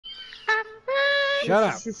Shut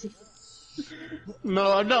up.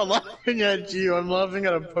 No, I'm not laughing at you. I'm laughing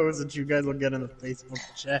at a post that you guys will get in the Facebook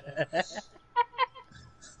chat.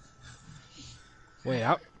 Wait,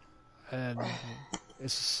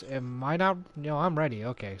 am I not? No, I'm ready.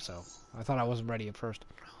 Okay, so I thought I wasn't ready at first.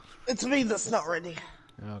 It's me that's not ready.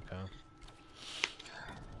 Okay.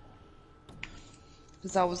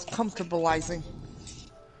 Because I was comfortabilizing.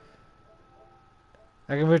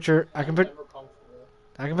 I can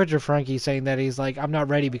picture Frankie saying that he's like, I'm not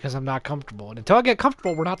ready because I'm not comfortable. And until I get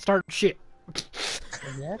comfortable, we're not starting shit.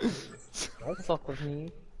 Exactly. Don't fuck with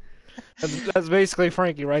me. That's basically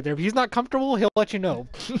Frankie right there. If he's not comfortable, he'll let you know.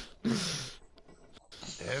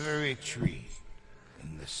 Every tree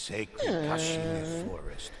in the sacred Tsushima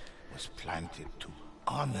forest was planted to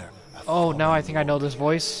honor a Oh, now I think I know fallen this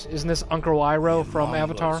voice. Isn't this Uncle Iroh from Mongols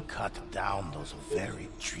Avatar? cut down those very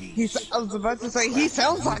trees. I was about to say, he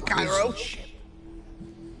sounds like Cairo. Ship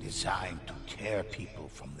designed to tear people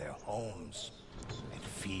from their homes and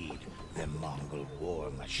feed the Mongol war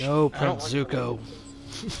machine. No, Prince Zuko.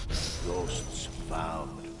 Ghosts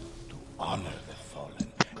vowed to honor the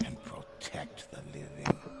fallen and protect the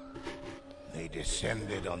living. They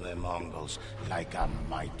descended on the Mongols like a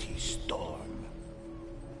mighty storm.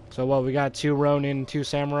 So what, we got 2 Ronin, 2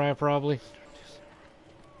 Samurai probably?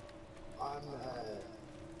 I'm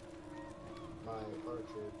my archer.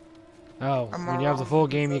 Oh, when you have the full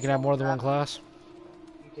game, you can have more than one class?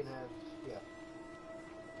 You can have, yeah.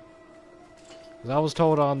 'Cause I was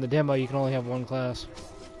told on the demo you can only have one class.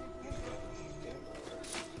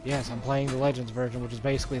 Yes, I'm playing the Legends version, which is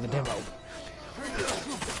basically the demo.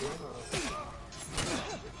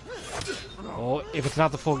 Well, if it's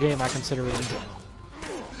not the full game, I consider it a demo.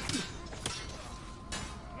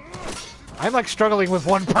 I'm like struggling with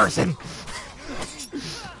one person.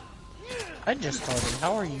 I just started.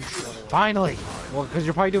 How are you struggling? Finally. Well, because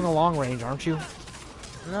you're probably doing a long range, aren't you?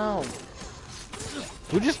 No.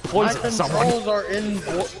 Who just poisoned someone?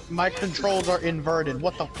 My controls are inverted.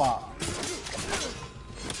 What the fuck?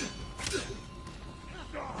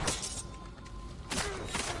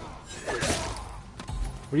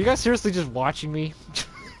 Were you guys seriously just watching me?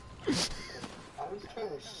 I was trying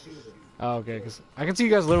to shoot him. Oh, okay, because I can see you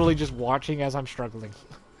guys literally just watching as I'm struggling.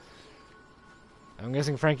 I'm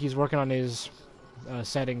guessing Frankie's working on his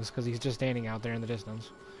settings because he's just standing out there in the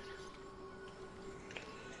distance.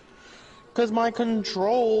 Because my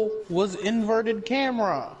control was inverted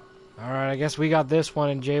camera. Alright, I guess we got this one,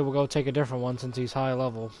 and Jay will go take a different one since he's high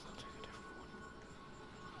level.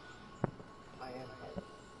 I am high.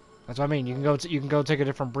 That's what I mean. You can go take a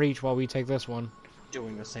different breach while we take this one.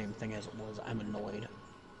 Doing the same thing as it was. I'm annoyed.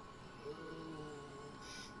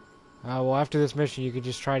 Well, after this mission, you can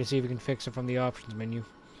just try to see if you can fix it from the options menu.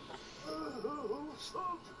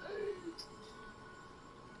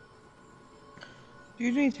 Do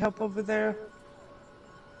you need help over there?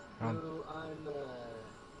 No,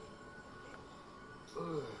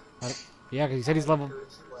 Yeah, because he said he's level.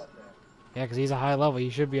 Yeah, because he's a high level. He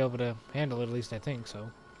should be able to handle it, at least I think so.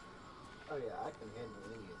 Oh yeah, I can handle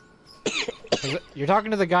any of these. You're talking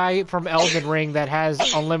to the guy from Elden Ring that has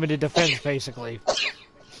unlimited defense, basically.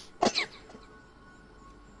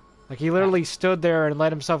 Like, he literally stood there and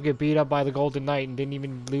let himself get beat up by the Golden Knight and didn't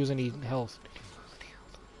even lose any health.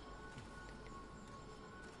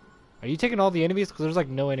 Are you taking all the enemies? Because there's, like,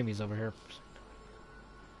 no enemies over here.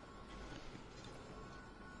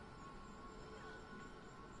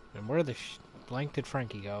 And where the blank did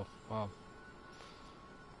Frankie go? Wow.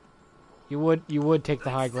 You would take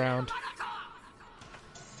the high ground.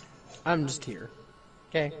 I'm just here.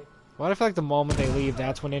 Okay. Well, I feel like the moment they leave,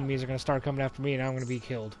 that's when enemies are going to start coming after me and I'm going to be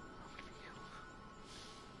killed.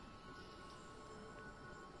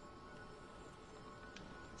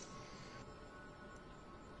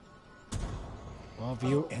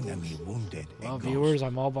 Well, Enemy wounded. well, viewers,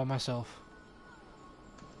 I'm all by myself.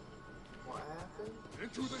 What happened?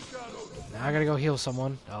 Now I gotta go heal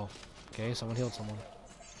someone. Oh, okay, someone healed someone.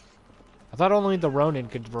 I thought only the Ronin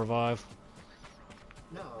could revive.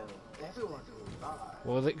 No, everyone can revive.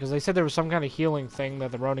 Well, because they said there was some kind of healing thing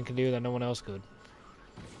that the Ronin can do that no one else could.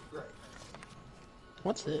 Right.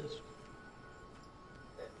 What's this?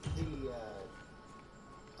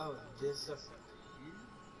 Oh, this up here?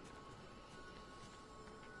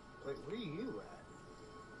 Wait, where are you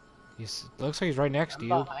at? Looks like he's right next to you.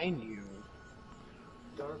 Behind you.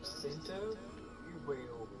 Dark Sinto? You're way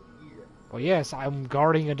over here. Well, yes, I'm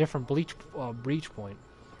guarding a different breach point.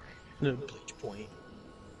 No bleach point.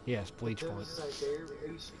 Yes, bleach point. Those right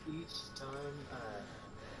there, each time,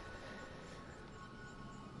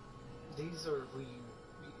 these are where you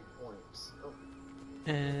get your points. Oh,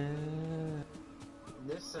 And and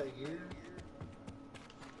this right here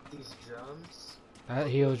these drums. That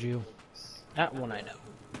heals you. That one I know.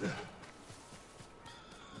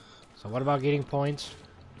 So what about getting points?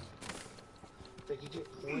 Like you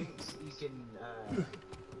get points, you can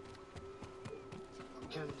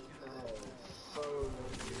follow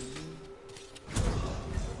the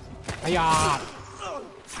lead. Hiya!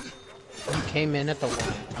 You came in at the wrong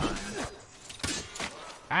time.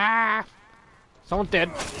 Ah! Someone's dead.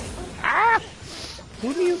 Ah!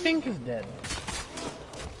 Who do you think is dead?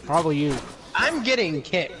 Probably you. I'm getting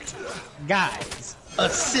kicked. Guys,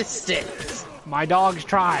 assistance. My dog's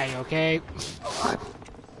trying, okay?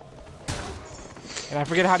 And I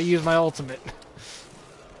forget how to use my ultimate.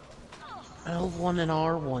 L1 and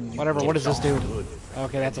R1. Whatever, what does this do?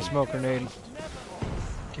 Okay, that's a smoke grenade.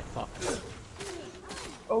 Get fucked.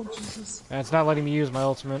 Oh, Jesus. That's not letting me use my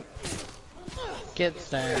ultimate. Get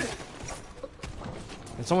sad.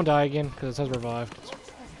 Did someone die again? Because it says revived.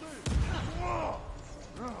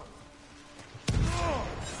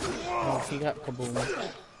 Oh, he got kaboom.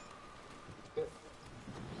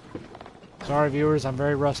 Sorry, viewers, I'm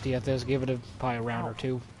very rusty at this. Give it probably a round or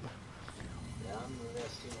two. Yeah, I'm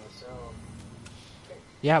resting myself.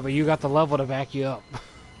 Yeah, but you got the level to back you up.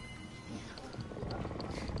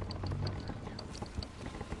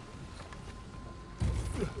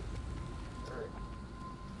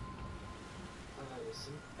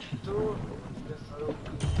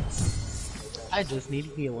 I just need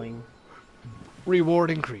healing. Reward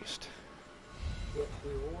increased. Get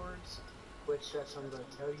rewards, which that's what I'm going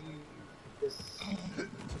to tell you. This come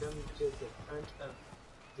to the front of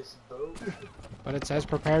this boat. But it says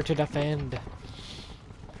prepare to defend.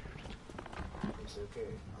 It's okay.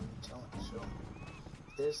 I'm telling you. So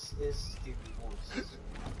this is the reward system.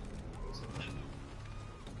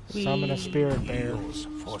 Summon a spirit bear. Eagle's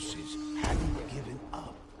forces hadn't given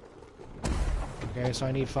up. Okay, so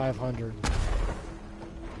I need 500. Now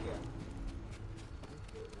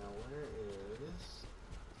where is?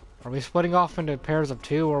 Are we splitting off into pairs of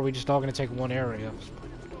 2, or are we just all going to take one area?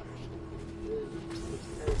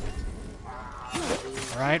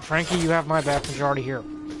 Alright, Frankie, you have my back since you're already here.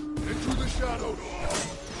 Into the shadows.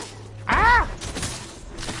 Ah!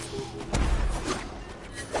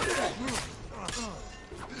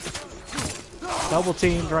 Double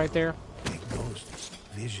teamed right there. The ghost's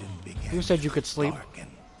vision began. Who said you could sleep?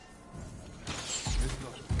 Darken.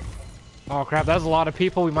 Oh crap, that's a lot of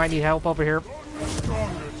people. We might need help over here.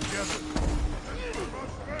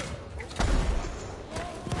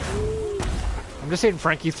 I'm just saying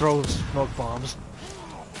Frankie throws smoke bombs.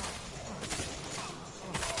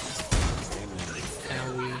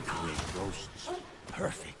 The ghost's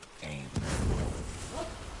perfect aim.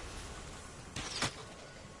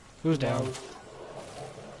 Who's down?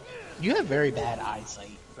 You have very bad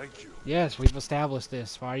eyesight. Thank you. Yes, we've established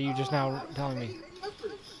this. Why are you just now telling me?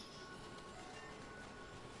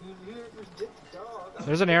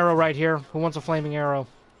 There's an arrow right here. Who wants a flaming arrow?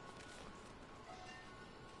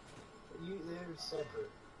 They're separate.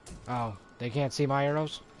 Oh, they can't see my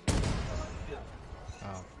arrows?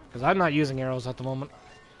 Oh, because I'm not using arrows at the moment.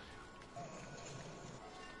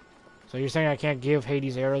 So you're saying I can't give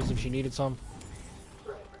Hades arrows if she needed some?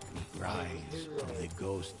 Rise of the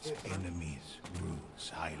ghost's enemies grew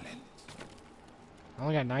silent. I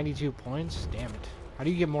only got 92 points? Damn it. How do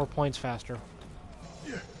you get more points faster?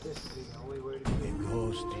 This is the only way to The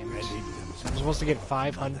ghost readied I'm supposed to get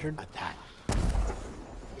 500? attack.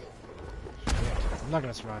 I'm not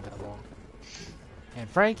going to survive that long. And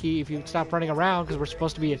Frankie, if you stop running around, because we're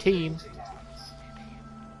supposed to be a team.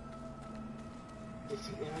 If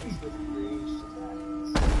the enemies with ranged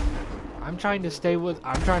attacks. I'm trying to stay with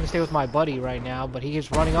my buddy right now, but he is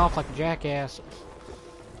running off like a jackass.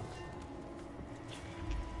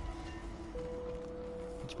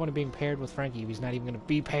 What's the point of being paired with Frankie if he's not even going to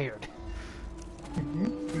be paired?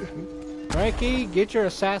 Frankie, get your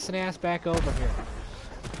assassin ass back over here.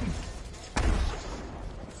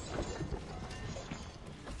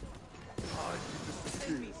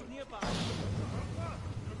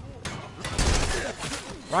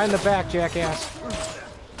 Right in the back, jackass.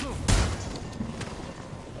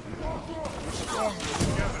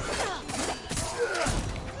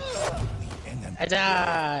 I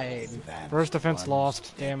died. First defense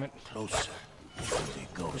lost, damn it. Closer to the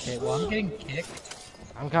ghost. Okay, well, I'm getting kicked.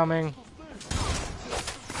 I'm coming.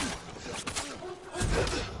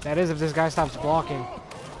 That is if this guy stops blocking.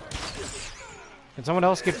 Can someone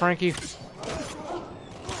else get Frankie?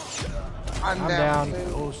 I'm down. The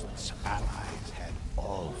ghost's allies had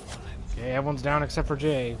all fallen. Okay, everyone's down except for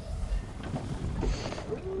Jay.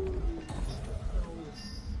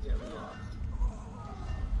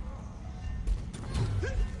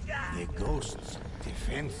 The ghost's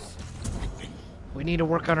defense. We need to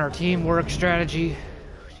work on our teamwork strategy.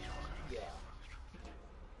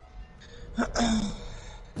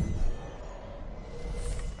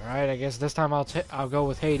 Alright, I guess this time I'll go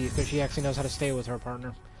with Hades, because she actually knows how to stay with her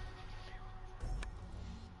partner.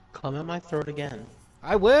 Come at my throat again.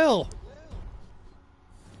 I will!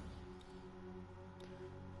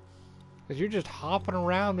 Because you're just hopping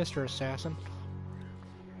around, Mr. Assassin.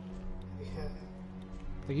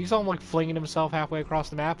 Like, you saw him, like, flinging himself halfway across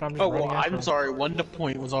the map, and I'm just running after him. I'm sorry. One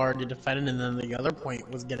point was already defended, and then the other point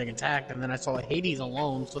was getting attacked, and then I saw Hades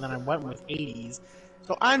alone, so then I went with Hades.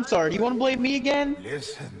 So I'm sorry. Do you want to blame me again?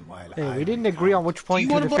 Listen while Hey, we didn't agree on which point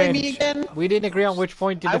Do you to want to blame defend. me again? We didn't agree on which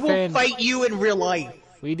point to I will defend. fight you in real life.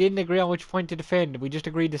 We didn't agree on which point to defend. We just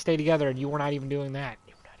agreed to stay together, and you were not even doing that.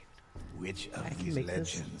 Which I of can these make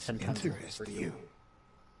this legends 10 times interest for you?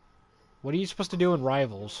 What are you supposed to do in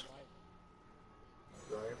Rivals?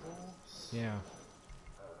 Rivals? Yeah.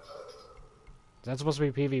 Is that supposed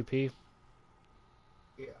to be PvP?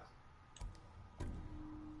 Yeah.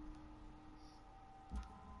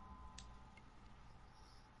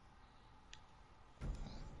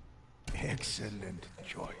 Excellent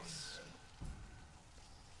choice.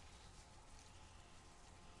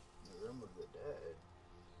 The Room of the Dead.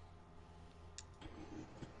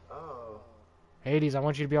 Oh. Hades, I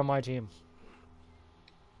want you to be on my team.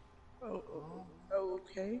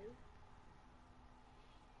 Okay.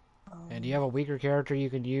 And do you have a weaker character you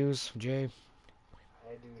can use, Jay?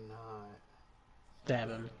 I do not. Stab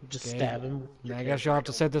him. Just Okay. stab him. Then I guess you'll have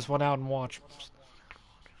to set this one out and watch.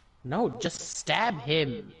 No, just stab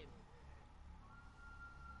him.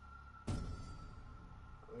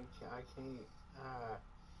 I can't.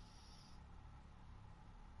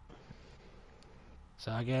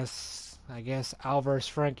 So I guess Al versus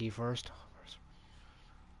Frankie first.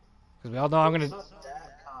 Because we all know I'm It's gonna... not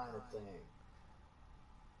that kind of thing.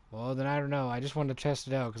 Well, then I don't know. I just wanted to test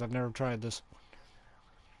it out because I've never tried this.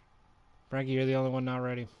 Frankie, you're the only one not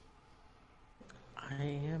ready. I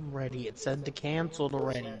am ready. It said to cancel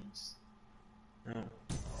already. Oh.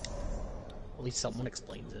 At least someone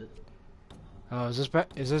explains it. Oh, is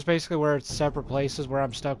this basically where it's separate places where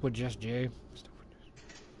I'm stuck with just Jay?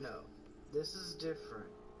 No. This is different.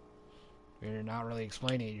 You're not really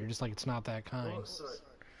explaining it. You're just like, it's not that kind. Oh, sorry.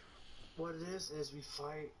 What it is we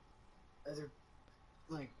fight other,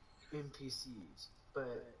 like, NPCs,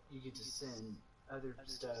 but you get to send other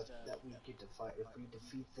stuff that we get to fight. If we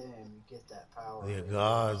defeat them, you get that power. The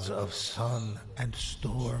gods of sun and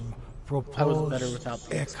storm I was propose better without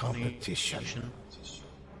the a explanation. competition.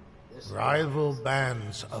 Rival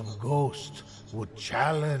bands of ghosts would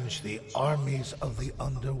challenge the armies of the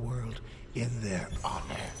underworld in their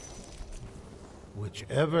honor.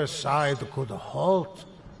 Whichever side could halt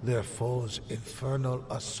their foes' infernal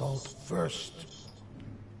assault first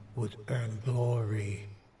would earn glory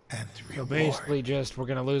and So reward. basically just, we're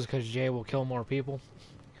gonna lose because Jay will kill more people.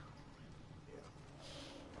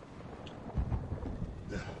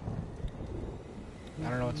 I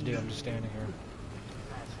don't know what to do, I'm just standing here.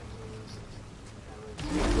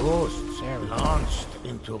 Ghosts launched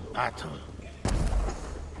into battle.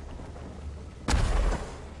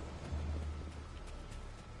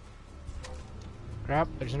 Crap,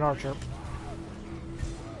 there's an archer.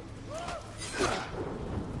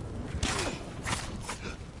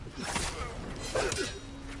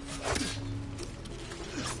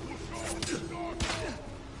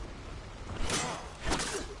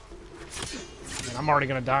 And I'm already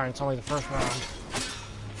gonna die, and it's only the first round.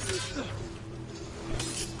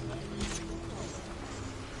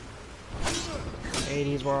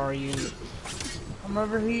 Hades, where are you? I'm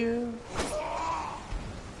over here.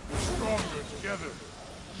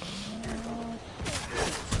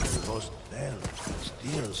 Ghost Bell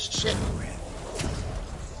still spread.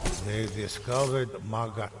 They discovered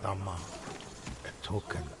Magatama, a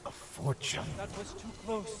token of fortune. That was too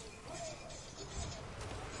close.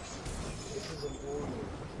 This is an order.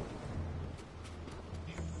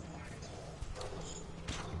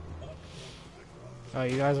 Oh,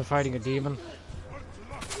 you guys are fighting a demon?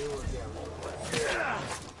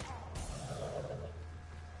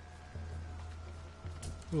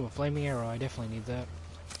 Ooh, a flaming arrow. I definitely need that.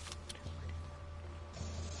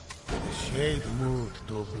 The Shade moved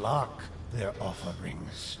to block their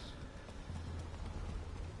offerings.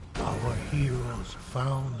 Our heroes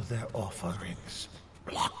found their offerings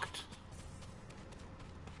blocked.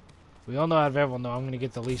 We all know out of everyone, though, I'm gonna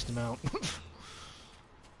get the least amount.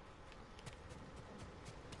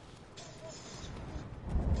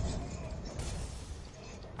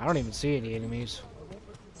 I don't even see any enemies.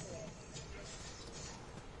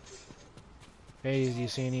 Hey, do you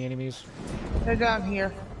see any enemies? They're down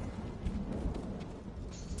here.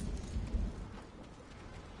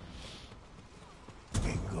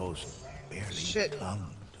 A ghost barely Shit. clung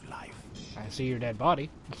to life. I see your dead body.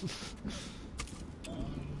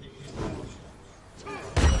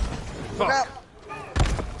 Look out.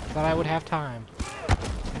 Thought I would have time.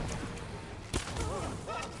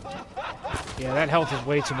 Yeah, that health is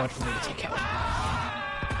way too much for me to take out.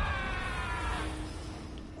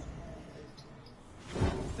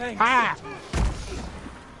 Thanks. Ah!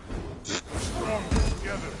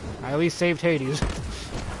 I at least saved Hades.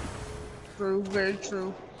 True, very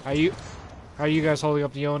true. How you guys holding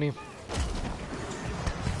up the Oni?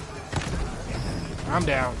 I'm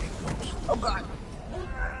down. Oh god.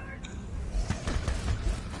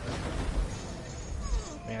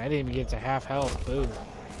 Man, I didn't even get to half health. Boo.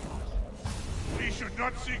 We should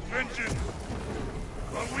not seek vengeance,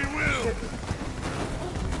 but we will.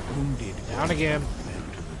 Wounded Down again.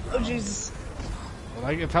 Oh Jesus.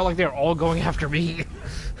 Like, it felt like they were all going after me.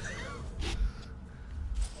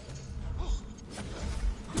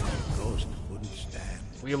 ghost wouldn't stand.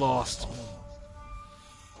 We lost.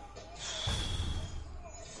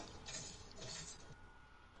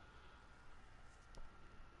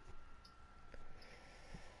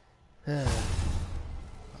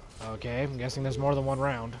 Okay, I'm guessing there's more than one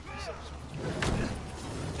round.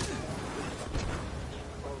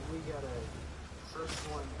 Well, we got a first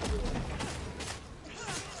one here.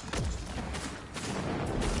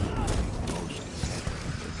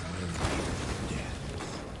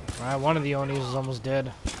 Alright, one of the Onis is almost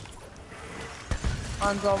dead.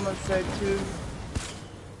 Mine's almost dead too.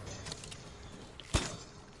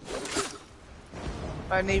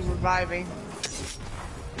 I need reviving.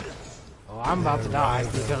 Oh, I'm about to die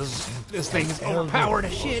because this thing's overpowered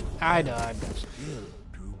as shit. I died. Still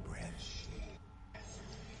drew breath.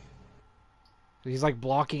 He's like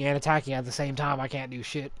blocking and attacking at the same time. I can't do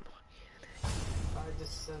shit. I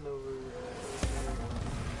just sent over.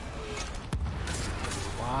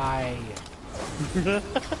 Why?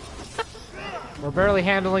 We're barely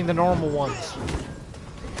handling the normal ones.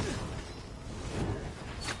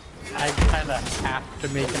 I kind of have to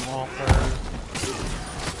make an offer.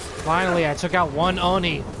 Finally, I took out one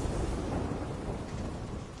Oni.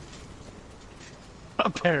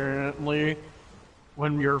 Apparently,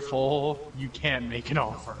 when you're full, you can't make an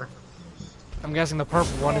offer. I'm guessing the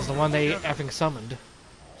purple one is the one they effing summoned.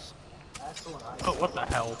 That's the one I. Oh, what the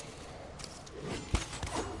hell?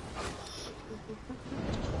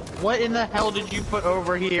 What in the hell did you put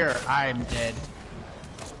over here? I'm dead.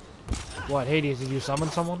 What, Hades, did you summon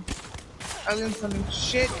someone? I didn't summon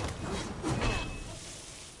shit.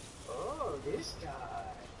 Oh, this guy.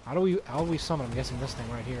 How do we summon? I'm guessing this thing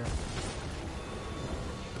right here.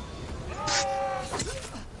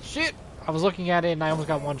 Shit! I was looking at it and I almost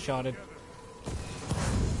got one-shotted.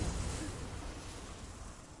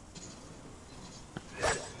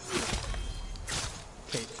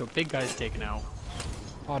 Okay, so big guy's taken out.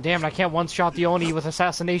 Oh damn it, I can't one-shot the Oni with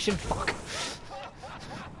assassination? Fuck.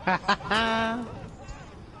 I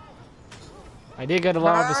did get a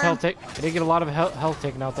lot of his health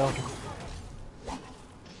taken out though.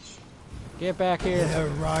 Get back here. Their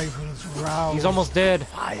rivals rouse He's almost dead.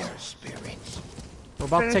 fire spirits. We're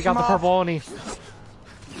about to Finish take out him the off. purple Oni.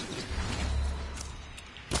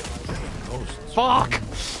 Ghosts Fuck!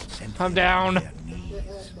 sent I'm them down. to their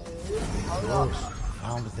knees. Ghosts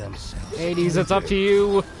found themselves Hades, it's up to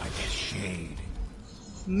you. like a shade.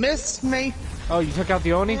 Missed me. Oh, you took out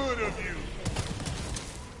the Oni? Good of you.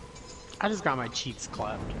 I just got my cheeks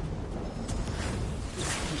clapped.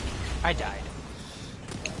 I died.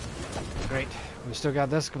 Great. We still got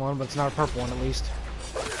this one, but it's not a purple one at least.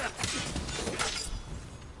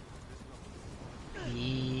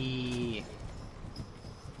 Yeah.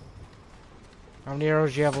 How many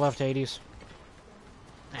arrows do you have left, Hades?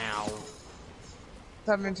 Ow.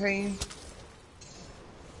 17.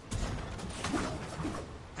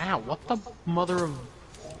 Ow, what the mother of...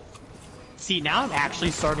 See, now I'm actually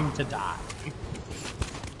starting to die.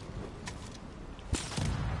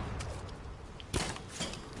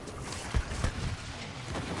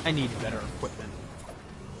 I need better equipment.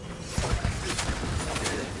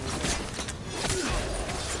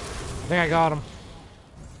 I think I got him.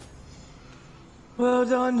 Well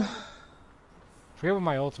done. Forget what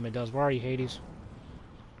my ultimate does. Where are you, Hades?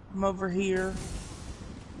 I'm over here.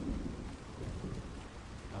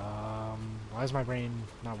 Why is my brain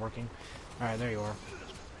not working? Alright, there you are.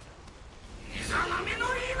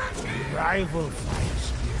 Rival fire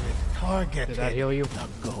spirit targeted Did that heal you? the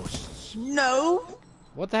ghosts. No.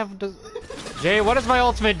 What the hell does... Jay, what does my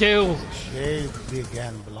ultimate do? The shade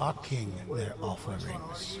began blocking their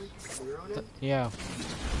offerings. Yeah.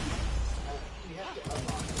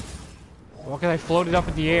 Well, because I floated up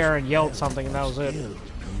in the air and yelled something, and that was it.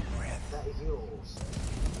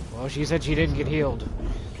 Well, she said she didn't get healed.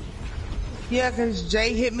 Yeah, because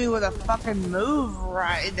Jay hit me with a fucking move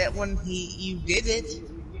right that when you did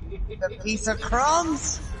it. The piece of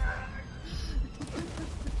crumbs.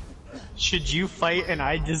 Should you fight and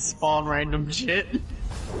I just spawn random shit?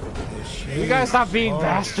 You guys stop being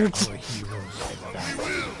bastards.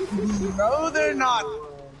 No, they're not.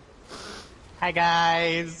 Hi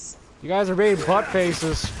guys. You guys are being butt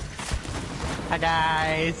faces. Hi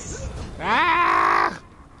guys. Ah!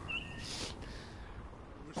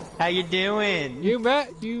 How you doing? You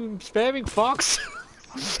spamming fox?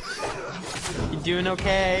 You doing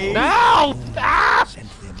okay? No! Ah!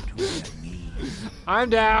 I'm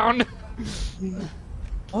down.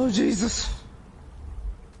 Oh, Jesus.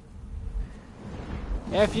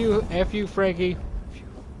 F you, Frankie.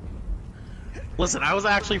 Listen, I was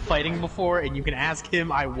actually fighting before, and you can ask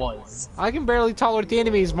him. I was. I can barely tolerate the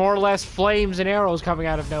enemies, more or less flames and arrows coming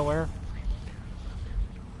out of nowhere.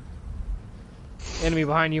 Enemy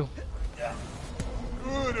behind you.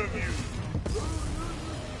 Good of you.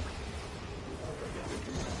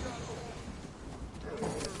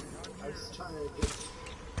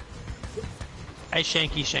 I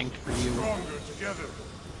shanky shanked for you. Stronger together.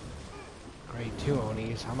 Great, 2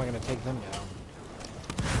 Onis. How am I gonna take them down?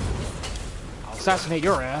 I'll assassinate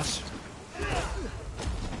your ass.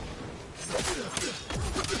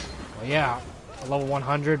 Well, yeah. A level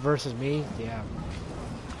 100 versus me? Yeah.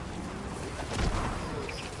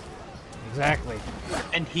 Exactly.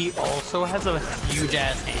 And he also has a huge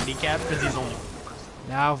ass handicap because he's only.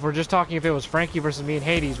 Now, if we're just talking if it was Frankie versus me and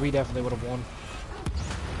Hades, we definitely would have won.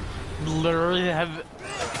 Literally have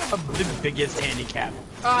the biggest handicap.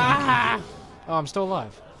 Ah! Oh, I'm still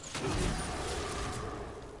alive.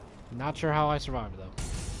 Not sure how I survived, though.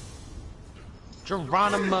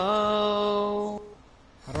 Geronimo!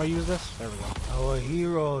 How do I use this? There we go. Our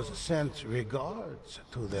heroes sent regards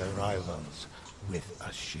to their rivals with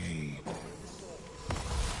a shade.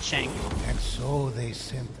 Shank. And so they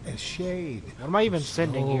sent a shade. What am I even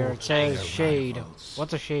sending here? It says their shade. rivals.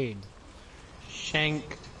 What's a shade?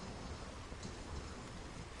 Shank.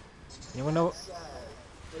 Anyone know?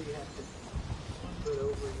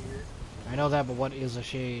 I know that, but what is a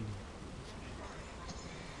shade?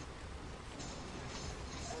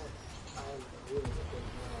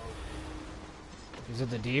 Is it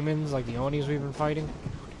the demons, like the Onis we've been fighting?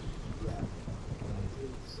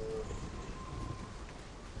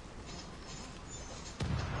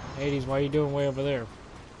 Hades, why are you doing way over there?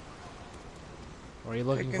 Or are you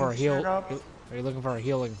looking Picking for a heal? shit up. Are you looking for a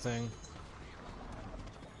healing thing?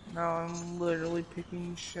 No, I'm literally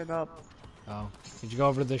picking shit up. Oh. Did you go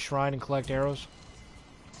over to the shrine and collect arrows?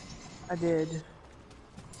 I did.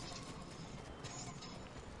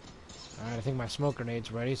 Alright, I think my smoke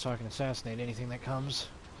grenade's ready so I can assassinate anything that comes.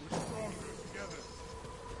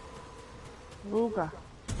 Ooga.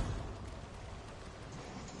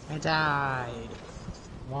 I died.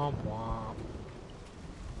 Womp womp.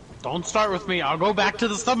 Don't start with me. I'll go back to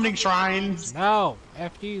the summoning shrines. No!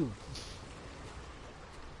 F you.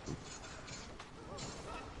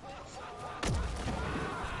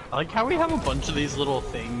 I like how we have a bunch of these little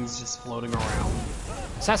things just floating around.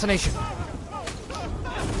 Assassination!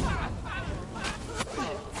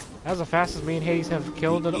 That's the fastest me and Hades have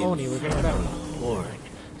killed an Oni. We're getting better. Horde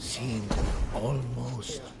seemed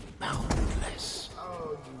almost boundless.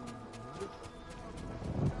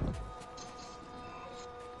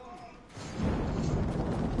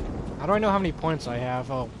 How do I know how many points I have?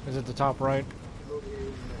 Oh, is it the top right?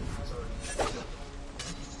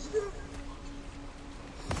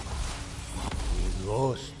 The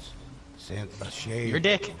ghosts sent a shade Your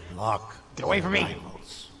dick. to block Get away from me.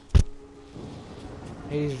 rivals.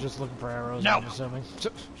 Hades is just looking for arrows, No. I'm assuming.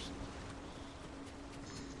 Are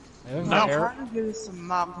you looking No. for I'm arrow- trying to do some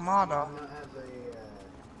magmata.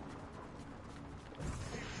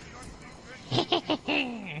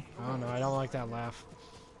 Oh no, I don't like that laugh.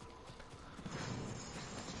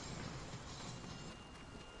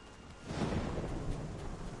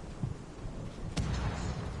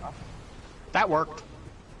 That worked.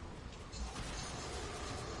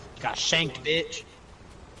 Got shanked, bitch.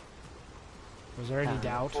 Was there any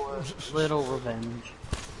doubt? Little revenge.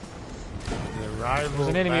 The rival There's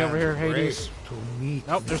an enemy over here, band Hades. raced to meet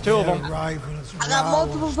Nope, there's 2 of their them. Rivals I got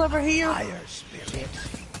multiples over here. fire spirit.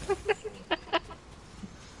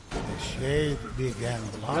 The shade began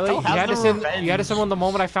blocking. Really? You have had, the to send, revenge. you had to send one the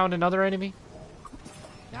moment I found another enemy?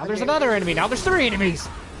 Now Now there's another enemy. Now there's 3 enemies.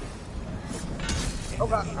 Oh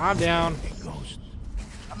god. I'm down. A ghost.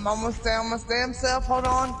 I'm almost down my damn self. Hold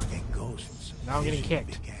on. A ghost's Now I'm getting vision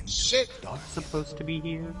kicked. began to Shit. darken. Supposed to be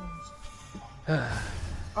here. Oh,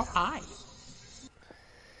 hi.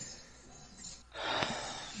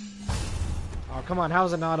 Oh, come on. How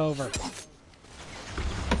is it not over?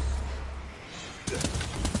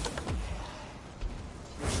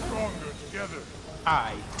 Stronger together.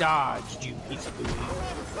 I dodged, you piece of booty.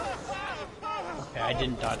 Okay, I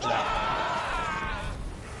didn't dodge that.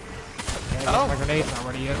 Yeah, I guess my grenade's not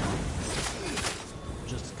ready yet.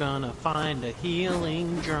 Just gonna find a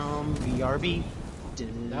healing drum. BRB.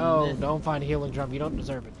 No, don't find a healing drum. You don't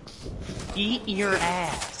deserve it. Eat your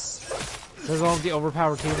ass. There's all the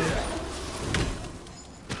overpowered healing.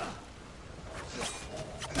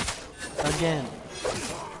 Again.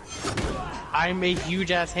 I'm a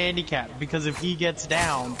huge ass handicap because if he gets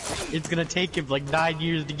down, it's gonna take him like 9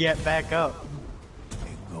 years to get back up.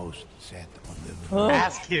 A ghost sat on the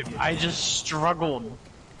Ask him. I just struggled.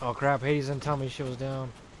 Oh crap, Hades didn't tell me she was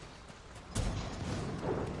down.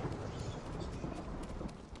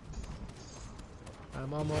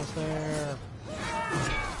 I'm almost there.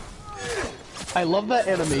 I love that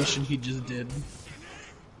animation he just did.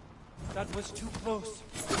 That was too close.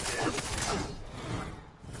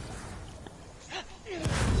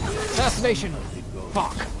 Assassination!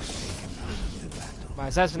 Fuck. My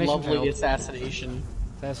assassination Lovely failed. assassination.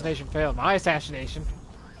 Assassination failed. My assassination.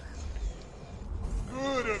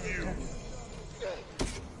 Good of you.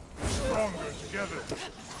 Stronger together.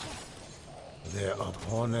 Their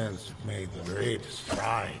opponents made great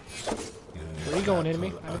strides. Where are you going,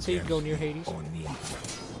 enemy? I don't see you go near Hades. Oni.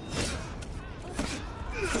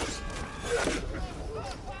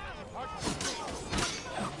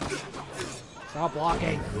 Stop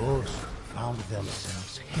blocking. Those found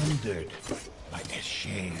themselves hindered by a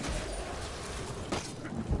shame.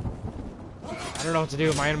 I don't know what to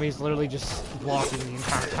do. My enemy's literally just blocking the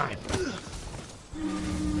entire time.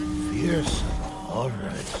 Fierce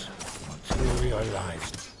horrors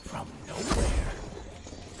materialized from nowhere.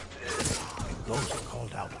 A ghost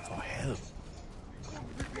called out for help.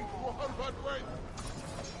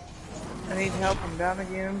 I need help. I'm down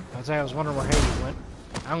again. I'd say I was wondering where Hades went.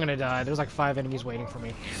 I'm gonna die. There's like 5 enemies waiting for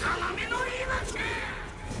me.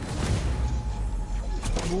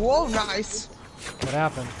 Whoa, nice. What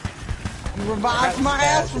happened? You revived my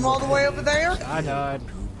ass from all the way over there? I died.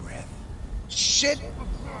 Shit.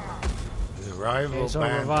 The rival Okay, so it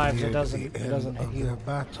band revives, it neared doesn't- the it end doesn't of heal. their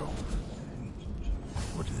battle.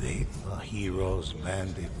 Would they, the heroes,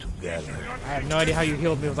 banded together? I have no idea how you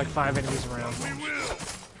healed me with like 5 enemies around.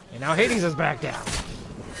 And now Hades is back down.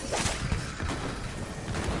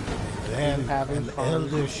 Then having an fun?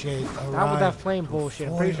 elder shade arrived. Not with that flame to bullshit.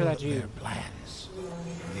 I'm pretty sure foil that's you. their plans.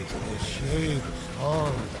 The shade stalled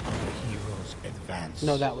on the heroes' advance.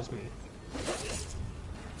 No, that was me.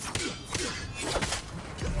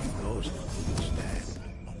 Those who couldn't stand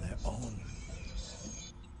on their own.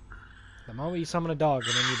 The moment you summon a dog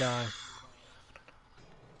and then you die.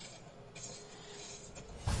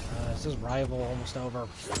 This is rival almost over.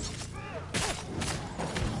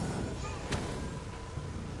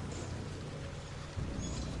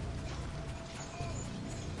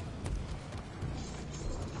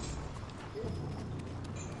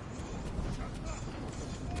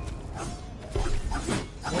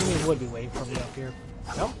 Enemies would be waiting for me up here.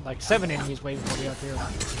 Nope, like 7 enemies waiting for me up here.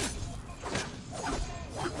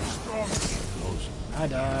 I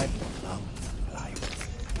died.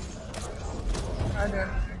 I did.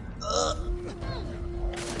 I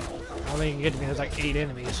don't think you can get to me. There's like 8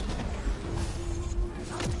 enemies.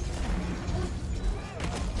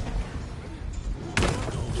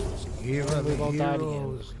 Even We've all the died again.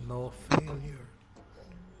 heroes know failure.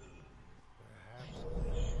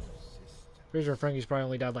 Pretty sure Frankie's probably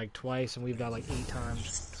only died like twice, and we've died like 8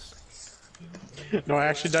 times. No, I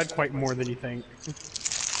actually died quite more than you think.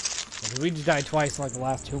 Because we just died twice in like the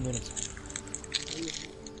last 2 minutes.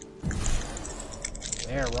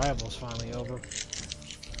 There, rival's finally over.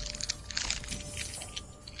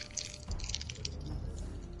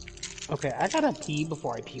 Okay, I gotta pee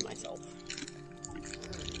before I pee myself.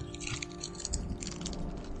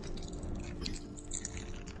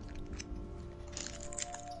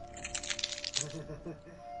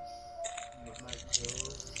 With my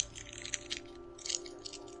kills.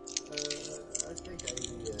 I think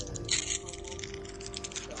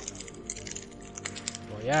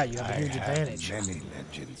Well, yeah, you have a I huge have advantage. many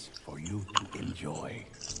legends for you to enjoy.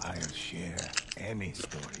 I'll share any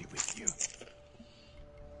story with you.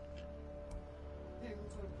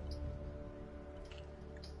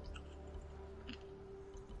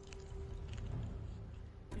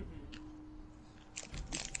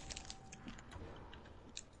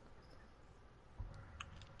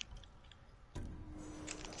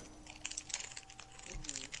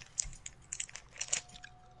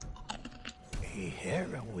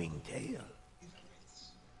 harrowing tale.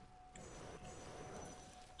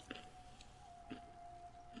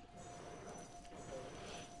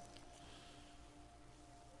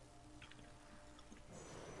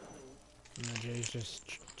 And Jay's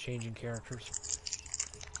just changing characters.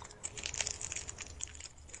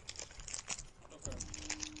 Okay.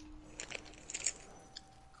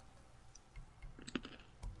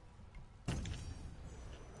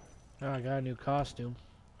 Oh, I got a new costume.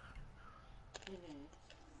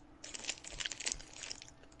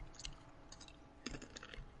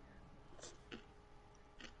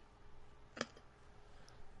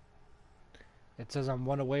 It says I'm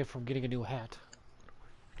one away from getting a new hat.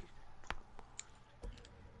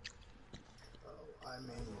 Oh, I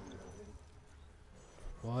manually moved.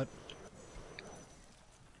 What?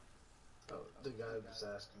 Oh, the guy was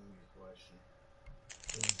asking me a question.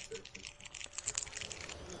 Demonstration.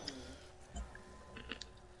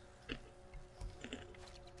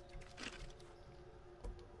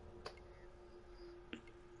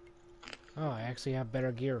 Oh, I actually have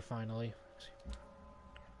better gear finally.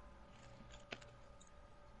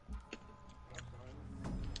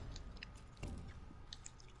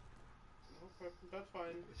 Okay, that's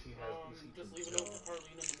fine. If you Just can leave a tell. note for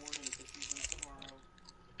Carlene in the morning because she's in tomorrow.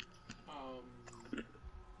 I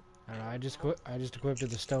don't know, I just equipped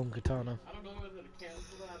the stone katana. I don't know whether to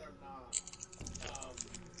cancel that or not.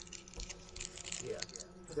 Yeah,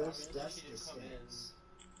 Because that's obviously she the didn't come in. stance.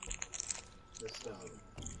 The stone.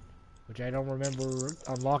 Which I don't remember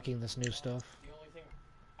unlocking this new stuff. The only thing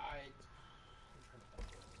I'm trying to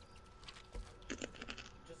think.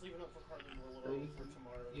 Just leave a note for Carlene So for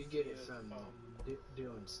tomorrow. you See get it if, from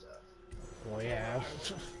doing stuff. Well, yeah, yeah. but I wasn't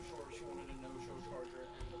too sure if she wanted a no-show charger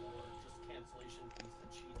and or just cancellation piece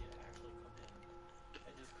that she did actually come in.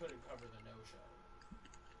 It just couldn't cover the no-show.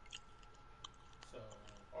 So,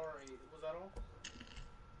 alright, was that all?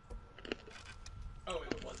 Oh,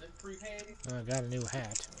 it wasn't prepaid? I got a new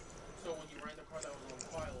hat. So when you ran the card that was on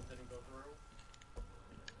file, it didn't go through?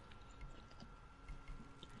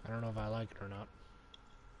 I don't know if I like it or not.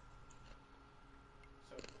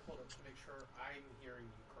 So, hold up to make sure I'm hearing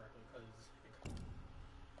you correctly, because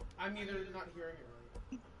I'm either not hearing it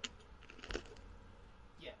right.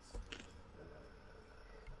 Yes.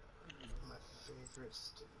 My favorite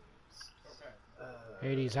stance. Okay.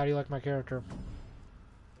 Hades, how do you like my character?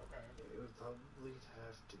 Okay. It would probably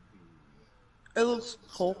have to be. It looks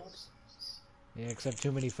cool. Yeah, except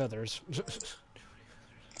too many feathers.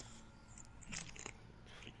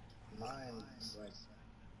 Mine's like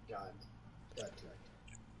got to.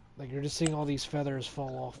 Like, you're just seeing all these feathers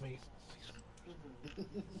fall off me.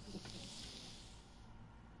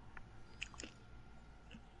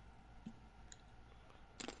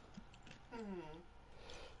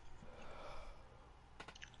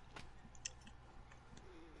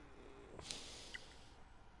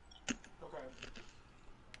 Okay.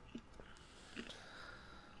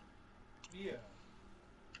 Yeah.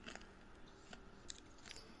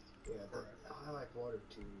 Yeah, I like water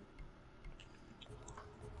too.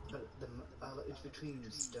 But it's between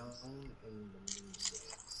stone and the moon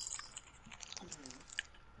stance.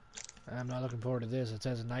 I'm not looking forward to this. It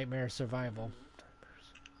says Nightmare Survival.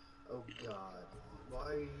 Oh God, why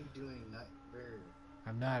are you doing Nightmare?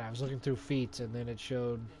 I'm not. I was looking through feats, and then it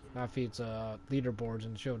showed, not feats, leaderboards,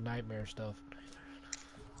 and it showed Nightmare stuff.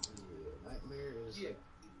 Yeah, Nightmare is like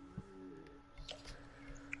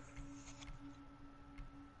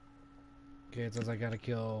Okay, it says I gotta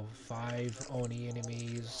kill 5 Oni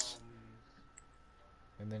enemies,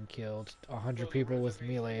 and then kill 100 people with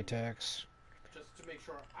melee attacks. Just to make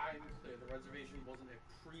sure I'm clear, the reservation wasn't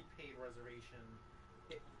a prepaid reservation.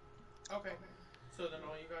 Okay. So then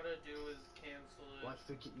all you gotta do is cancel it. Watch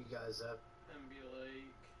me get you guys up. And be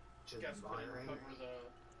like, To guess couldn't rank. cover the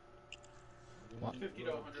What? $50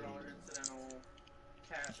 to $100 incidental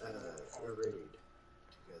cash a raid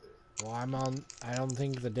together. Well, I'm on. I don't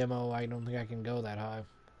think the demo. I don't think I can go that high.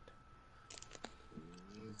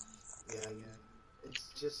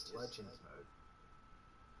 It's just Legends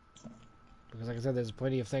mode. Because, like I said, there's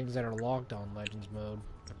plenty of things that are locked on Legends mode.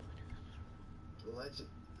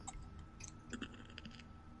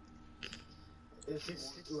 If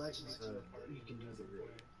it's Legends mode, you can do the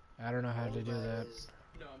raid. I don't know how to do that.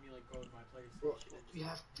 No, I mean like go to my PlayStation. Well, and just you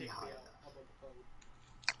have to be high up enough. above the phone.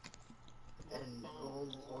 And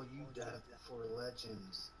all you have for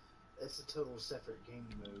Legends, it's a total separate game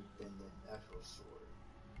mode than the actual story.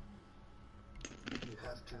 You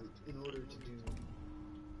have to, in order to do,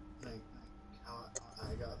 like, how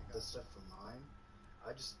I got the stuff for mine,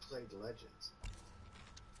 I just played Legends.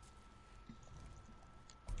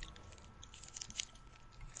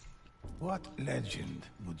 What legend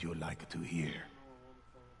would you like to hear?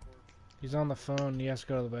 He's on the phone. He has to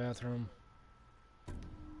go to the bathroom.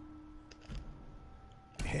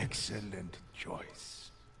 Excellent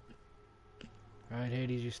choice. Alright,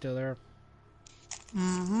 Hades, you still there?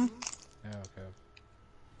 Mm-hmm. Yeah, okay.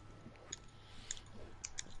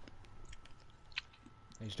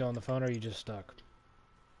 Are you still on the phone or are you just stuck?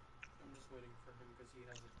 I'm just waiting for him because he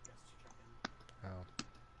has a guest to check in. Oh.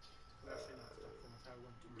 I'm actually not stuck from what I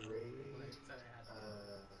went to do when I said I had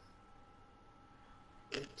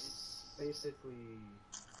to. It's basically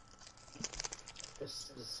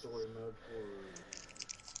it's the story mode for.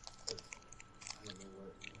 I don't know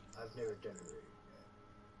what. I've never done a raid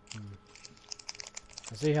yet.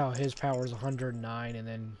 I see how his power is 109, and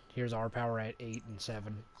then here's our power at 8 and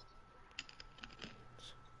 7.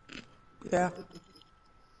 Yeah.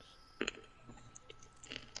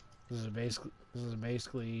 This is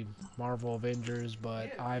basically Marvel Avengers,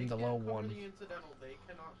 but Yeah, I'm they the can't low cover one. the incidental. They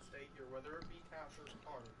cannot stay here, whether it be cash or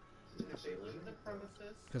card. And if they leave the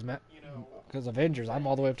premises, you know, Because Avengers, I'm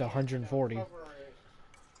all the way up to they can't, you know, 140. cover it,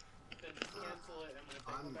 then just cancel it. And then if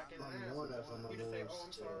they come back in and ask, one of them. you I'm just say, "Oh, I'm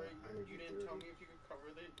almost sorry, you didn't tell 130. me if you could cover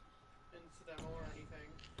the incidental or anything,"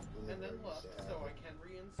 We'll and then never left. use that. So I can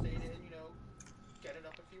reinstate it and get it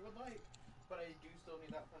up if you would like. But I do still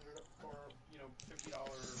need that $100 or $50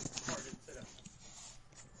 card incidental.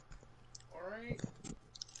 All right.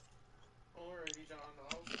 Alrighty, John.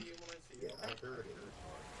 I'll see you when I see you. Yeah, I heard it.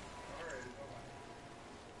 Alrighty, bye-bye.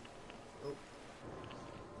 Oh.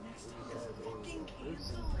 We have a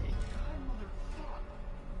recent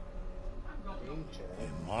game chat. The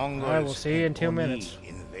Mongols Alright, we'll see you in and 2 Oni minutes.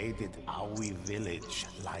 invaded Aoi village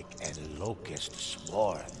like a locust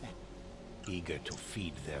swarm, eager to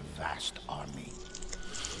feed their vast army.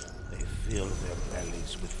 They fill their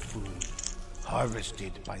bellies with food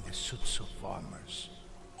harvested by the Sutsu farmers,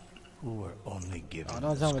 who were only given Oh,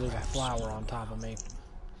 don't tell me there's a scraps flower to on top of me.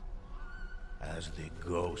 As the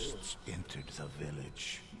ghosts entered the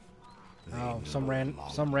village, they Oh, knew some the random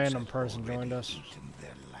Mongols had person joined already us. eaten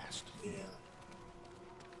their last meal.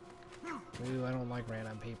 Ooh, I don't like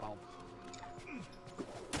random people.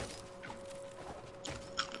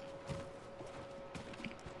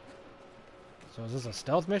 So is this a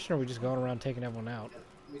stealth mission, or are we just going around taking everyone out?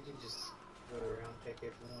 We can just go around, pick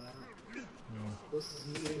everyone out. This is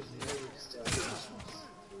news and never stealth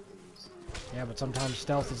missions. Yeah, but sometimes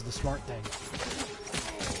stealth is the smart thing.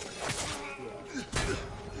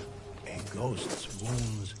 A ghost's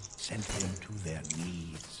wounds sent them to their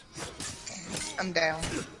knees. I'm down.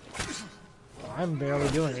 I'm barely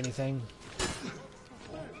doing anything.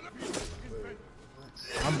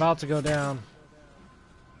 I'm about to go down.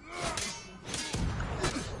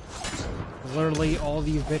 Literally, all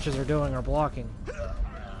these bitches are doing are blocking.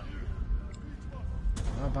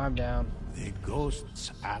 Oh, I'm down. The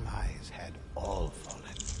ghost's allies had all fallen.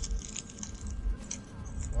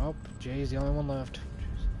 Well, Jay's the only one left.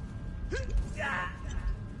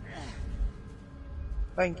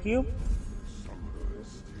 Thank you.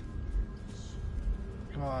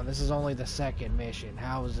 Come on, this is only the second mission.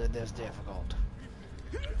 How is it this difficult?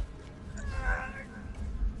 The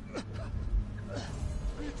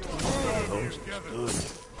ghost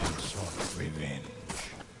stood and sought revenge.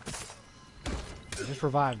 I just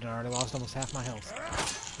revived and I already lost almost half my health.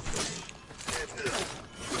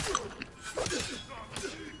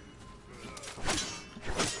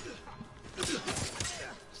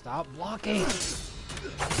 Stop blocking!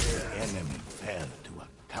 The enemy fell to a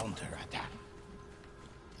counterattack.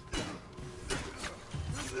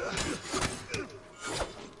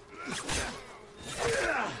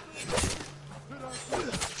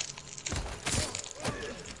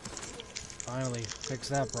 Finally, fix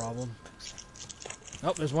that problem.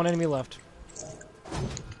 Oh, there's one enemy left.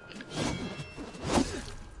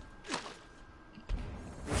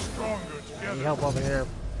 Stronger Need together. help over here.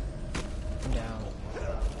 I'm down.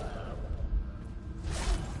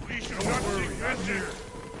 We should not seek vengeance,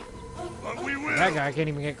 but we will. That guy can't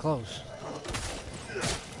even get close.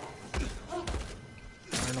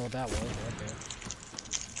 I don't know what that was. Okay.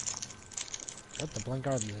 What the blink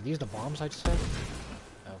are these? Are these the bombs I just said?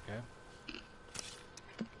 Okay.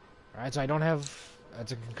 Alright, so I don't have...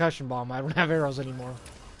 That's a concussion bomb. I don't have arrows anymore.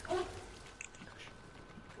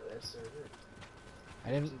 That's it. I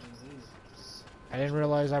didn't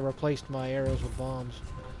realize I replaced my arrows with bombs.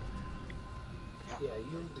 Yeah,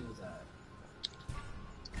 you'll do that.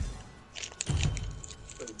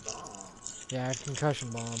 But bombs. Yeah, concussion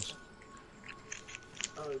bombs.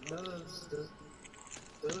 Oh, no,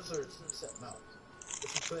 those are set. No.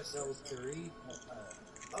 If you press L3.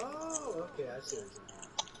 Oh, okay, I see what you're doing.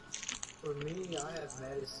 For me, I have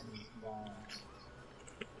medicine bombs.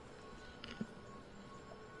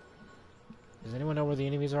 Does anyone know where the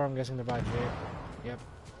enemies are? I'm guessing they're by Jay. Yep.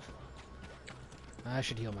 I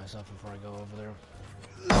should heal myself before I go over there.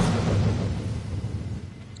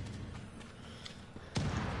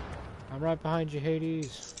 I'm right behind you,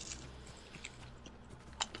 Hades.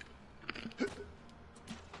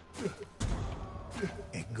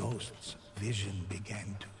 A ghost's vision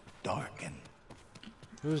began to darken.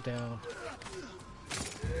 Who's down?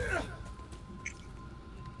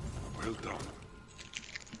 Well done.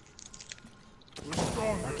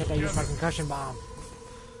 Why can't I use my concussion bomb?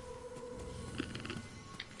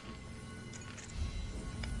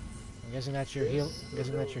 I'm guessing that's your heal. I'm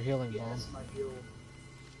guessing that's your healing bomb. Yes, my heal.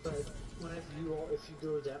 But whenever you all, if you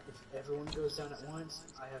go down, if everyone goes down at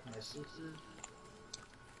once, I have my super,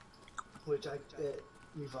 which it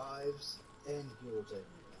revives and heals it.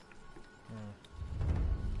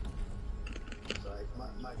 Like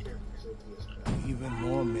my character's OP. Even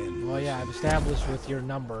more men. Well, yeah, I've established with your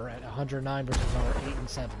number at 109 versus our 8 and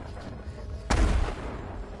 7.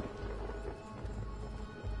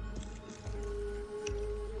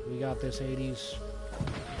 We got this, Hades.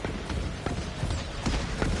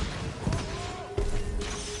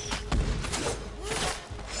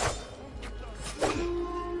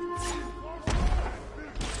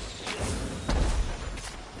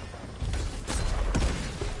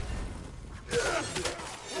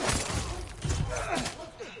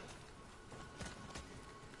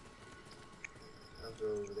 I'll go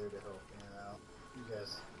over there to help Anna out. You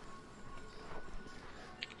guys.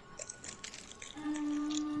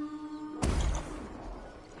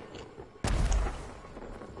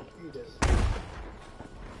 He does.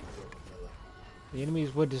 The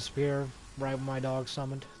enemies would disappear right when my dog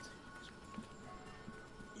summoned.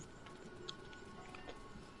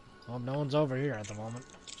 Well, no one's over here at the moment.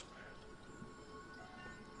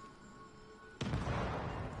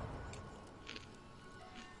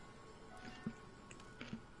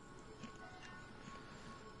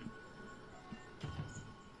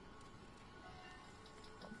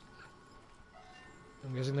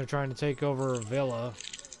 I'm guessing they're trying to take over Villa.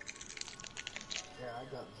 Yeah, I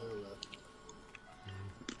got Villa.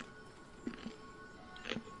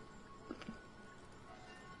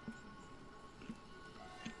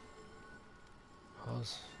 Well,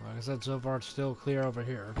 like I said, so far it's still clear over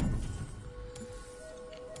here.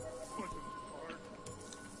 Wasn't hard.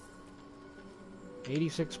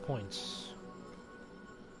 86 points.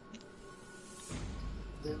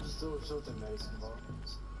 There's still something medicine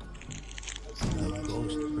bombs. The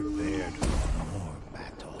ghost prepared for more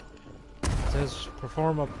battle. It says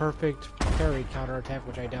perform a perfect parry counterattack,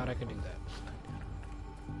 which I doubt I can do that.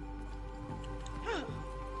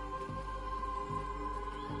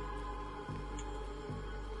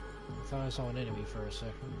 I thought I saw an enemy for a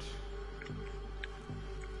second.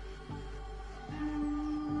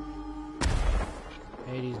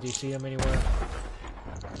 Hades, do you see him anywhere?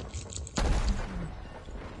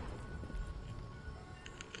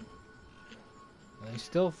 Are they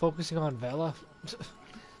still focusing on Vela?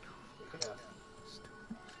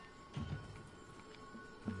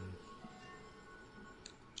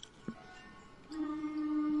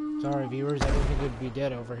 Sorry, viewers, I didn't think it'd be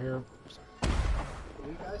dead over here.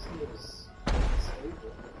 You guys need a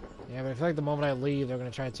stable. Yeah, but I feel like the moment I leave, they're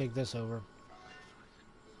gonna try to take this over.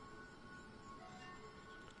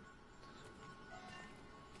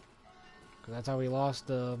 Cause that's how we lost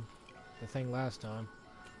the thing last time.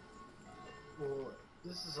 Well,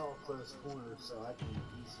 this is all close corners, so I can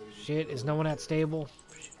easily. Shit, is no one at stable?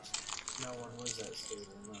 No one was at stable,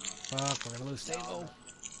 no. Fuck, we're gonna lose stable.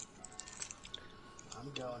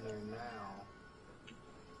 I'm going there now.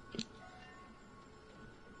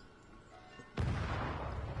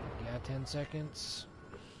 Yeah, 10 seconds.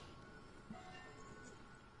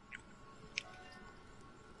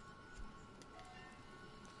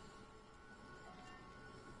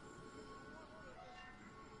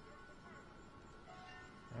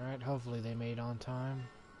 Alright, hopefully they made on time.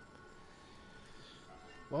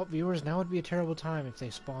 Well, viewers, now would be a terrible time if they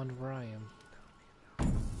spawned where I am.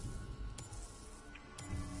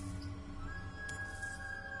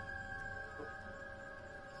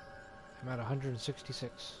 I'm at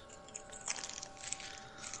 166.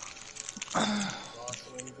 Boss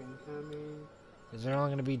wave incoming. Is there only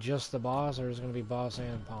going to be just the boss, or is it going to be boss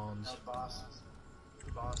and pawns? No, boss.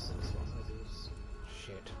 Boss is one of these.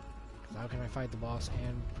 Shit. How can I fight the boss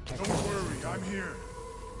and protect Don't the worry, I'm here.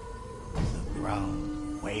 The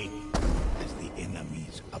ground waves as the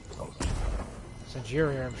enemies approach. Since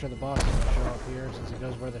you're here, I'm sure the boss is going to show up here, since he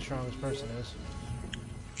knows where the strongest person is.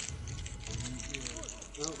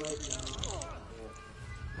 Not right now.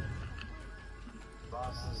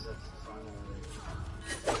 bosses at the final.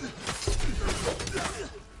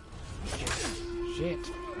 Shit.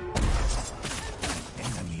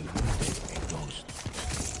 Enemy wounded a ghost.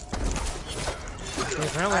 Okay,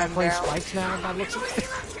 apparently I I'm play down. spikes now, that looks like.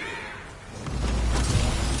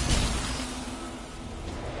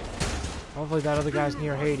 Hopefully that other guy's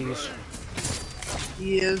near Hades.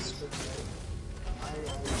 He is.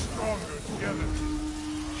 Stronger together.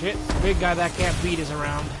 Shit, the big guy that can't beat is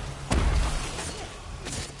around.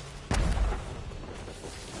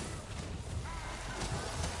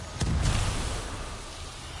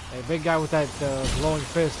 Hey, big guy with that glowing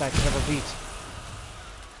fist I can never beat.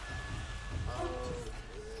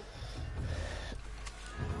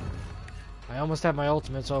 I almost have my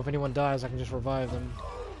ultimate, so if anyone dies, I can just revive them.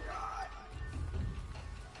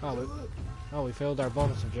 Oh, we failed our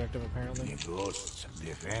bonus objective, apparently. The ghost's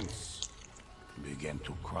defense began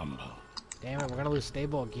to crumble. Damn it, we're gonna lose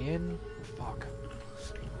stable again? Fuck.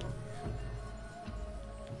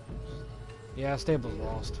 Yeah, stable's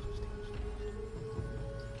lost.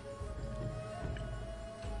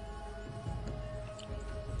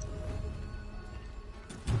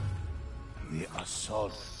 The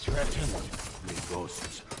assault threatened the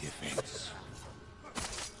ghost's defense.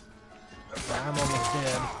 I'm almost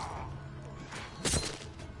dead.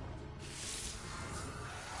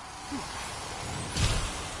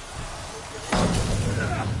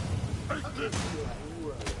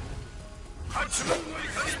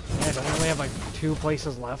 Man, don't we only have like 2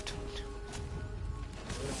 places left?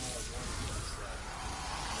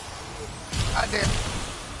 I did.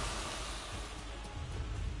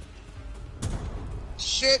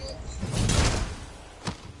 Shit.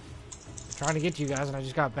 Trying to get to you guys and I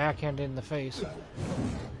just got backhanded in the face.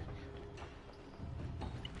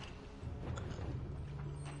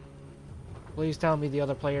 Please tell me the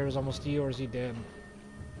other player is almost to you, or is he dead?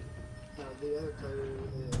 No, the other player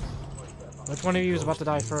is. Which one of you is about to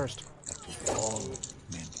die first? All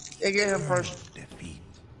meant Yeah, get him first. defeat.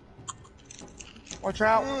 Watch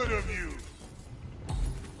out. Good of you.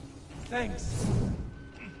 Thanks.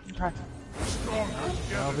 Okay. Stronger Now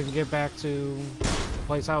together. we can get back to the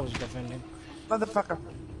place I was defending. Motherfucker.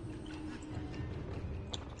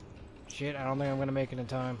 Shit, I don't think I'm gonna make it in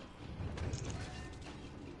time.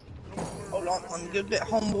 Hold on one good bit,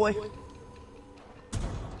 homeboy.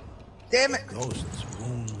 Damn it. Ghost's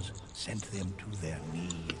wounds sent them to their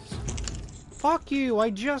knees. Fuck you, I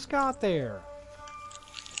just got there.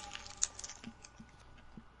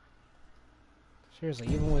 Seriously,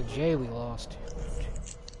 even with Jay we lost.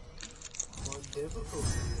 What difficulty?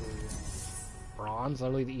 Bronze,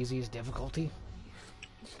 literally the easiest difficulty.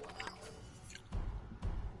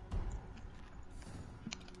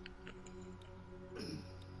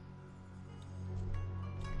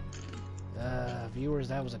 Viewers,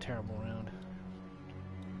 that was a terrible round.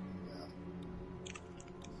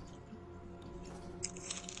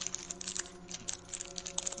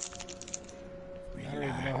 I don't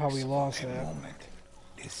even know how we lost a that. moment.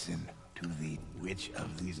 Listen to the which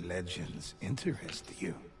of these legends interest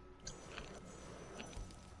you.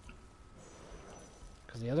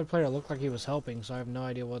 Because the other player looked like he was helping, so I have no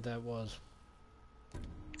idea what that was.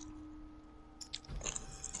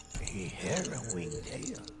 A harrowing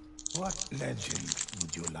tale. What legend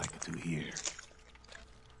would you like to hear?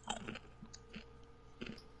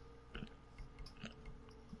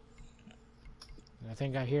 I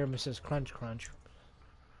think I hear Mrs. Crunch Crunch.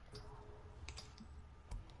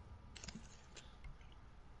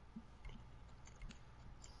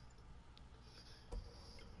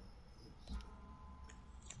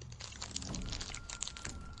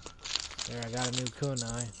 There, I got a new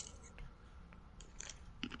kunai.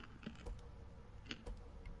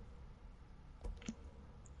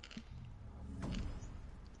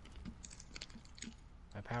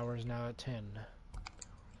 My power is now at 10.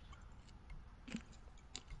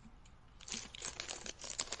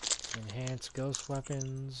 Enhance ghost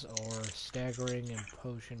weapons or staggering and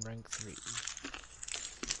potion rank 3.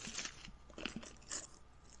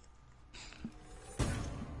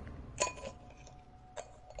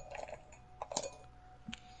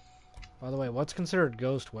 By the way, what's considered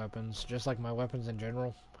ghost weapons? Just like my weapons in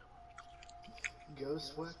general?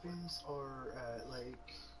 Ghost weapons are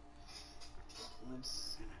like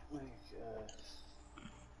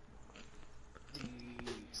the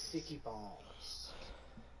sticky bombs.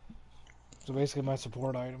 So basically my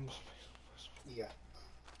support items. Yeah.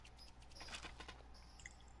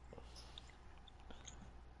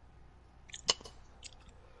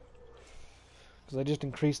 Because I just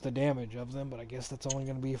increased the damage of them, but I guess that's only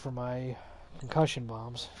going to be for my concussion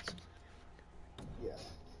bombs. Yeah.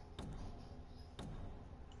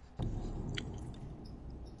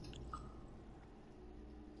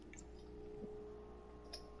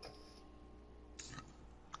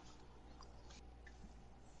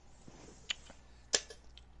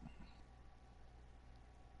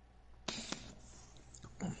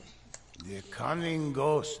 cunning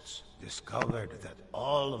ghosts discovered that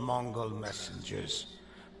all Mongol messengers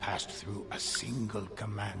passed through a single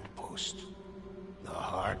command post, the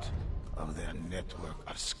heart of their network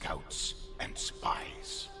of scouts and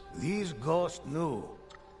spies. These ghosts knew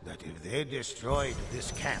that if they destroyed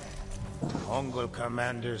this camp, Mongol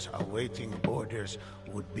commanders awaiting orders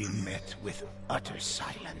would be met with utter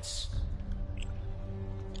silence.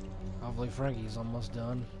 Hopefully Frankie's almost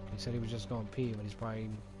done. He said he was just going to pee, but he's probably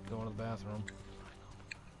going to the bathroom.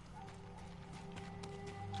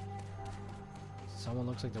 Someone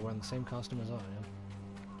looks like they're wearing the same costume as I am.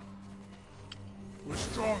 We're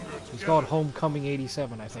stronger He's together. called Homecoming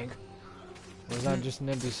 87, I think. Or is that just an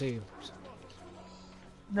NPC?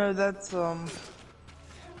 No, that's the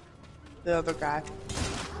other guy.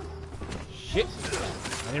 Shit!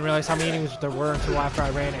 I didn't realize how many enemies there were until after I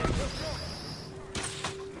ran in.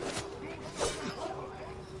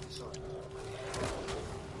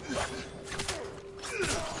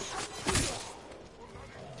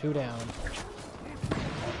 Two down.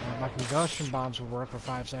 My concussion bombs will work for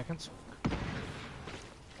 5 seconds.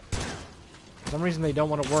 For some reason they don't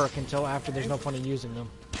want to work until after there's no point in using them.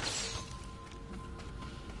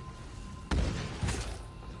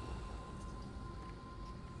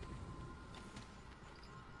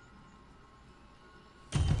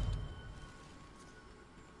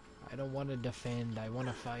 I don't want to defend, I want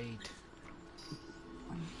to fight.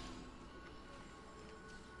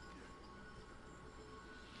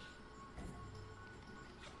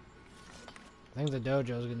 I think the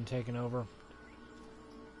dojo's getting taken over.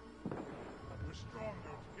 We're stronger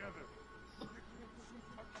together.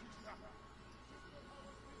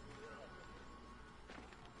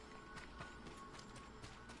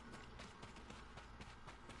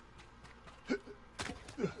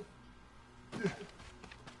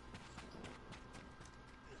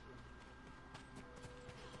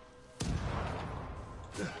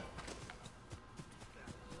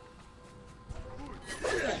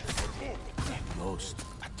 Ghost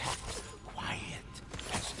attacked quiet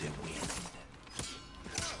as the wind.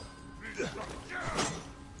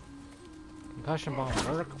 Concussion bomb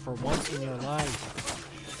work for once in your life.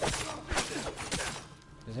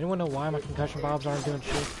 Does anyone know why my concussion bombs aren't doing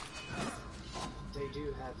shit? They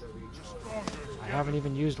do have the recharge. I haven't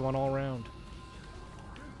even used one all round.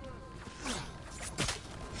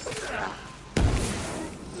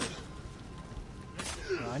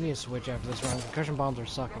 I need to switch after this round. Concussion bombs are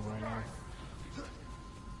sucking right now.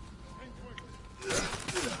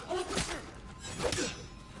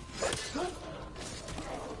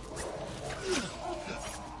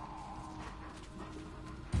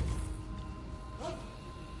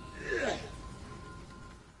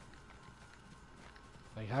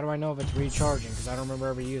 Like, how do I know if it's recharging? Because I don't remember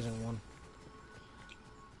ever using one.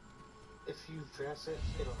 If you press it,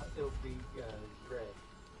 it'll be red.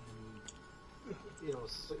 And you'll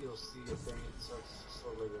see a thing. It starts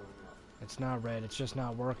slowly going up. It's not red, it's just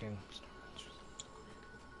not working.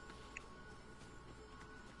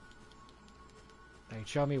 Like,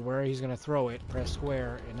 show me where he's gonna throw it, press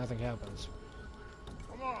square, and nothing happens.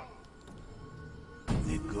 Come on.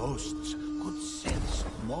 The ghosts could sense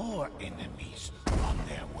more enemies on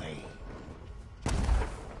their way.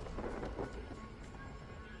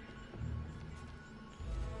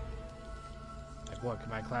 Like, what, can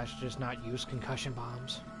my class just not use concussion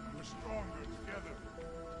bombs? We're stronger together.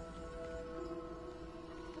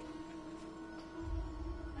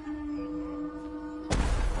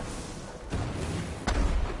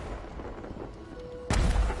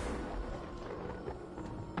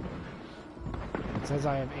 It says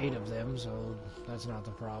I have 8 of them, so that's not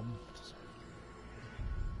the problem.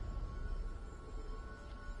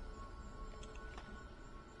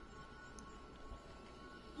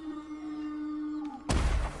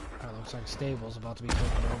 Oh, looks like Stable's about to be taken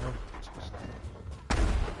over.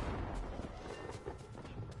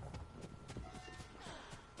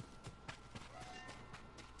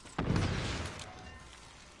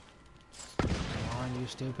 Come on, you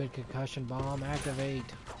stupid concussion bomb,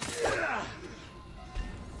 activate.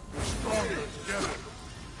 We're stronger together.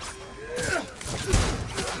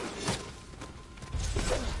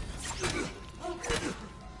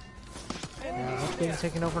 Yeah, let's get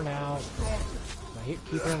taken over now.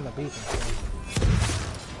 Keep her in the beacon.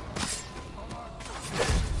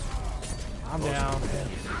 I'm down.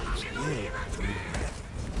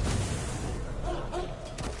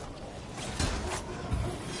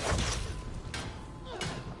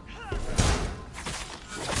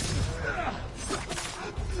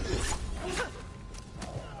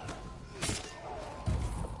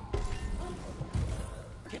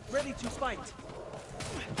 Get ready to fight.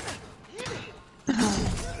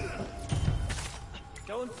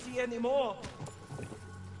 don't see any more.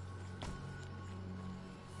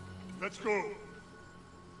 Let's go.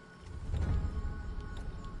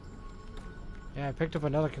 Yeah, I picked up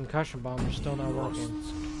another concussion bomb. They're still not working.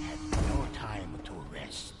 Ghosts had no time to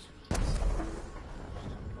rest.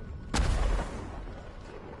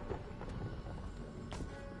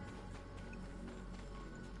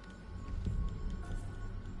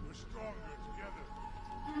 We're stronger together.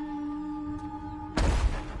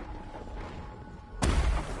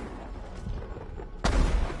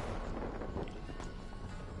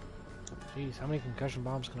 Jeez, how many concussion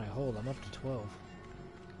bombs can I hold? I'm up to 12.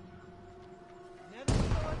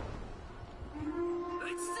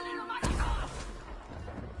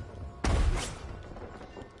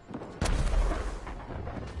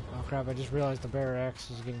 Oh crap, I just realized the barracks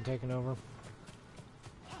is getting taken over.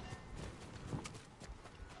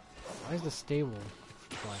 Why is the stable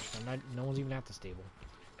flashed? No one's even at the stable.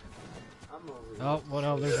 I'm over Oh, well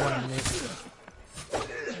no, there's one in there.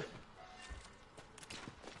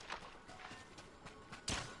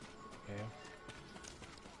 Okay.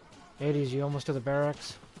 Hades, you almost to the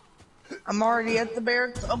barracks? I'm already at the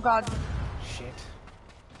barracks. Oh god. Shit.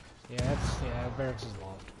 Yeah, the barracks is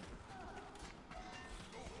locked.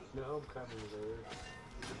 No homecoming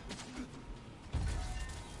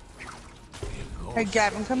there. Hey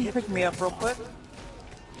Gavin, come pick me up real quick.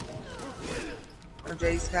 Or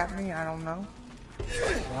Jay's got me, I don't know.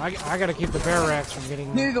 Well, I gotta keep the barracks from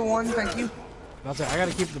getting... Neither one, thank you. I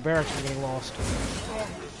gotta keep the barracks from getting lost.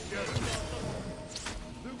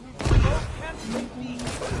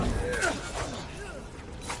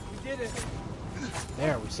 We did it.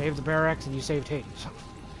 There, we saved the barracks and you saved Hades.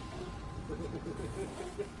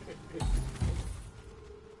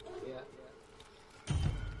 Yeah.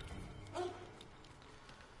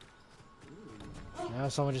 Now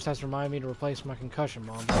someone just has to remind me to replace my concussion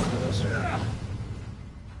bomb after this.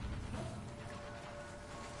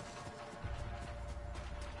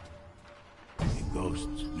 The ghosts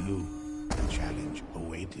knew the challenge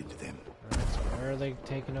awaited them. Alright, so where are they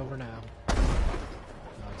taking over now?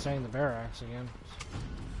 Not saying the barracks again.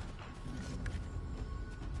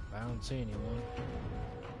 I don't see anyone.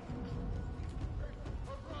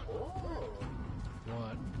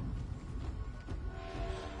 What?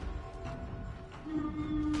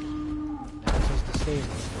 That's just the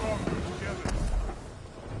stable. Stronger together.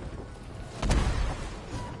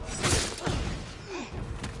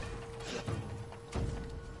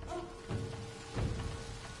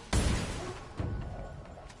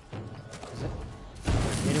 Is it?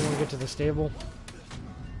 Did anyone get to the stable?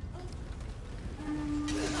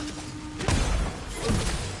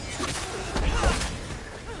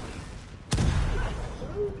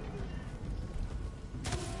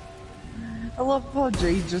 I love how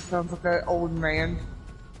Jay just sounds like an old man.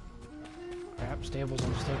 Crap, stables are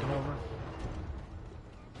just taking over.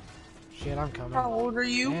 Shit, I'm coming. How old are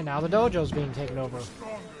you? And now the dojo's being taken over.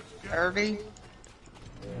 30?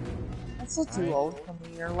 That's not too Alright. old for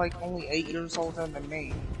me. You're like only 8 years older than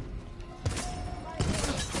me.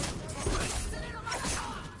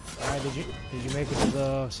 Alright, did you make it to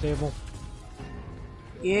the stable?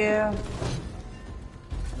 Yeah.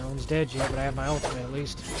 No one's dead yet, but I have my ultimate at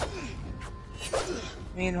least.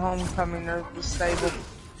 Me and Homecoming are at the stable.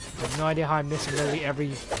 I have no idea how I'm missing literally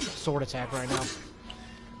every sword attack right now.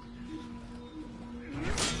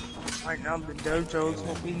 Right now, the dojo is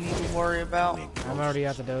what we need to worry about. I'm already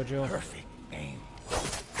at the dojo. Perfect aim.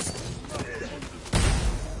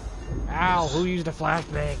 Ow, who used a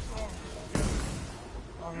flashbang?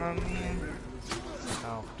 Oh, no, man.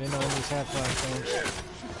 Oh, didn't know these had flashbangs.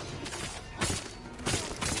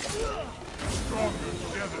 Stronger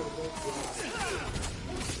together.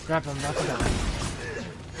 Crap, I'm about to die.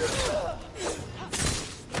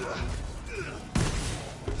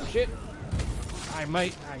 Shit. I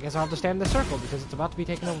guess I'll have to stand in the circle because it's about to be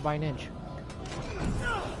taken over by an inch.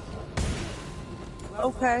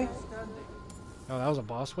 Okay. Oh, that was a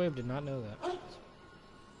boss wave? Did not know that.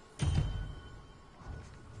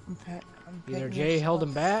 I'm Either picking Jay this held up.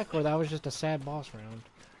 him back or that was just a sad boss round.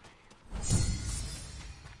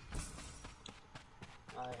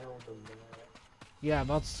 I held them back. Yeah,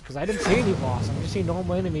 because I didn't see any boss. I just see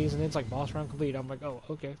normal enemies and it's like boss round complete. I'm like, oh,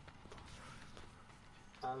 okay.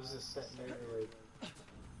 I was just sitting there like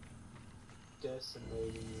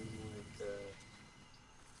decimating like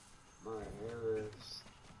my arrows.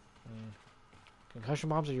 Concussion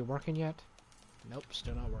bombs, are you working yet? Nope,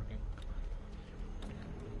 still not working.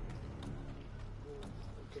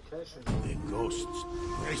 Concussion. The ghosts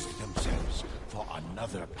braced themselves for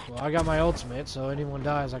another battle. Well, I got my ultimate, so anyone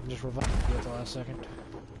dies, I can just revive you at the last second.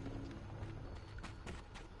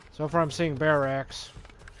 So far I'm seeing barracks.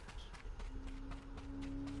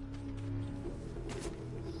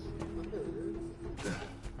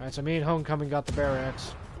 Alright, so me and Homecoming got the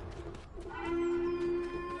barracks.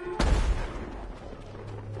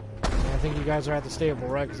 I think you guys are at the stable,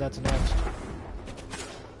 right? Because that's next.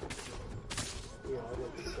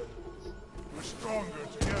 We're stronger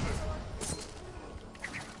together.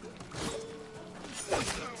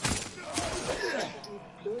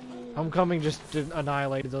 Homecoming just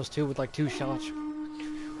annihilated those two with like 2 shots.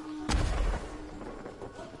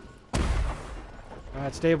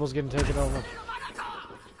 Alright, stable's getting taken over.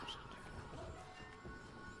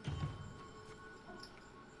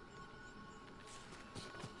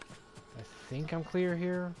 I think I'm clear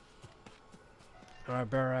here. Alright,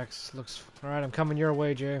 barracks. Looks... Alright, I'm coming your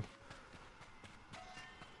way, Jay.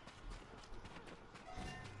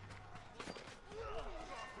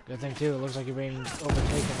 Good thing, too. It looks like you're being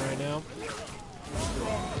overtaken right now.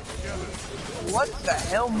 What the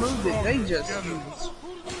hell move did they just use?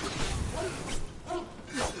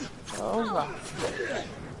 Oh god.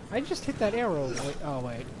 I just hit that arrow. Wait, oh,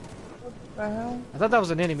 wait. What the hell? I thought that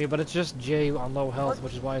was an enemy, but it's just Jay on low health,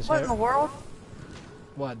 which is why he's What hit. in the world?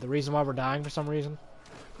 What, the reason why we're dying for some reason?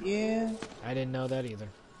 Yeah. I didn't know that either.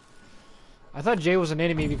 I thought Jay was an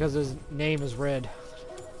enemy because his name is red.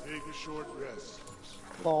 Take a short rest.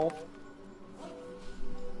 Lol.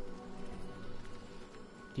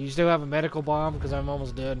 Do you still have a medical bomb? Because I'm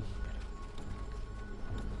almost dead.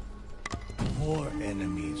 More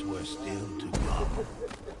enemies were still to come.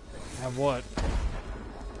 Have what?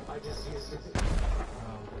 I just used it.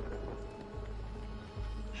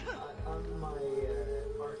 On my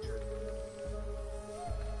archer.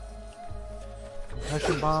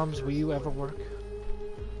 Concussion bombs, will you ever work?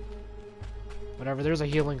 Whatever, there's a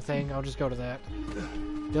healing thing. I'll just go to that.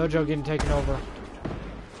 Dojo getting taken over.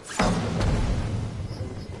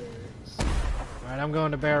 Alright, I'm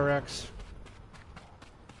going to barracks.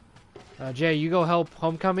 Jay, you go help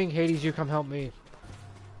Homecoming. Hades, you come help me.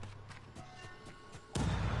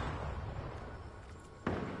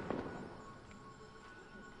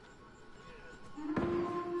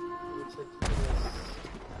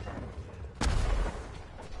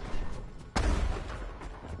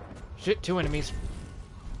 Shit, 2 enemies.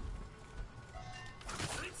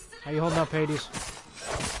 How you holding up, Hades?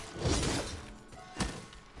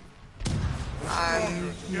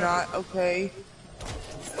 I'm not okay.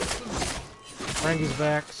 Frankie's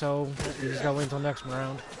back, so we just gotta wait until next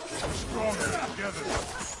round. We're stronger together.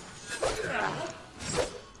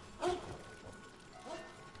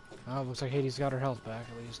 Oh, looks like Hades got her health back,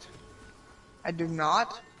 at least. I do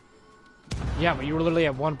not. Yeah, but you were literally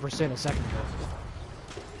at 1% a second ago.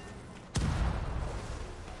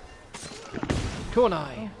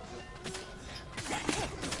 Kunai!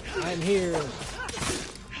 I'm here!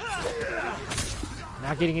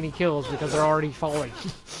 Not getting any kills because they're already falling.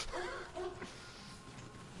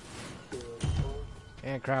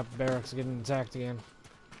 And crap, barracks are getting attacked again.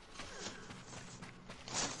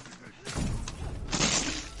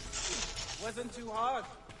 Wasn't too hard.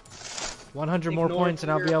 100 more Ignore points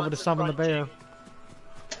and I'll be able to summon the bear.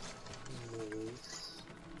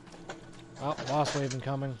 Oh, boss wave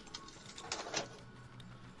incoming.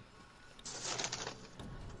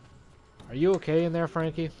 Are you okay in there,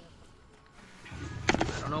 Frankie? I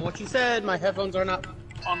don't know what you said. My headphones are not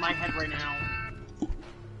on my head right now.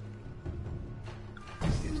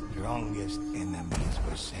 The strongest enemies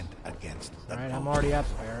were sent against the Alright, I'm boat. already at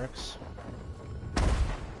the barracks.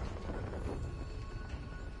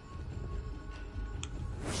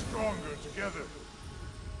 We're stronger together.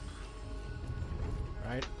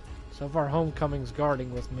 Right. So far, Homecoming's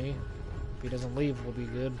guarding with me. If he doesn't leave, we'll be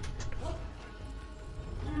good.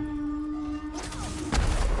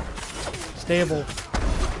 Stable.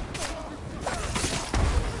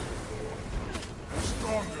 We're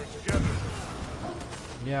stronger together.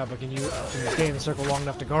 Yeah, but can you stay in the circle long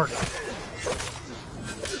enough to guard it?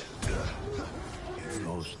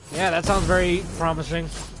 Most Yeah, that sounds very promising.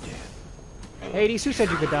 Hades, who said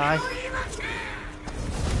you could die?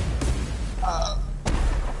 I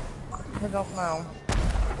don't know.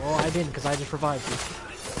 Well, I didn't, because I just revived you.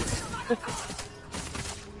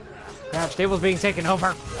 Crap, stable's being taken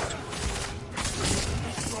over.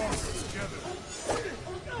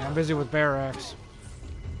 Yeah, I'm busy with barracks.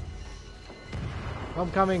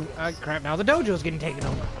 Homecoming. Crap, now the dojo's getting taken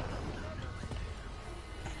over.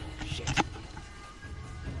 Shit.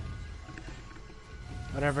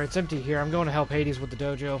 Whatever, it's empty here. I'm going to help Hades with the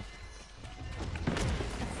dojo.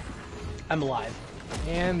 I'm alive.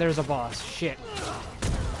 And there's a boss. Shit.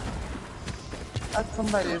 That's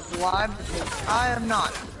somebody's live because I am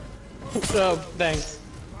not. Oh, thanks.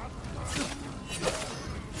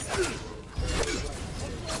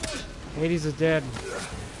 Hades is dead.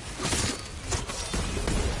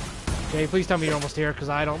 Jay, please tell me you're almost here, because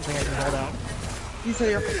I don't think I can hold out. He's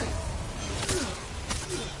here.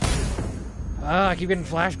 I keep getting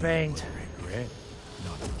flashbanged. Regret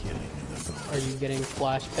not killing the ghost. Are you getting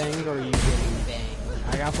flashbanged or are you getting banged?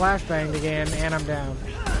 I got flashbanged again, and I'm down.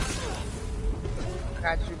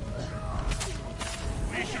 Got you.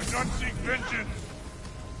 We should not seek vengeance,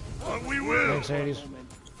 but we will. Thanks, Hades.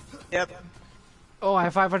 Yep. Oh, I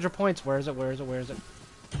have 500 points. Where is it? Where is it? Where is it?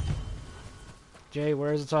 Jay,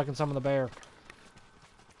 where is it so I can summon the bear?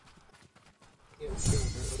 Yeah, it's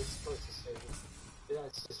supposed to say.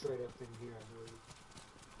 That's just right up in here, I believe.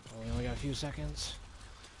 Oh, we only got a few seconds.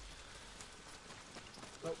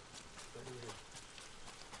 Oh, right here.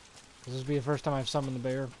 This will be the first time I've summoned the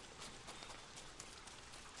bear.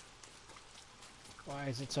 Why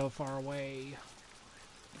is it so far away?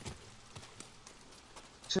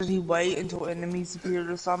 Should he wait until enemies appear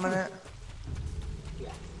to summon it?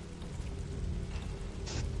 Yeah.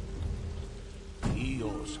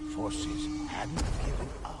 Eo's forces hadn't given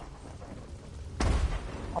up.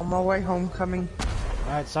 On my way, homecoming.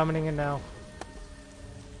 Alright, summoning it now.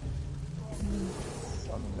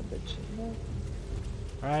 Son of a bitch.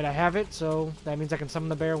 Alright, I have it, so that means I can summon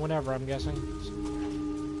the bear whenever, I'm guessing.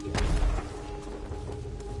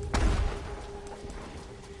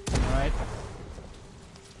 Alright.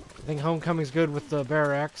 I think homecoming's good with the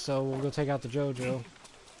bear X, so we'll go take out the JoJo.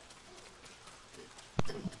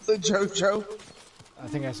 The JoJo. I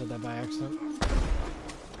think I said that by accident.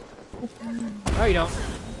 No, you don't.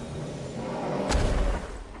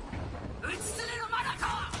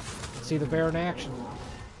 See the bear in action.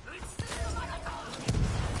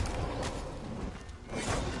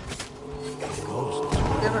 Ghosts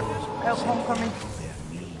Help homecoming. their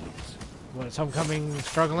knees. What, is homecoming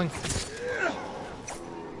struggling?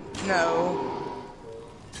 No.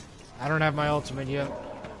 I don't have my ultimate yet.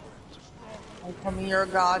 Homecoming, you're a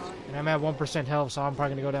god. And I'm at 1% health, so I'm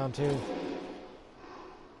probably gonna go down too.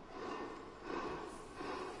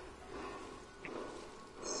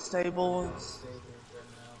 Stable.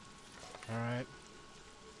 Alright.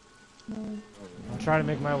 I'll try to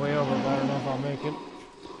make my way over, but I don't know if I'll make it.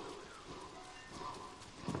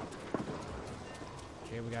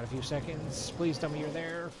 Okay, we got a few seconds. Please tell me you're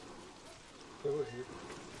there.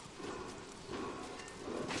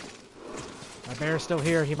 My bear's still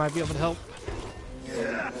here. He might be able to help.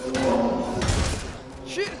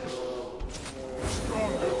 Shit!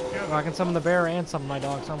 Well, I can summon the bear and summon my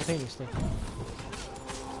dog simultaneously.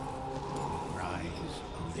 Rise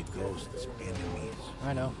of the ghost's enemies.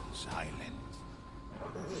 I know. Silent.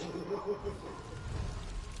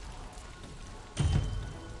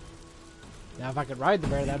 Now, if I could ride the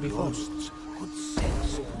bear, that'd be fun. Ghosts could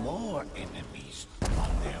sense more enemies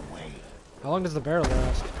on their way. How long does the bear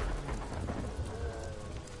last?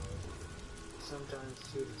 Sometimes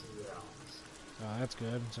 2 to 3 rounds. Oh, that's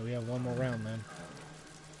good. So we have one more round then.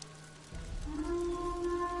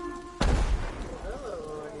 Hello,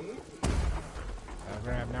 Arnie.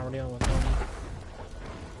 Grab. Now we're dealing with one.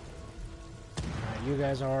 Alright, you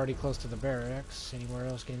guys are already close to the barracks. Anywhere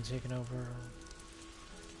else getting taken over?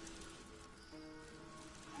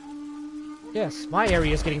 Yes, my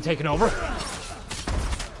area is getting taken over.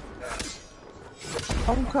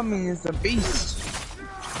 Homecoming is a beast.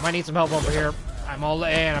 I might need some help over here. I'm all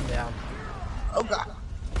and I'm down. Oh god.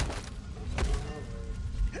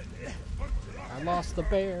 I lost the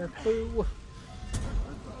bear. Boo.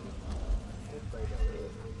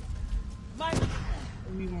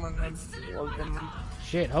 We want to love them.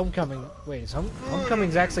 Shit, homecoming. Wait, is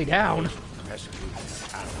homecoming's actually down?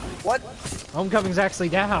 What? Homecoming's actually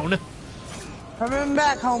down. Coming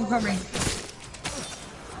back, homecoming.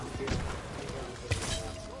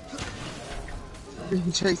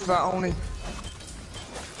 Being chased by Oni.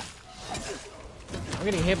 I'm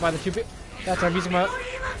getting hit by the two. That's I'm using my.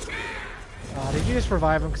 Did you just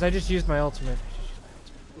revive him? Because I just used my ultimate.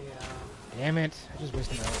 Yeah. Damn it! I just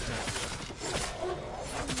wasted my ultimate.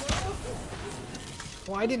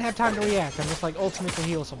 Well, I didn't have time to react. I'm just like ultimate to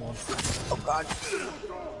heal someone. Oh god.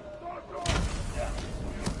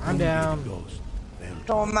 I'm down.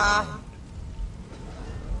 Toma.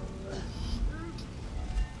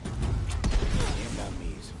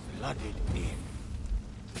 Enemies flooded in.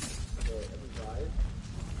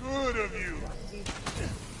 Good of you.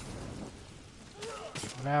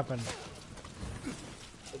 What happened?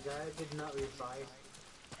 The guy did not revive.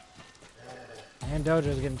 And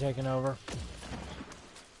Dojo's getting taken over.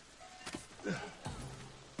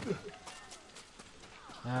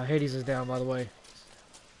 Hades is down, by the way.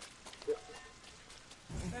 Now,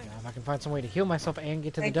 if I can find some way to heal myself and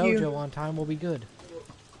get to the Thank dojo you. on time, we'll be good.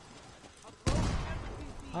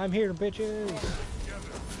 I'm here, bitches.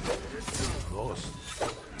 Ghosts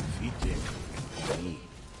defeated me.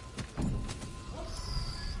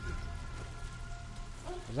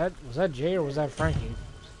 Was that Jay or was that Frankie?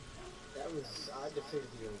 That was I defeated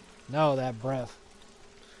you. No, that breath.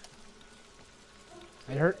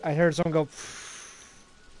 I heard someone go.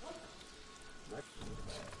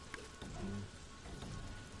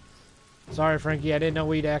 Sorry, Frankie. I didn't know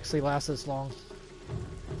we'd actually last this long.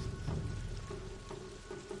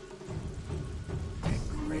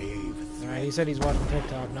 Alright, he said he's watching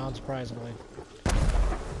TikTok, non-surprisingly.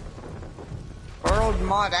 World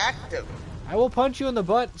mod active. I will punch you in the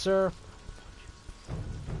butt, sir.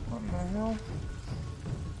 What the hell?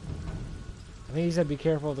 I think he said be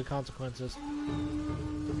careful of the consequences.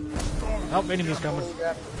 Oh, enemy's coming.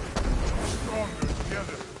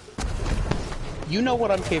 You know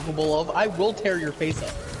what I'm capable of. I will tear your face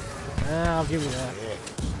up. I'll give you that.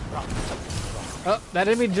 Oh, that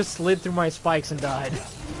enemy just slid through my spikes and died.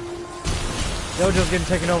 Dojo's getting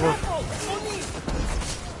taken over.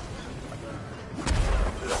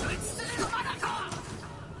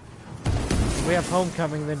 If we have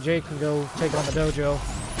homecoming, then Jake can go take on the dojo.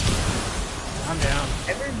 I'm down.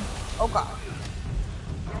 Oh god.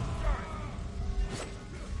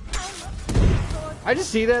 I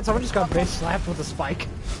just see that someone just got bitch slapped with a spike.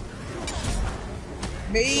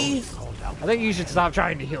 Me? I think you should stop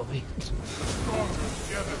trying to heal me.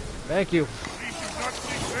 Thank you.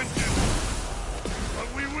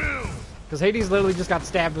 Because Hades literally just got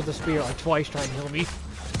stabbed with a spear like twice trying to heal me.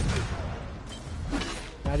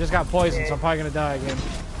 I just got poisoned, so I'm probably gonna die again.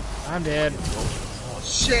 I'm dead. Oh,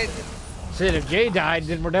 shit. Shit, if Jay died,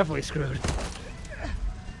 then we're definitely screwed.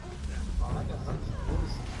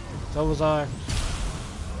 So was I.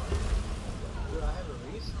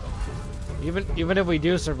 Even if we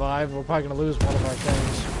do survive, we're probably gonna lose one of our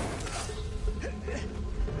things.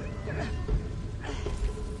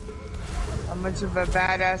 How much of a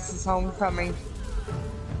badass is homecoming?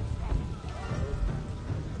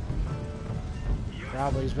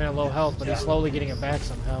 Probably. He's been at low health, but he's slowly getting it back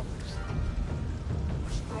somehow.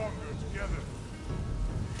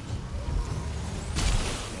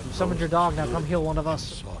 You summoned your dog, now come heal one of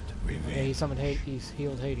us. Yeah, he summoned he's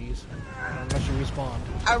healed Hades. Unless you respawned.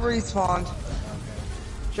 I respawned.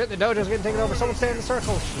 Shit, the dojo's getting taken over. Someone stay in the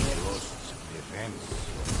circle. Shit.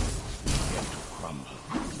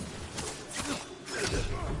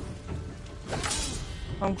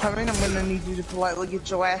 Homecoming, I'm gonna need you to politely get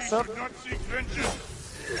your ass up. Not seek vengeance,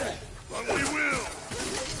 but we will.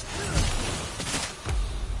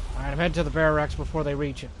 Alright, I'm heading to the barracks before they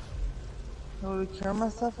reach it. Do I cure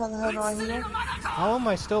myself? How the hell do I heal? How am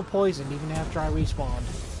I still poisoned even after I respawned?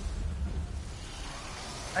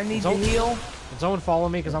 I need to heal. Can someone follow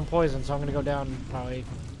me? Because I'm poisoned, so I'm gonna go down probably.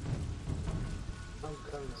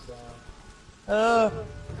 Homecoming's down.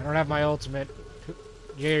 I don't have my ultimate.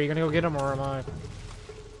 Jay, are you gonna go get him or am I?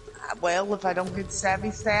 Well, if I don't get stabbed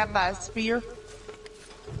by a spear.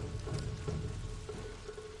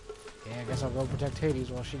 Yeah, I guess I'll go protect Hades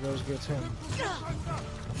while she goes gets him.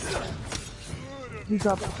 He's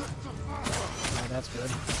up. Oh, that's good.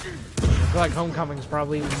 I feel like Homecoming's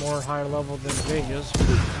probably even more higher level than Jay is.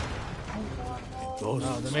 Oh,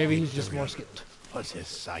 then maybe he's just more skipped. What's a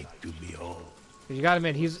sight to behold? You gotta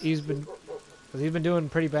admit, he's been doing a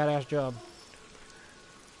pretty badass job.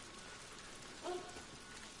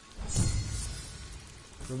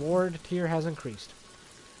 Reward tier has increased.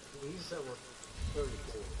 These were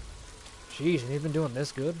 34. Jeez, and he's been doing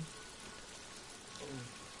this good?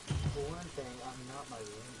 For one thing, I'm not my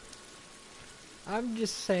room. I'm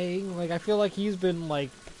just saying, like, I feel like he's been, like,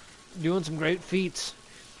 doing some great feats.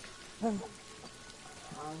 I'm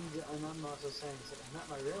also saying, I'm not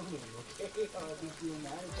my real name, okay? I'll be doing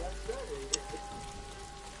that if that's better.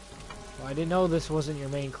 Well, I didn't know this wasn't your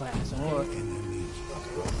main class.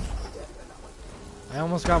 I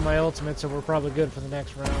almost got my ultimate, so we're probably good for the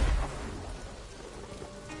next round.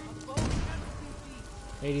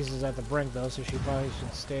 Hades is at the brink, though, so she probably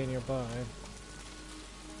should stay nearby.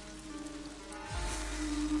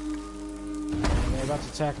 They're about to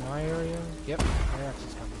attack my area? Yep, their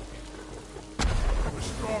axis coming. We're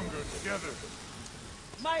stronger together.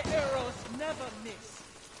 My arrows never miss.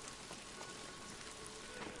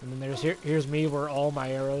 And then here's me where all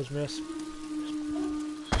my arrows miss.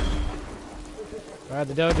 Alright,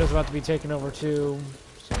 the dojo's about to be taken over too,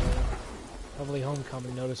 so hopefully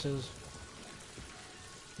Homecoming notices.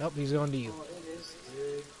 Nope, he's going to you. Oh, it is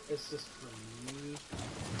good. It's just for me.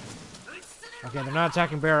 Okay, they're not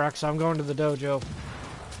attacking barracks, so I'm going to the dojo.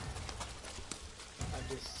 I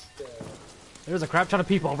just, There's a crap ton of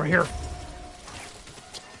people over here.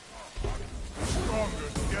 Stronger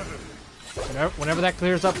together. Whenever that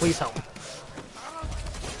clears up, please help.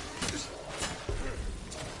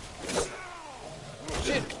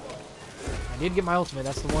 Shit! I did get my ultimate,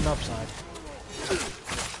 that's the one upside.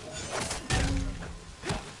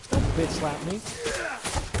 Don't bit slap me.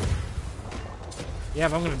 Yeah,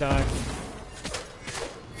 but I'm gonna die.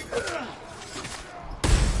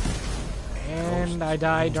 And I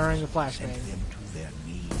died during the flashbang.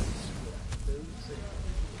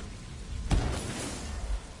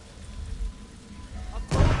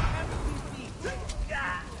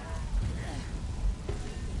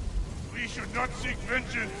 We should not seek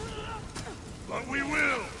vengeance, but we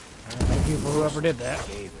will. Thank you for whoever did that.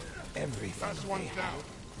 Everything. Last one down.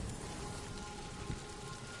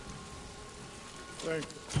 Thanks.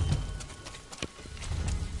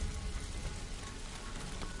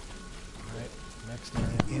 Alright, next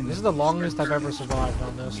area. This is the longest I've ever survived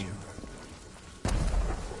on this.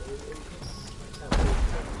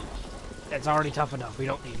 It's already tough enough, we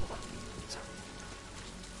don't need more.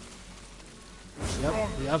 Yep,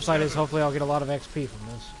 the upside is hopefully I'll get a lot of XP from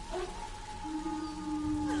this.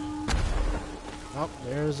 Oh,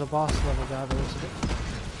 there's a boss level guy.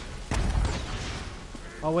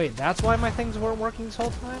 Oh wait, that's why my things weren't working this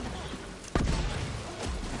whole time?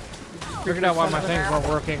 Figured out why my things weren't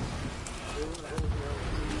working.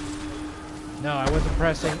 No, I wasn't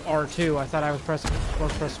pressing R2. I thought I was supposed to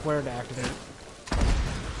press square to activate.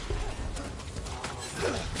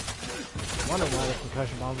 I wonder why the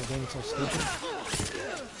concussion bombs are being so stupid.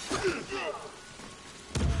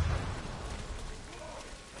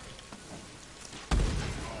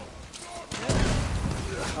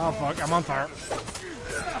 Oh fuck, I'm on fire.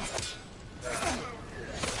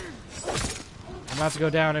 I'm about to go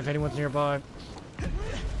down if anyone's nearby.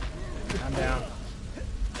 I'm down.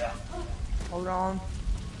 Hold on.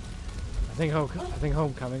 I think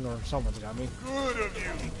homecoming or someone's got me. Good of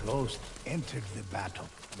you. The ghost entered the battle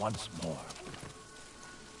once more.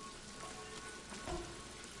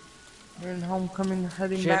 We're in homecoming,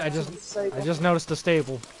 heading Shit, back I to the stable. just noticed a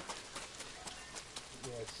stable.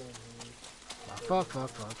 Yeah, same here. Fuck.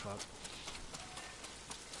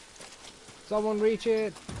 Someone reach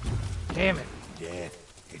it. Damn it. Death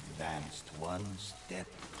advanced one step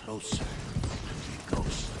closer to the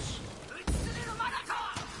ghosts.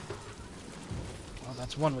 Well,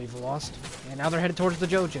 that's one we've lost. And now they're headed towards the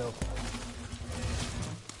JoJo.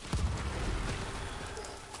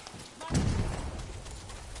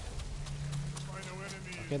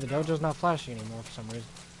 Okay, the dojo's not flashing anymore for some reason.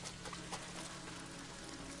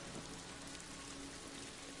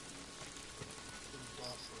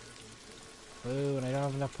 Boo, and I don't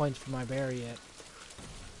have enough points for my bear yet.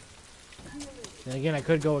 Then again, I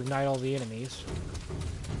could go ignite all the enemies.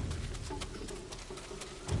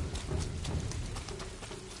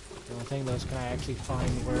 The only thing though is, can I actually find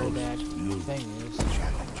where that thing is?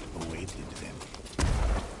 Challenge awaited them.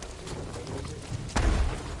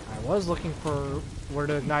 I was looking for where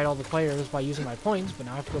to ignite all the players by using my points, but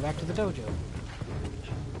now I have to go back to the dojo.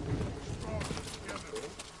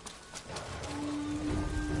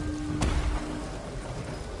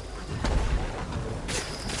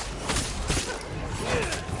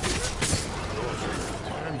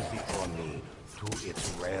 Turns the Oni to its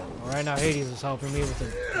realm. Well, right now Hades is helping me with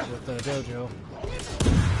the dojo.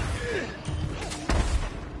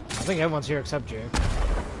 I think everyone's here except Jake.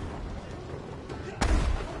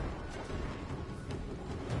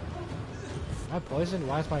 Am I poisoned?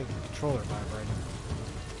 Why is my controller vibrating?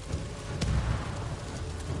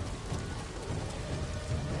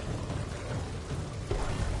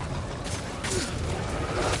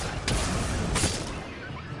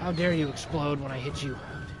 How dare you explode when I hit you?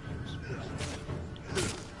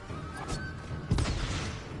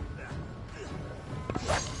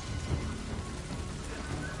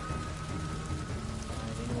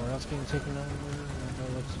 Anywhere else being taken over? No,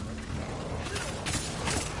 looks like.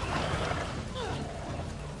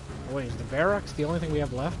 Wait, is the barracks the only thing we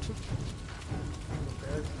have left?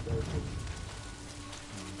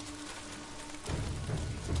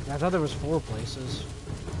 I thought there was 4 places.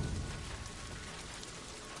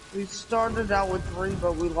 We started out with 3,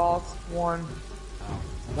 but we lost 1. Oh,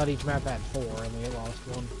 I thought each map had 4 and we lost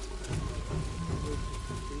 1.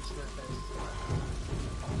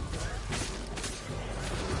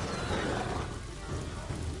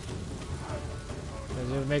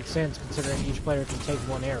 Because it would make sense considering each player can take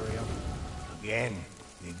 1 area. Again,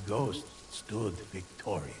 the ghost stood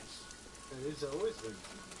victorious. That is always been.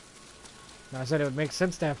 Now I said it would make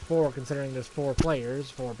sense to have 4 considering there's 4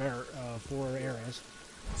 players, 4 areas.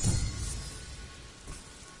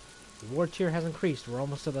 The war tier has increased, we're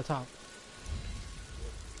almost to the top.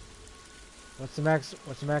 What's the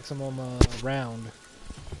maximum round?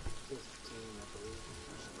 15, I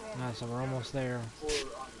believe. Ah, so we're almost there. For on bronze,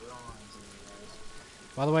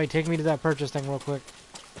 anyways. By the way, take me to that purchase thing real quick.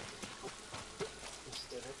 Is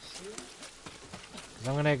that next to you? 'Cause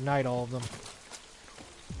I'm gonna ignite all of them.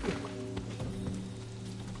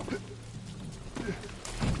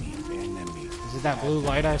 Is it that blue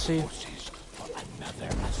light I see?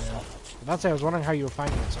 That's it. I was wondering how you were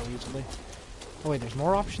finding it so easily. Oh wait, there's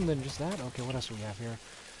more option than just that? Okay, what else do we have here?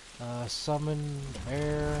 Summon,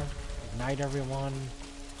 bear, ignite everyone,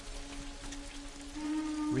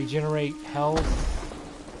 regenerate health,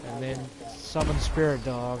 and then summon spirit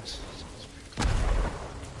dogs.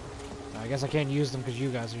 I guess I can't use them because you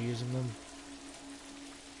guys are using them.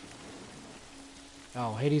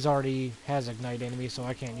 Oh, Hades already has ignite enemy, so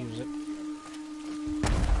I can't use it.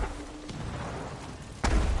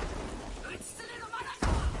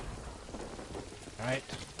 Alright,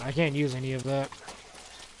 I can't use any of that.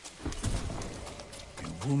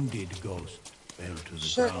 A wounded ghost fell to the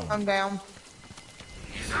Shit, ground. I'm down.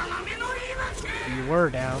 You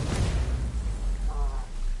were down.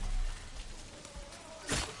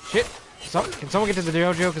 Shit! Can someone get to the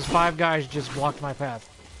dojo? Because 5 guys just blocked my path.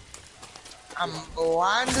 I'm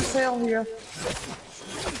blind as hell here.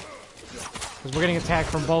 Because we're getting attacked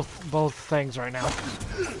from both things right now.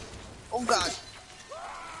 Oh god.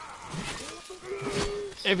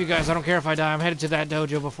 If you guys, I don't care if I die. I'm headed to that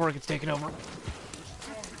dojo before it gets taken over.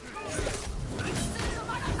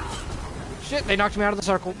 Shit, they knocked me out of the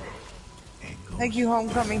circle. Thank you,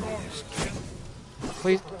 homecoming.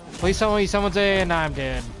 Please tell me someone's in. I'm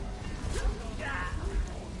dead.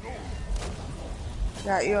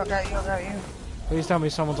 Got you, I got you, I got you. Please tell me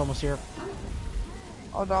someone's almost here.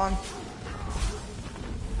 Hold on.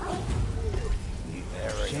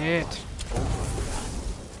 Shit.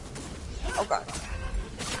 Oh god.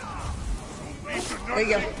 We should not There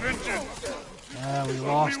you go. seek vengeance, We but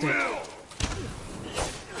lost we it. will.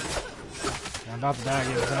 I'm about to die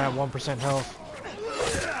again because I have 1% health.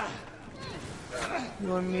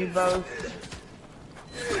 You and me both.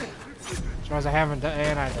 Surprised I haven't died,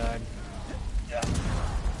 and I died.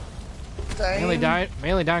 Same.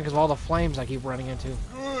 Mainly dying because of all the flames I keep running into.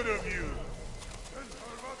 Good of you.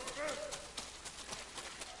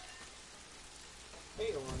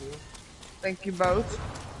 Hey, on you. Thank you both.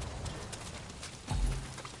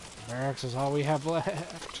 Barracks is all we have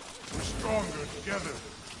left. We're stronger together.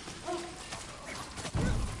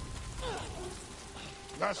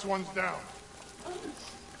 Last one's down.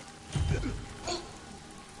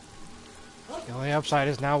 The only upside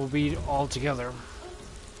is now we'll be all together.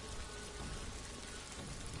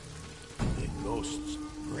 The ghosts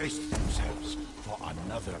braced themselves for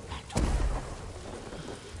another battle.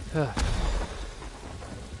 They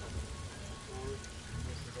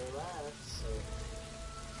left, so.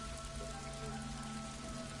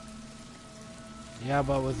 Yeah,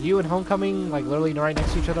 but with you and Homecoming, like, literally right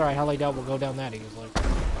next to each other, I highly doubt we'll go down that easily.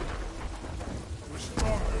 We're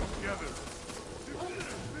stronger together.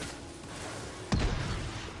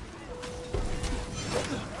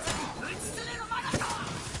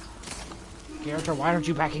 Character, why aren't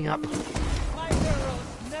you backing up? My arrows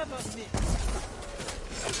never miss.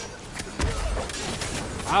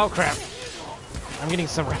 Oh, crap. I'm getting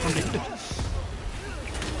surrounded.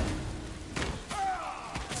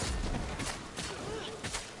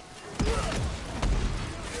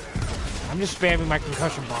 I'm just spamming my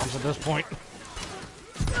concussion bombs at this point.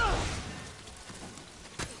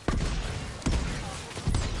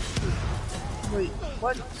 Wait,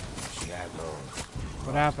 what? Shadow.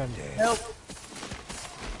 What happened? Help.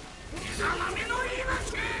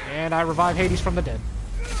 And I revive Hades from the dead.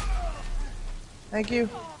 Thank you.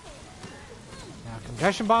 Now,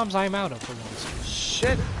 concussion bombs, I am out of for once.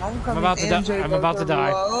 Shit, homecoming about to and die- J I'm both about to are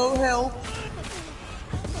die. Low health.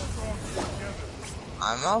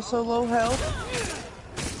 I'm also low health.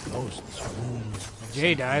 Ghosts wound. If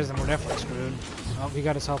Jay dies, then we're definitely screwed. Oh, he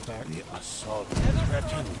got his health back. The assault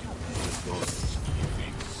threatened the ghosts'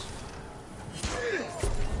 defense.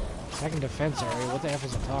 Second defense area, what the F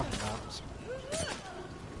is it talking about?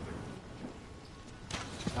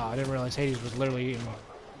 Oh, I didn't realize Hades was literally in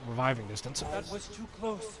reviving distance. That was too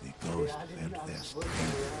close. The ghost felt their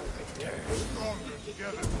strength return. Stronger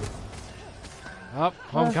together. Oh,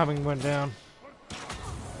 Homecoming went down.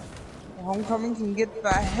 Homecoming can get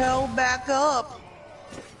the hell back up.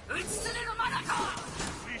 We should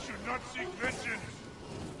not seek vengeance,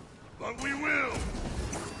 but we will.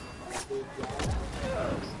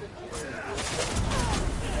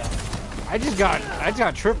 I just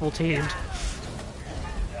got triple teamed.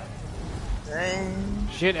 Dang.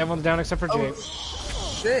 Shit, everyone's down except for Jay.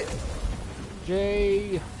 Oh, shit.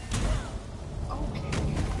 Jay!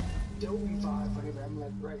 Okay. Don't revive whenever I'm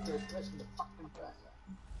like right there pressing the fucking button.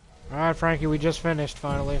 Alright, Frankie, we just finished,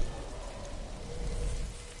 finally.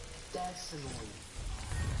 That's annoying.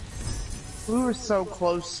 We were so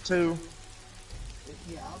close to.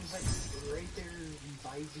 Yeah, I was like right there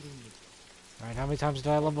reviving you. Alright, how many times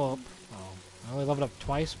did I level up? Oh, I only leveled up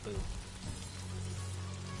twice? Boo.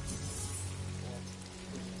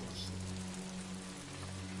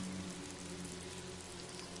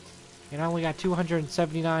 And I only got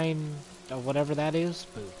 279 of whatever that is?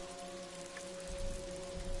 Boo.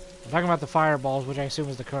 I'm talking about the fireballs, which I assume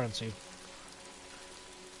is the currency.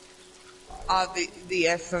 The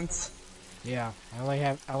essence. Yeah, I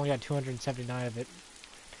only got 279 of it.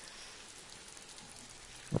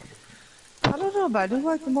 I don't know, but I do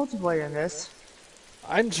like the multiplayer in this.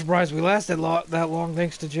 I'm surprised we lasted that long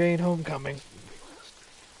thanks to Jane Homecoming.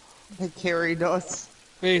 It carried us.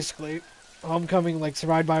 Basically, Homecoming like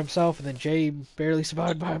survived by himself, and then Jay barely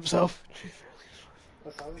survived by himself.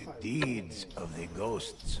 The deeds of the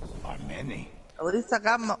ghosts are many. At least I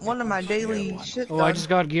got one of my daily one. shit Oh, done. I just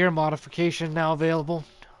got gear modification now available.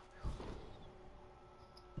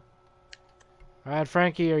 Alright,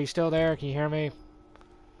 Frankie, are you still there? Can you hear me?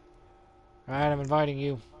 Alright, I'm inviting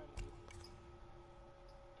you.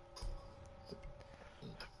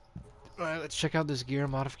 Alright, let's check out this gear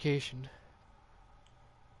modification.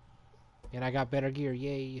 And I got better gear,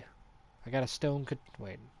 yay. I got a stone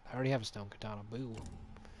wait, I already have a stone katana, boo.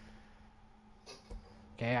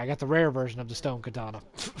 Okay, I got the rare version of the stone katana.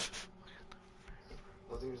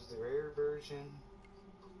 Well, there's the rare version,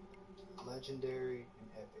 legendary, and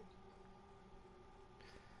epic.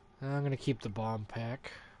 I'm gonna keep the bomb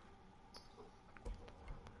pack.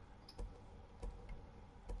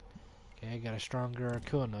 Okay, I got a stronger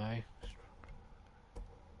kunai.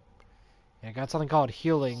 Yeah, I got something called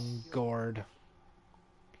healing gourd.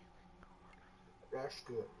 That's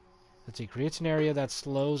good. Let's see, creates an area that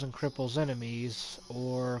slows and cripples enemies,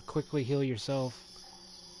 or quickly heal yourself.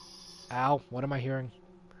 Ow, what am I hearing?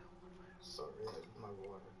 Sorry, that was my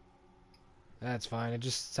water. That's fine, it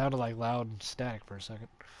just sounded like loud static for a second.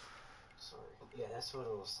 Sorry. Yeah, that's what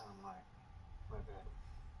it'll sound like. My bad.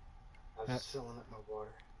 I was just filling up my water.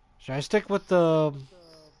 Should I stick with the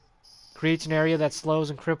creates an area that slows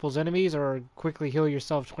and cripples enemies, or quickly heal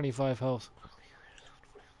yourself 25 health?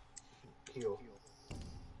 Heal.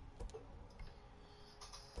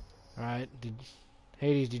 Alright,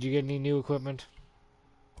 Hades, did you get any new equipment?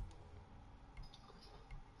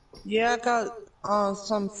 Yeah, I got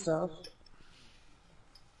some stuff.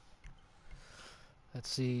 Let's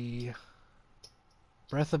see.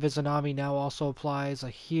 Breath of Izanami now also applies a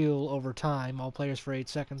heal over time. All players for 8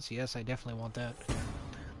 seconds. Yes, I definitely want that.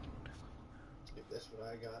 If that's what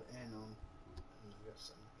I got, and I got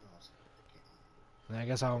something else. I can't remember. And I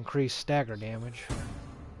guess I'll increase stagger damage.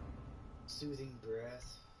 Soothing breath.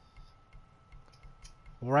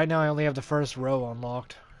 Well, right now I only have the first row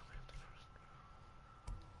unlocked.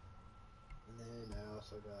 And then I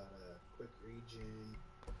also got a quick regen.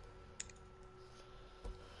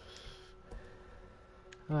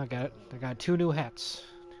 Oh, I got it. I got 2 new hats.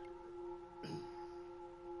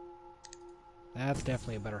 That's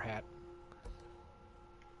definitely a better hat.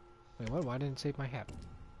 Wait, what? Why didn't it save my hat?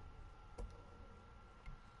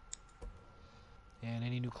 And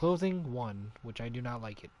any new clothing? 1, which I do not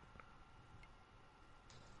like it.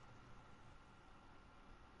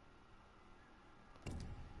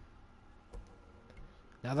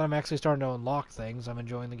 Now that I'm actually starting to unlock things, I'm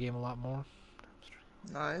enjoying the game a lot more.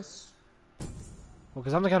 Nice. Well,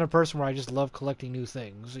 because I'm the kind of person where I just love collecting new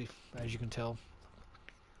things, as you can tell.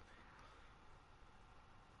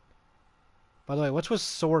 By the way, what's with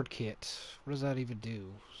sword kit? What does that even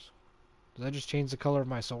do? Does that just change the color of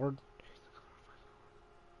my sword?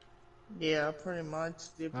 Yeah, pretty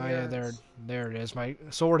much. The Oh yeah, appearance. there it is. My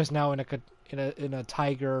sword is now in a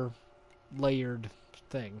tiger layered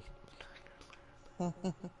thing. By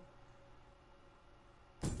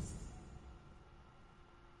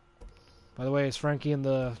the way, is Frankie in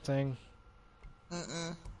the thing?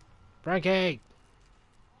 Mm-mm. Frankie!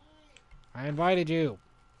 I invited you.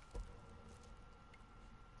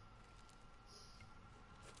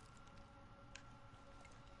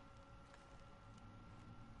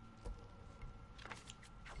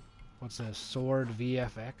 What's this? Sword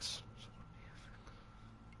VFX?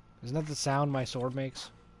 Isn't that the sound my sword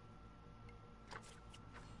makes?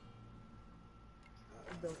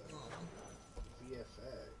 I don't know.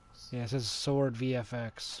 VFX. Yeah, it says sword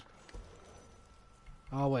VFX.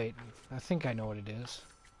 Oh wait, I think I know what it is.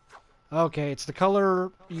 Okay, it's the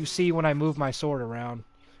color you see when I move my sword around.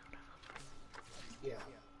 Yeah.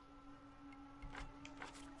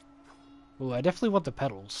 Ooh, I definitely want the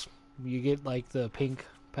petals. You get like the pink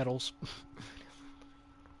petals.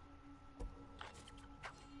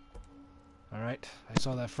 Alright, I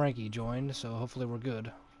saw that Frankie joined, so hopefully we're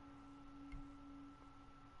good.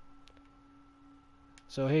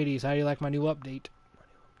 So Hades, how do you like my new update?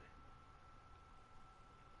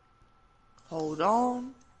 Hold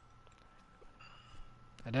on.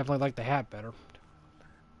 I definitely like the hat better.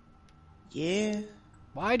 Yeah.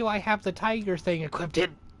 Why do I have the tiger thing equipped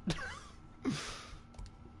in? I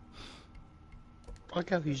like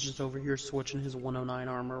how he's just over here switching his 109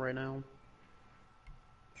 armor right now.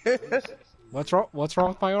 What's wrong? What's wrong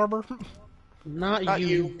with my armor? Not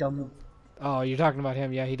you, dumb. Oh, you're talking about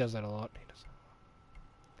him. Yeah, he does that a lot.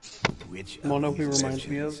 Which Wanna know of who he these reminds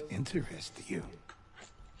me of? sections interest you?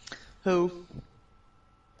 Who?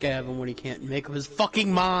 Gavin when he can't make up his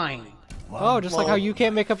fucking mind. Oh, just like how you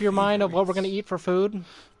can't make up your mind of what we're gonna eat for food.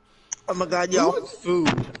 Oh my god, y'all. Food's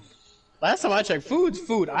food. Last time I checked, food's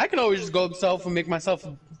food. I can always just go myself and make myself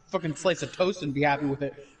a fucking slice of toast and be happy with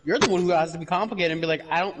it. You're the one who has to be complicated and be like,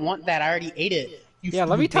 I don't want that. I already ate it. You Yeah,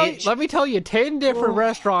 let me bitch. tell you 10 different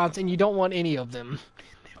restaurants and you don't want any of them.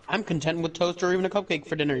 I'm content with toast or even a cupcake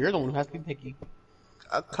for dinner. You're the one who has to be picky.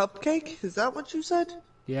 A cupcake? Is that what you said?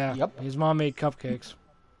 Yeah. Yep. His mom made cupcakes.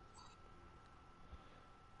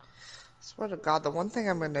 Swear to God, the one thing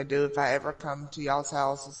I'm gonna do if I ever come to y'all's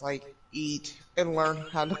house is like eat and learn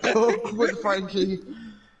how to cook with Frankie.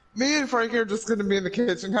 Me and Frankie are just gonna be in the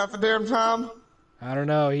kitchen half the damn time. I don't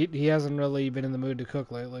know. He hasn't really been in the mood to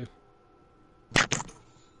cook lately.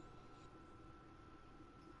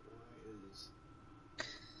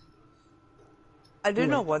 I do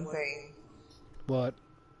know one thing. What?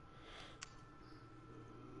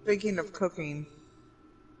 Speaking of cooking,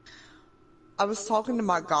 I was talking to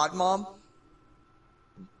my godmom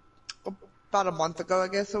about a month ago, I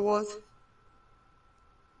guess it was.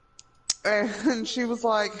 And she was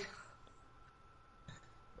like,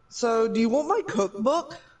 so do you want my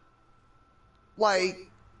cookbook? Like,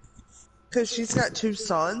 cause she's got two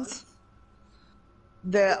sons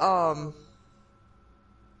that, are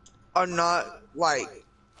not, like,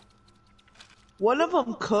 one of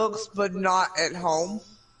them cooks, but not at home.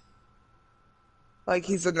 Like,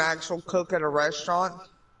 he's an actual cook at a restaurant,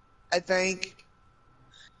 I think.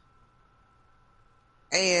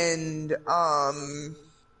 And,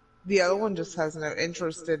 the other one just has no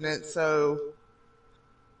interest in it, so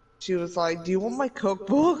she was like, do you want my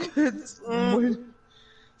cookbook?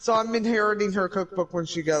 So I'm inheriting her cookbook when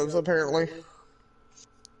she goes, apparently.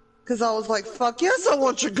 Because I was like, fuck yes, I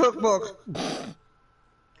want your cookbook.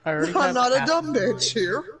 I'm not a dumb bitch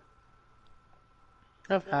here.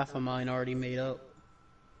 I have half of mine already made up.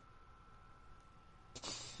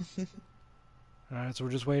 Alright, so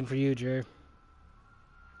we're just waiting for you, Jerry.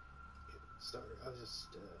 Sorry, I was just.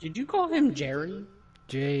 Did you call him Jerry?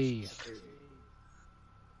 Jay.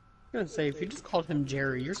 I'm gonna say, if you just called him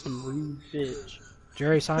Jerry, you're some rude bitch.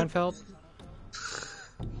 Jerry Seinfeld?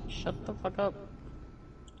 Shut the fuck up.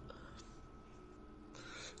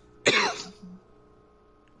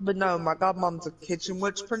 But no, my godmom's a kitchen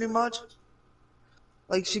witch pretty much.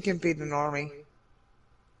 Like, she can feed an army.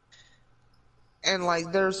 And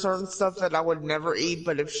like, there's certain stuff that I would never eat,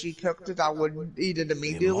 but if she cooked it, I would eat it The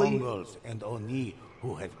immediately. Mongols and Oni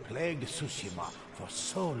who had plagued Tsushima for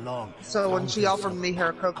so long. So when found she offered themselves me her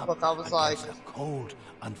up cookbook, I was against like, a cold,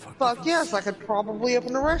 unforgiving fuck yes, I could probably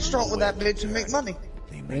open a restaurant with that bitch and make money.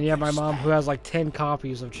 They And made then you have their my mom stand. who has like 10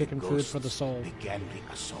 copies of Chicken Food for the Ghosts Soul. began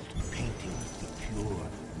the assault, painting the pure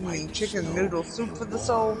white Chicken snow noodle soup for the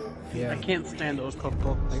soul. Yeah. I can't stand those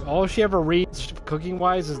cookbooks. Like, all she ever reads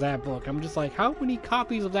cooking-wise is that book. I'm just like, how many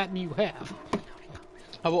copies of that do you have?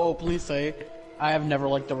 I will openly say, I have never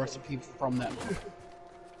liked the recipe from that book.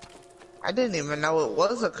 I didn't even know it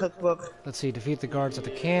was a cookbook. Let's see, defeat the guards at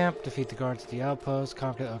the camp, defeat the guards at the outpost,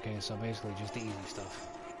 conquer... Okay, so basically just the easy stuff.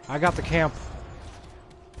 I got the camp.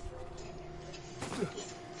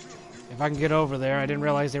 If I can get over there, I didn't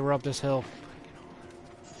realize they were up this hill.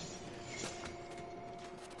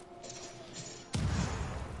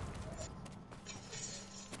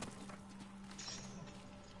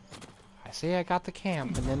 I say I got the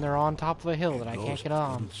camp, and then they're on top of a hill that I can't Ghosts get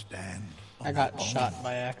on. couldn't stand I got shot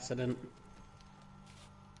by accident.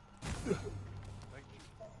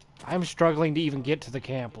 I'm struggling to even get to the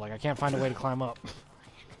camp. Like, I can't find a way to climb up.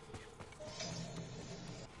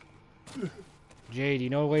 Jay, do you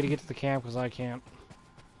know a way to get to the camp? Because I can't.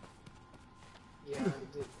 Yeah,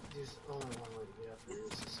 there's only one way to get up there.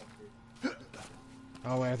 It's just up here.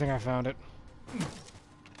 Oh, wait, I think I found it.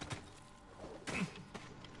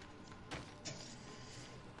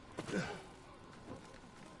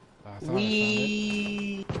 I thought I found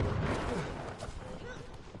it.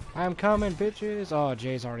 I'm coming, bitches. Oh,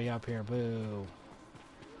 Jay's already up here. Boo.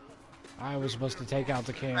 I was supposed to take out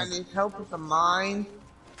the I camp. need help with the mine.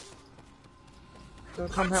 So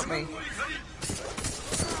come help me.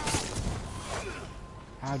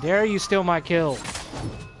 How dare you steal my kill?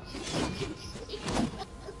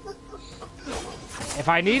 If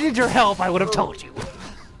I needed your help, I would have told you.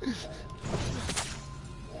 Can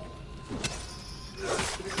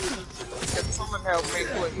someone help me,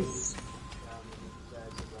 please?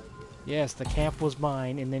 Yes, the camp was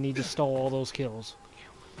mine, and then he just stole all those kills.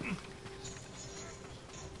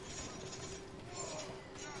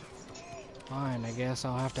 Fine, I guess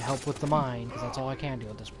I'll have to help with the mine, because that's all I can do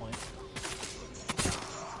at this point.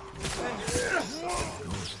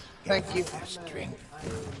 Thank you.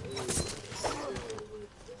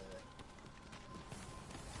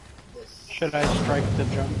 Should I strike the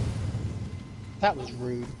jump? That was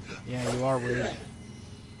rude. Yeah, you are rude.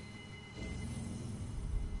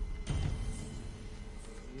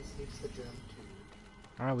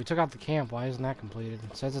 Alright, we took out the camp. Why isn't that completed?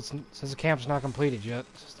 It says the camp's not completed yet.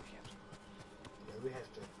 Yeah, we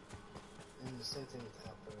have to. And the same thing with the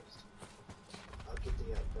outpost. I'll get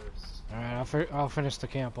the outpost. Alright, I'll finish the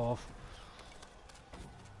camp off.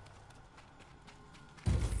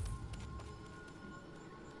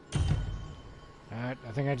 Alright,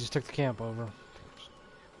 I think I just took the camp over.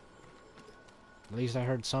 At least I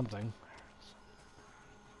heard something.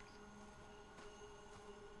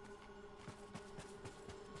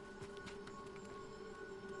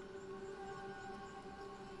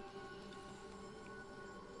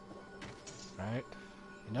 Right.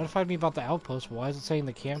 It notified me about the outpost. Why is it saying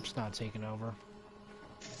the camp's not taken over?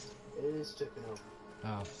 It is taken over.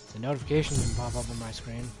 Oh, the notification didn't pop up on my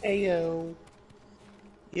screen. Ayo.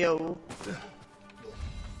 Yo.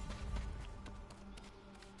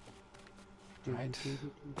 Right.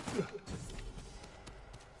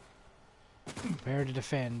 Prepare to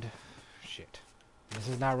defend. Shit. This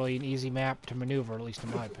is not really an easy map to maneuver, at least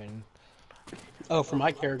in my opinion. Oh, for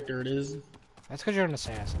my character it is. That's because you're an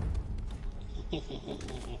assassin.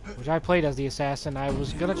 Which I played as the assassin. I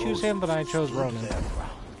was gonna choose him, but I chose Ronan.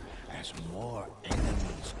 As more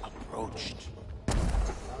enemies approached. I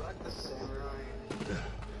like the samurai.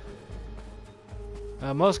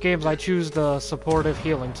 Most games I choose the supportive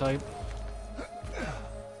healing type.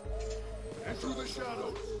 Enter the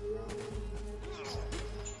shadows.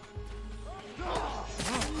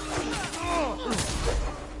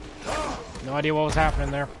 No idea what was happening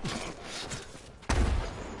there.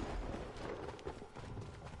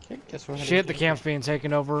 Okay, guess we're Shit, the camp's being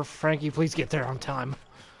taken over. Frankie, please get there on time.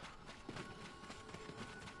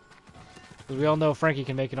 Because we all know Frankie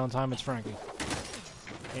can make it on time, it's Frankie.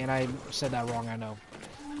 And I said that wrong, I know.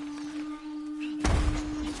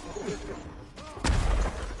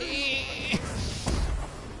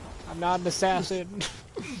 I'm not an assassin.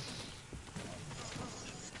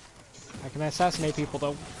 I can assassinate people,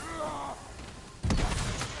 though.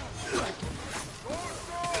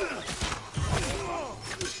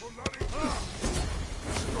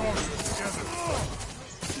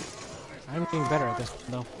 I'm getting better at this,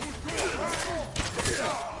 though.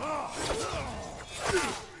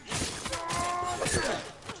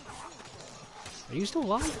 Are you still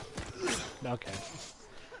alive? Okay.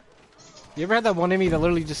 You ever had that one enemy that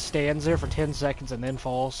literally just stands there for 10 seconds and then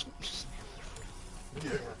falls?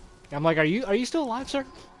 I'm like, are you still alive, sir?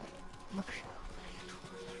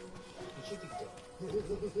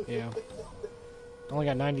 Yeah. Only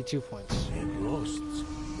got 92 points. Ghosts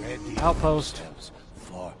ready Outpost. themselves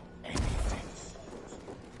for anything.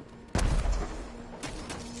 The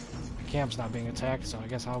camp's not being attacked, so I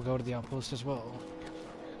guess I'll go to the outpost as well.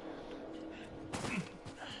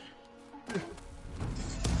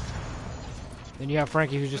 Then you have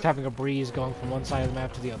Frankie who's just having a breeze going from one side of the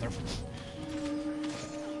map to the other.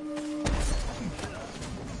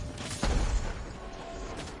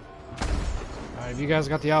 Alright, you guys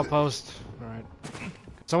got the outpost. Alright.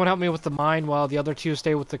 Someone help me with the mine while the other two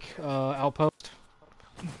stay with the outpost.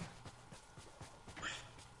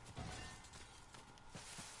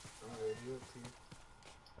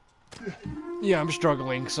 Yeah, I'm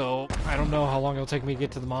struggling, so I don't know how long it'll take me to get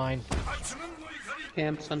to the mine.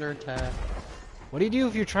 Camp's under attack. What do you do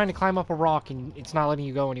if you're trying to climb up a rock and it's not letting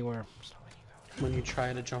you go anywhere? When you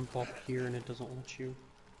try to jump up here and it doesn't let you.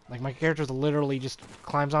 Like, my character literally just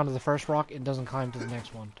climbs onto the first rock and doesn't climb to the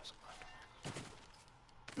next one.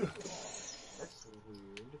 That's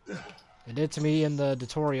weird. It did to me in the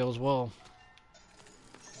tutorial as well.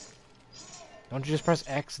 Don't you just press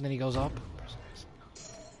X and then he goes up? Press X.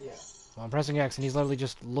 Yeah. Well, I'm pressing X and he's literally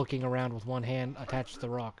just looking around with one hand attached to the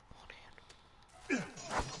rock.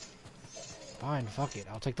 Fine, fuck it.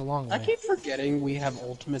 I'll take the long I way. keep forgetting we have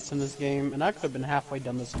ultimates in this game, and I could have been halfway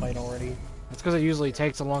done this fight already. That's because it usually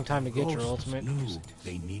takes a long time to get your Ghosts ultimate. knew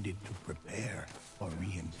they needed to prepare for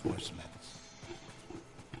reinforcements.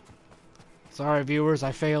 Sorry, viewers,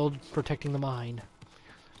 I failed protecting the mine.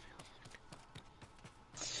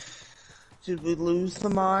 Did we lose the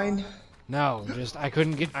mine? No, just I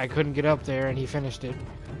couldn't get up there, and he finished it.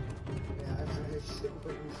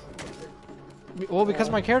 Well, because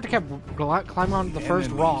my character kept climbing on the first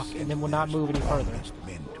rock and then would not move any further.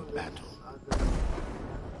 Men to battle.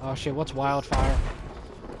 Oh shit! What's wildfire?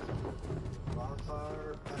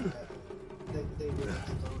 Wildfire, they would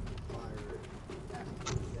explode fire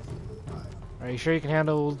after they die. Are you sure you can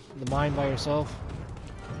handle the mine by yourself?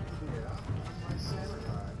 Yeah, on my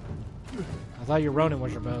samurai. I thought your Ronin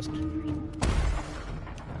was your best. It is,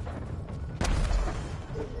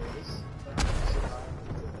 but I survived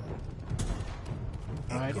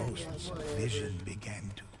A Alright. ghost's vision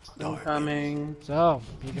began to darken. Coming. So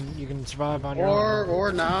you can survive on your own.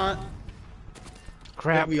 Or not.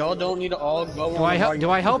 Crap. We all don't need to all go Do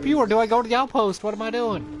I help you or do I go to the outpost? What am I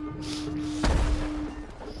doing?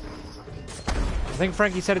 I think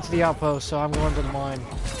Frankie said it's the outpost, so I'm going to the mine.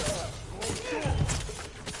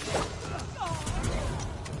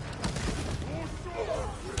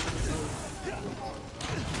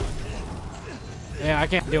 Yeah, I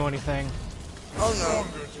can't do anything. Oh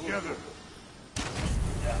Stronger together.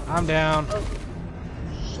 I'm down. no.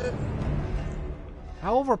 Shit.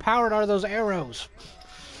 How overpowered are those arrows?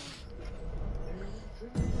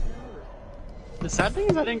 The sad thing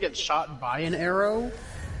is I didn't get shot by an arrow.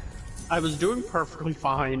 I was doing perfectly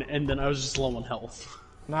fine, and then I was just low on health.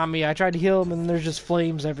 Not me. I tried to heal him, and there's just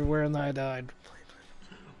flames everywhere, and I died.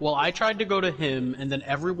 Well, I tried to go to him, and then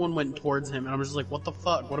everyone went towards him, and I was just like, what the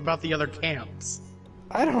fuck? What about the other camps?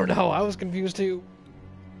 I don't know. I was confused too.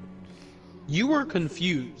 You were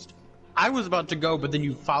confused. I was about to go, but then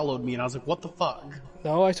you followed me, and I was like, what the fuck?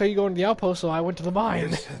 No, I saw you going to the outpost, so I went to the mine.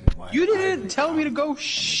 Listen while You I didn't tell me to recount go the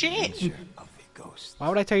shit! nature of the ghosts. Why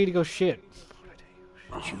would I tell you to go shit?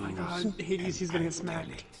 Oh my god, Hades, he's gonna get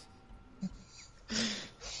smacked.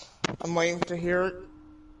 I'm waiting to hear it.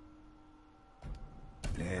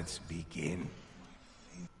 Let's begin.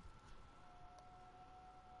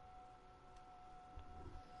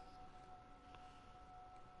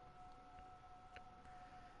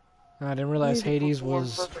 I didn't realize Need to Hades perform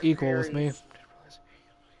was perfect equal with me. parries.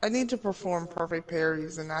 I need to perform perfect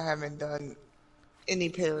parries, and I haven't done any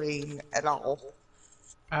parrying at all.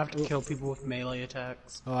 I have to kill people with melee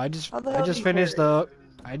attacks. Oh, I just How the hell do you finished parry?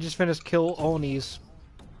 I just finished kill Onis.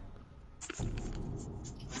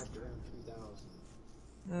 After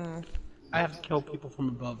M3000. I have to kill people from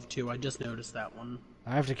above, too. I just noticed that one.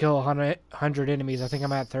 I have to kill 100 enemies. I think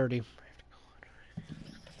I'm at 30.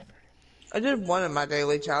 I did one of my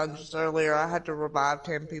daily challenges earlier. I had to revive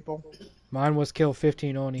 10 people. Mine was kill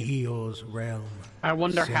 15 Oni. Eo's realm. I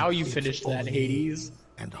wonder how you sent finished its that, Oni Hades.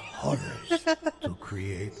 And horrors to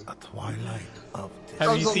create a twilight of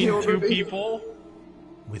Have you Sounds seen like two movie. people?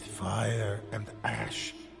 With fire and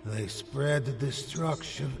ash, they spread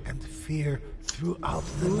destruction and fear throughout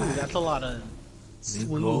the Ooh, land. that's a lot of The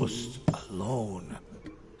swing. ghosts alone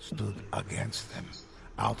stood against them,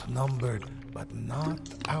 outnumbered but not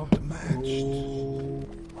outmatched.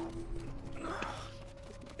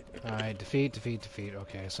 Alright, defeat.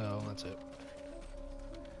 Okay, so that's it.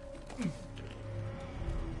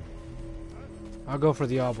 I'll go for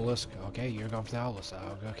the obelisk. Okay, you're going for the obelisk.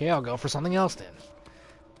 Okay, I'll go for something else then.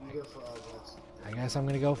 You go for all this. I guess I'm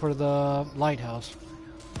gonna go for the lighthouse.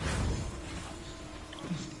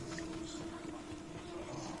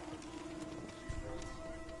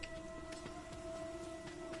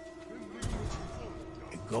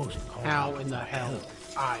 A ghost called How in the hell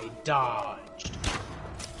I dodged?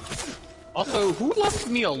 Also, who left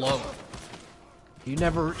me alone? You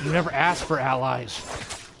never asked for allies.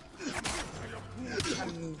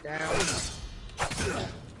 I'm down. I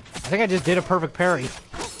think I just did a perfect parry.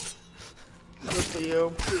 Good for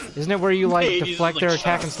you. Isn't it where you like Hey, Jesus, deflect like, their shut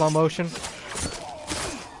attack up. in slow motion?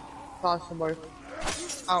 Possibly.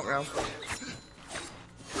 I don't know.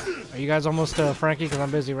 Are you guys almost Frankie? Because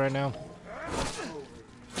I'm busy right now.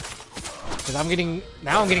 Because I'm getting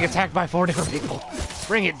attacked by 4 different people.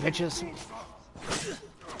 Bring it, bitches.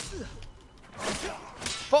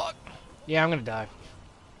 Fuck. Yeah, I'm gonna die.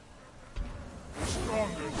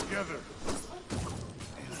 Stronger together.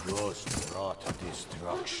 The ghost brought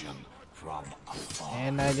destruction from afar.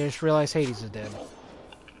 And I just realized Hades is dead.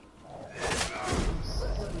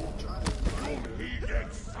 He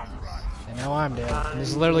gets sunrise. And now I'm dead. And this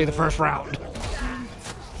is literally the first round.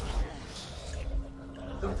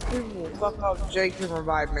 People fuck up Jake and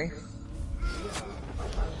revive me.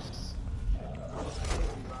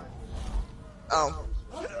 Oh.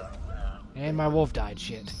 And my wolf died.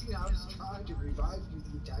 Shit. See, I was trying to revive you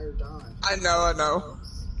the entire time. I know.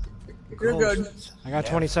 You're good. Ghosts I got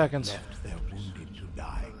 20 seconds. left their wounded to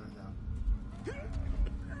die.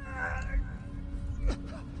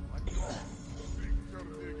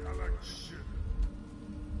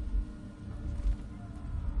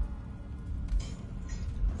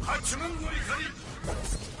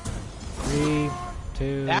 Three,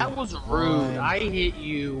 two. That was rude. one. I hit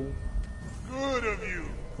you. Good of you.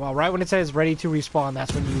 Well, right when it says ready to respawn,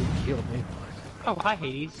 that's when you healed me. Oh, hi,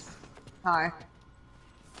 Hades. Hi.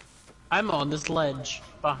 I'm on this ledge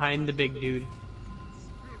behind the big dude.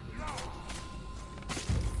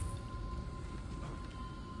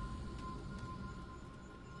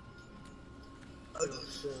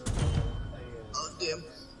 Oh, damn.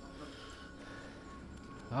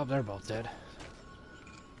 Oh, they're both dead.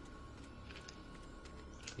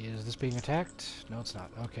 Is this being attacked? No, it's not.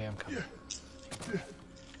 Okay, I'm coming.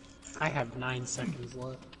 I have 9 seconds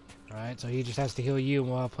left. Alright, so he just has to heal you, and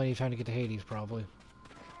we'll have plenty of time to get to Hades, probably.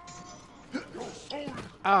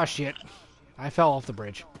 Ah, shit. I fell off the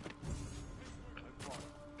bridge.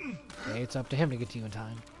 Okay, it's up to him to get to you in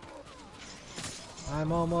time.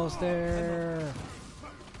 I'm almost there.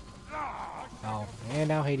 Oh, and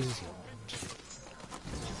now Hades is healed.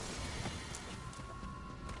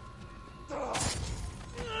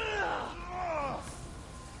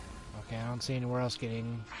 Okay, I don't see anywhere else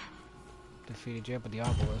getting defeated yet, but the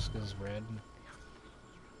obelisk is red.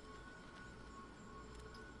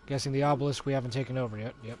 Guessing the obelisk we haven't taken over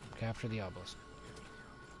yet. Yep, capture the obelisk.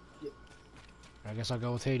 Yep. I guess I'll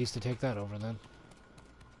go with Hades to take that over then.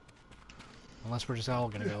 Unless we're just all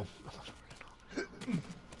gonna go.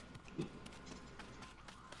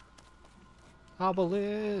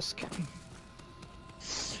 Obelisk!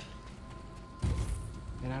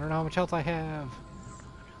 And I don't know how much health I have.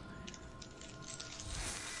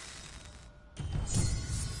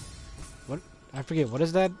 What? I forget, what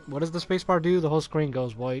is that? What does the spacebar do? The whole screen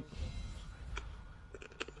goes white.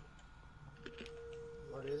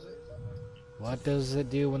 What is it? What does it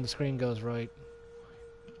do when the screen goes right?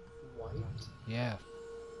 White? Yeah.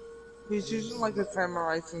 He's using like a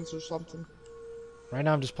camera license or something. Right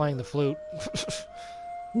now I'm just playing the flute.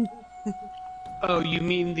 Oh, you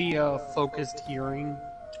mean the focused hearing?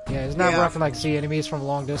 Yeah, it's not Yeah. where I can like see enemies from a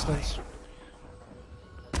long distance.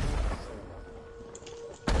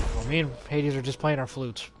 Well, me and Hades are just playing our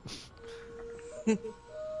flutes. It's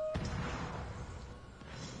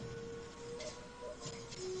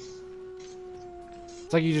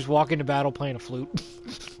like you just walk into battle playing a flute.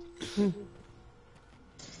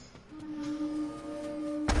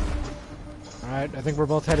 Alright, I think we're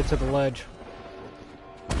both headed to the ledge.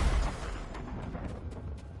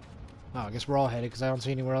 Oh, I guess we're all headed because I don't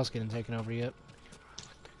see anywhere else getting taken over yet.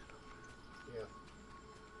 Yeah.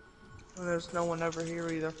 And there's no one over here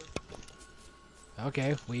either.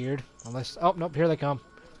 Okay, weird. Unless... Oh, nope, here they come.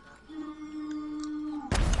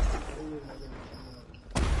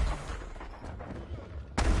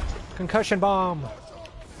 Concussion bomb!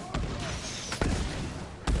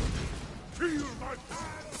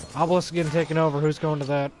 Obelisk is getting taken over. Who's going to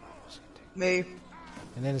that? Me.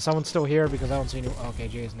 And then is someone still here? Because I don't see any... Okay,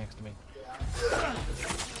 Jay's next to me.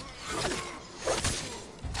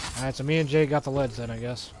 Alright, so me and Jay got the leads then, I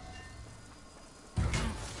guess.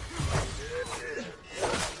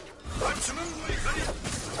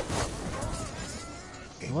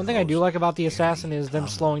 The one thing I do like about the assassin is them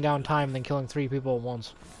slowing down time and then killing 3 people at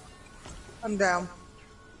once. I'm down.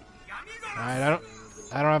 Alright,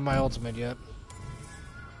 I don't have my ultimate yet.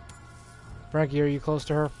 Frankie, are you close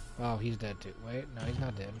to her? Oh, he's dead too. Wait, no, he's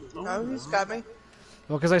not dead. No, he's got me.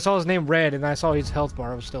 Well, because I saw his name red and I saw his health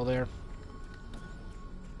bar was still there.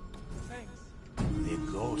 The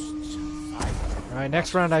ghosts fight. Alright,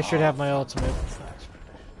 next round I should have my ultimate.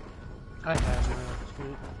 I have my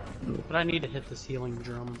ultimate. But I need to hit this healing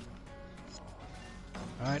drum.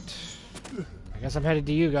 Alright. I guess I'm headed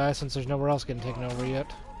to you guys since there's nowhere else getting taken over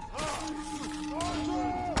yet.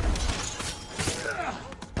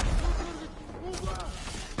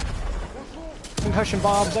 Concussion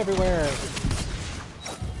bombs everywhere!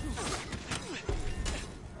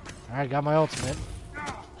 Alright, got my ultimate.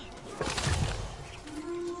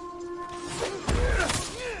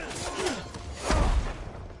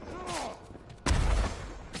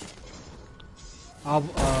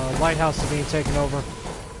 Lighthouse is being taken over.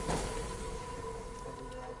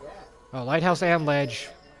 Oh, lighthouse and ledge.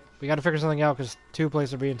 We gotta figure something out because 2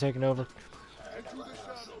 places are being taken over.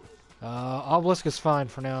 Obelisk is fine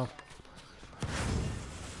for now.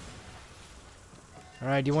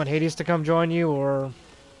 Alright, do you want Hades to come join you, or...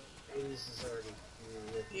 Hades is already here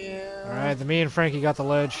with me. Yeah. Alright, then me and Frankie got the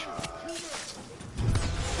ledge.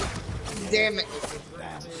 Damn it.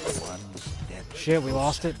 That's one step Shit, we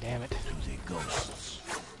lost it? Damn it. to the ghosts.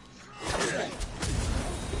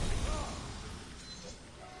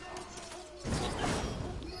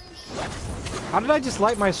 How did I just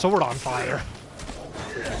light my sword on fire?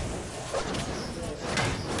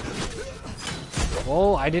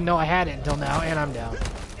 Well, I didn't know I had it until now, and I'm down. If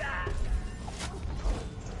you have,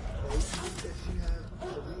 we have 3 different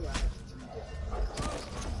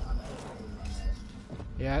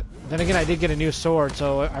Yeah, then again, I did get a new sword,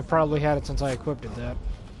 so I probably had it since I equipped it that.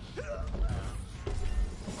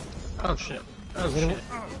 Oh shit. Oh shit.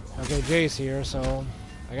 Okay, Jay's here, so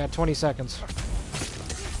I got 20 seconds.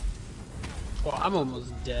 Well, I'm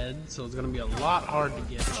almost dead, so it's gonna be a lot hard to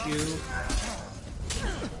get you.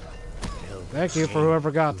 Thank you for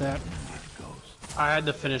whoever got that. I had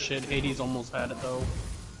to finish it. Hades almost had it though.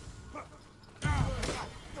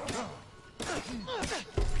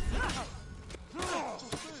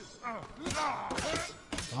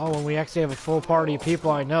 Oh, when we actually have a full party of people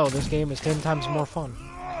I know, this game is 10 times more fun.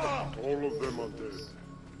 All of them are dead.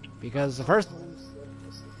 Because the first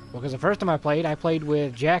time I played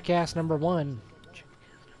with Jackass number 1,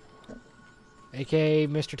 aka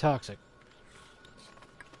Mr. Toxic.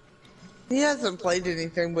 He hasn't played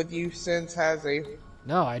anything with you since, has he?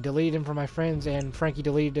 No, I deleted him from my friends, and Frankie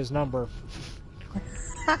deleted his number.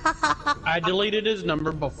 I deleted his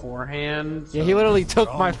number beforehand. Yeah, he literally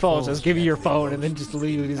took my phone, says, "Give me your phone," and then just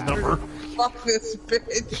deleted his number. Fuck this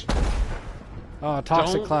bitch. Oh,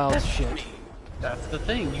 Toxic Don't Clouds, test shit. me. That's the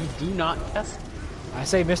thing. You do not test me. I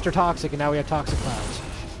say Mr. Toxic, and now we have Toxic Clouds.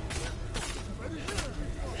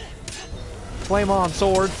 Flame on,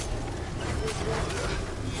 sword.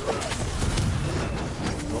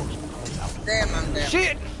 Damn, I'm down.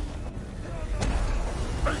 Shit!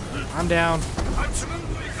 I'm down.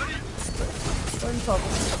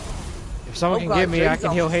 If someone can God, get me, I James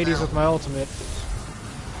can heal almost Hades down. with my ultimate.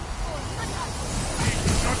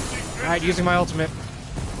 Alright, using my ultimate.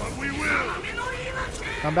 But we will.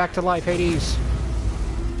 Come back to life, Hades.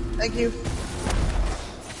 Thank you.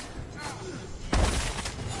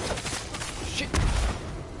 Shit.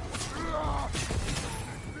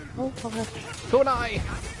 Oh, okay. Kunai!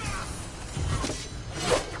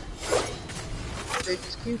 They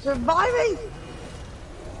just keep surviving.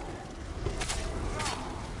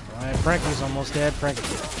 Alright, Frankie's almost dead. Frankie.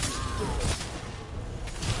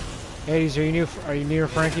 Hades, are you near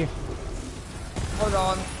Frankie? Hold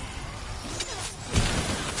on.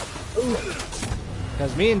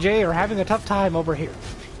 Because me and Jay are having a tough time over here.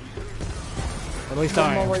 At least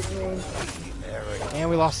I am. And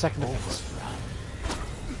we lost second defense.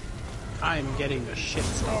 I am getting the shit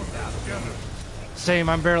stomped out of me. Same,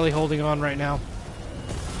 I'm barely holding on right now.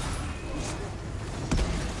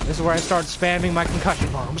 This is where I start spamming my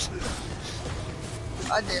concussion bombs.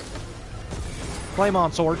 I did. Flame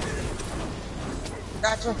on, sword.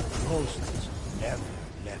 Gotcha. Ghosts never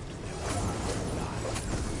left their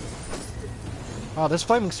Oh, this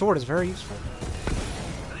flaming sword is very useful.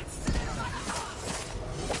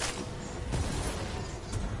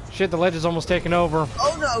 Shit, the ledge is almost taken over.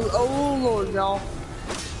 Oh no. Oh lord, y'all.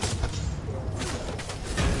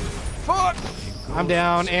 Fuck! I'm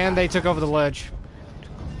down, and they took over the ledge.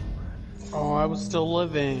 Oh, I was still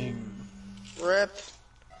living. Rip.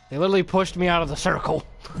 They literally pushed me out of the circle.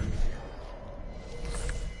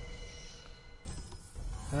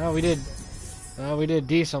 Oh, we did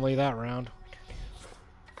decently that round.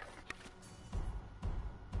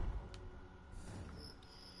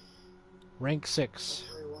 Rank 6.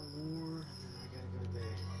 Play one more, and then I gotta go to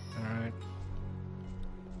bed. Alright.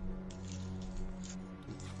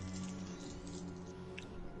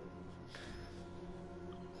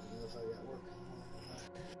 I don't know if I got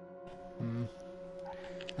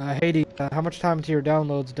work. Hades, how much time to your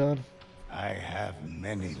download's done? I have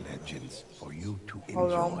many legends for you to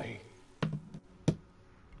Hold on. enjoy.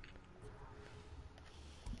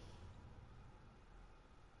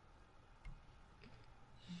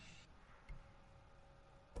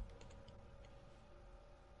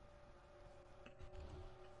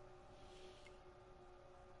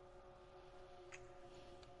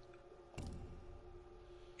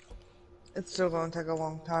 It's still gonna take a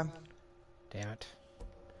long time. Damn it.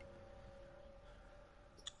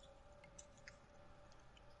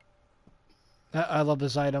 I love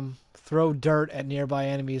this item. Throw dirt at nearby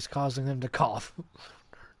enemies, causing them to cough.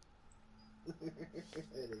 That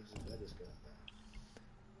is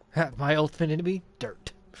good. My ultimate enemy?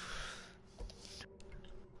 Dirt.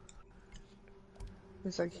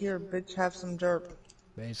 He's like, here, bitch, have some dirt.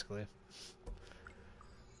 basically.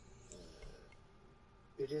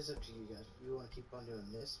 It is up to you guys. If you want to keep on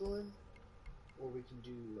doing this one, or we can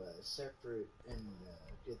do separate and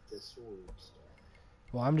get the swords done.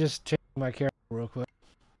 Well, I'm just checking my character real quick.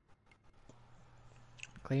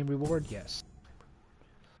 Claim reward, yes.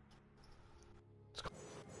 It's called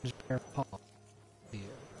just bear paw. Yeah.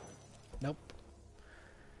 Nope.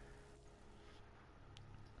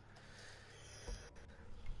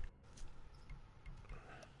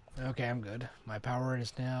 Okay, I'm good. My power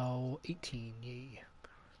is now 18, yay.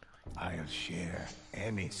 I'll share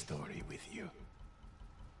any story with you.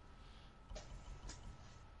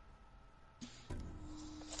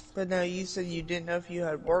 But no, you said you didn't know if you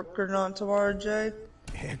had work or not tomorrow, Jay.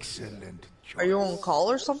 Excellent choice. Are you on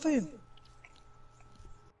call or something?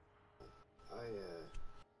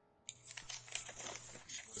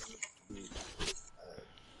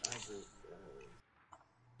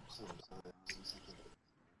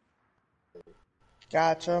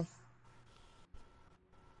 Gotcha.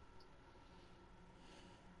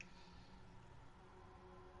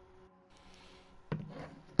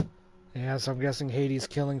 Yeah, so I'm guessing Hades'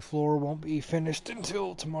 killing floor won't be finished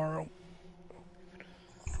until tomorrow.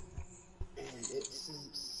 And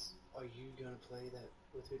since are you gonna play that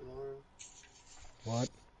with me tomorrow? What?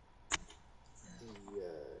 The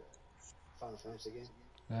Final Fantasy game?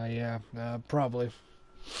 Yeah, probably.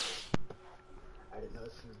 I didn't know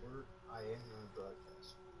if you were. I am gonna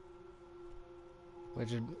broadcast.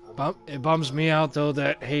 Which it bums me out though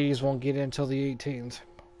that Hades won't get in until the 18th.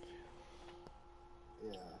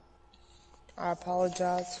 Yeah. I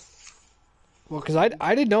apologize. Well, because I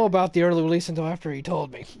didn't know about the early release until after he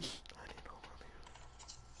told me.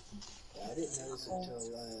 I didn't notice until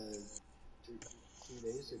 2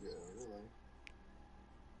 days ago. Really.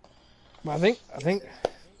 Well, I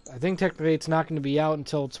think technically it's not going to be out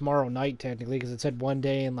until tomorrow night technically because it said 1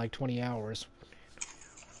 day and like 20 hours.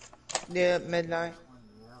 Yeah, midnight.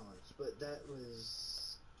 20 hours, but that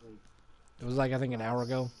was like. It was like I think an hour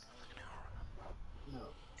ago. No.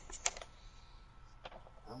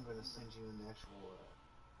 I'm gonna send you an actual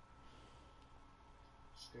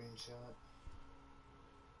screenshot.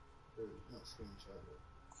 Or not screenshot, but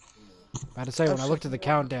I had to say when I looked at the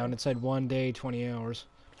countdown, it said 1 day, 20 hours.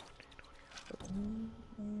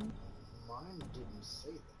 mine didn't say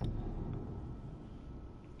that.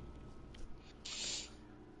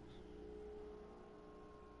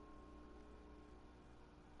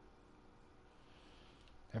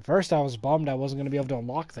 At first, I was bummed I wasn't going to be able to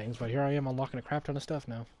unlock things, but here I am unlocking a crap ton of stuff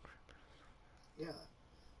now. Yeah,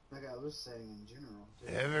 like I was saying in general.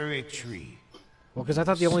 Every tree. Well, because I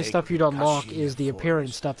thought the only stuff you'd unlock is the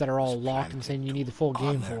appearance stuff that are all locked and saying you need the full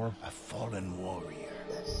game for. A fallen warrior.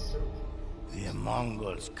 The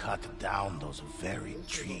Mongols cut down those very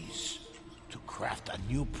trees to craft a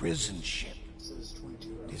new prison ship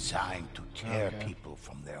designed to tear people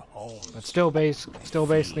from their homes. But still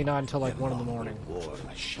basically not until like 1 in the morning.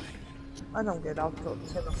 I don't get off till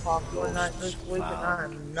 10 o'clock one night this week, and I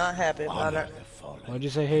am not happy about it. What'd you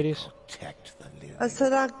say, Hades? I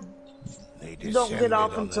said I don't get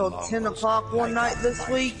off until 10 o'clock one night this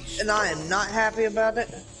week, and I am not happy about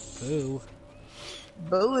it. Boo.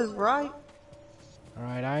 Boo is right.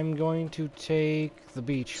 Alright, I'm going to take the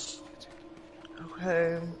beach.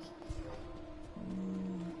 Okay.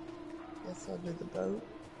 Guess I'll do the boat.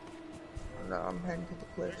 No, I'm heading to the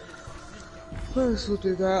cliff. Let's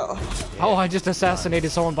do that. Oh, I just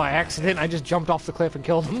assassinated someone by accident. I just jumped off the cliff and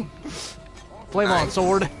killed him. Flame on,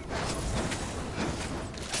 sword.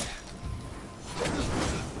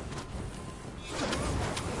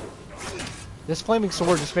 This flaming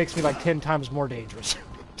sword just makes me like 10 times more dangerous.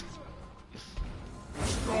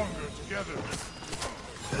 Stronger together.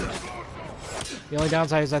 The only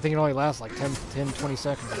downside is I think it only lasts like 10, 20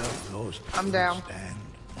 seconds. I'm down.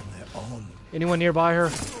 Anyone nearby her?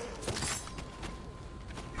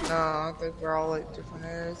 No, I think we're all at different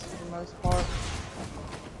areas for the most part.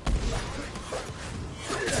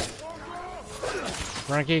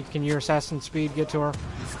 Frankie, can your assassin speed get to her?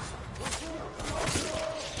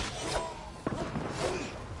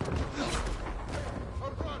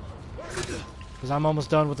 Because I'm almost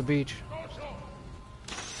done with the beach.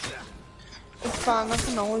 It's fine, I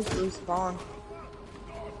can always respawn.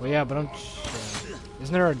 Well, yeah, but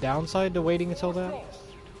isn't there a downside to waiting until that?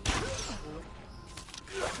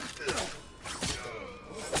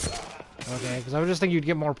 Okay, because I was just thinking you'd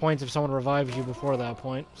get more points if someone revives you before that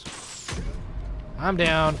point. I'm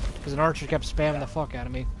down, because an archer kept spamming the fuck out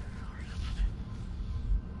of me.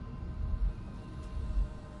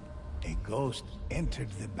 A ghost entered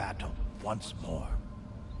the battle once more.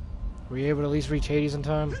 Were you able to at least reach Hades in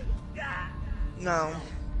time? No.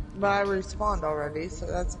 But I respawned already, so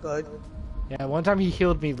that's good. Yeah, one time he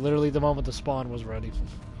healed me literally the moment the spawn was ready.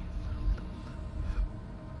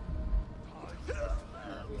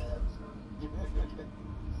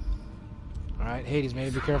 Alright, Hades,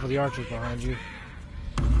 man, be careful, the archer's behind you.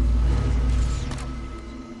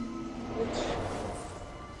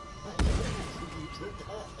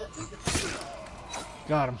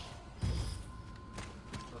 Got him.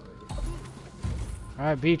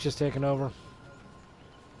 Alright, beach is taking over.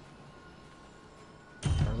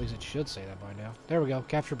 Or at least it should say that by now. There we go,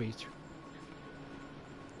 capture beach.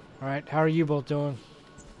 Alright, how are you both doing?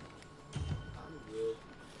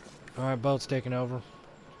 Alright, boat's taking over.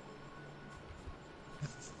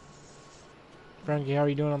 Frankie, how are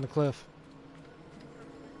you doing on the cliff?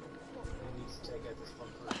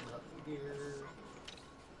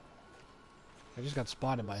 I just got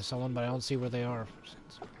spotted by someone, but I don't see where they are.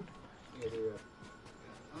 Yeah, they're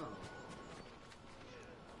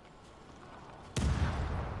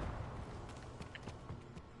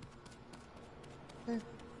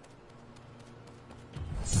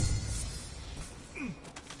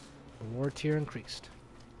The war tier increased.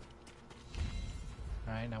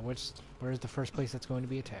 Alright, now where's the first place that's going to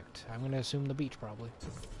be attacked? I'm going to assume the beach, probably.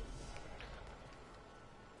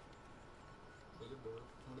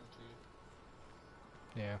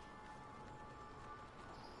 Yeah.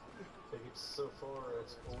 Like it's so far,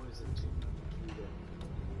 it's always a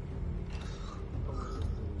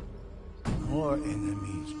 2 More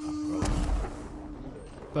enemies approach.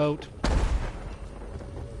 Boat.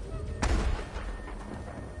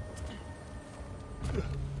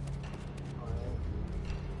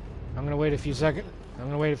 I'm gonna wait a few seconds. I'm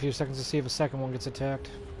gonna wait a few seconds to see if a second one gets attacked.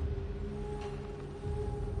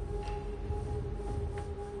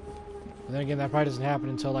 But then again, that probably doesn't happen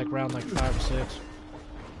until like round 5 or 6.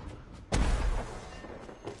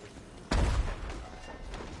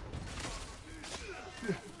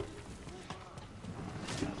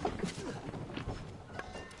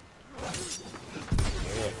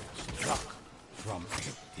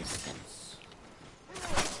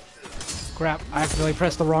 Crap, I accidentally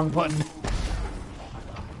pressed the wrong button.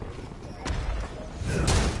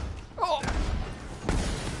 Oh.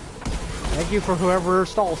 Thank you for whoever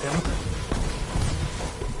stalled him.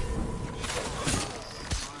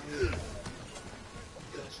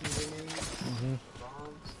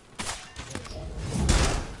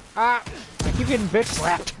 Ah! I keep getting bitch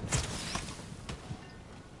slapped.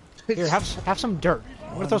 Here, have some dirt.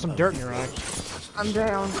 I'm gonna throw some dirt in your eye. I'm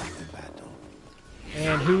down.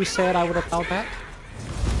 And who said I would have felt that?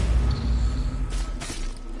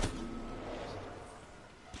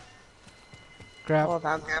 Crap. Well,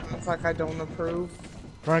 that happens like I don't approve.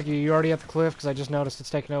 Frankie, you already at the cliff? Because I just noticed it's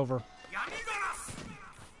taking over.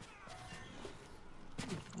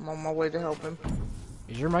 I'm on my way to help him.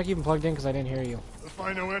 Is your mic even plugged in? Because I didn't hear you. The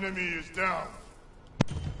final enemy is down.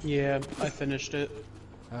 Yeah, I finished it.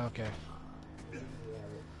 Okay.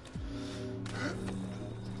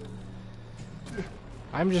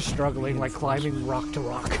 I'm just struggling, like climbing rock to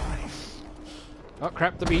rock. Oh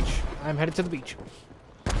crap, the beach. I'm headed to the beach.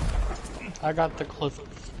 I got the cliff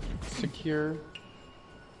secure. It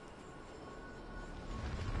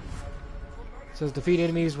says defeat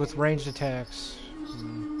enemies with ranged attacks.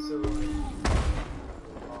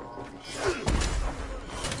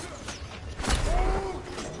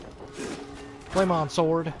 Flame on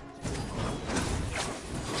sword.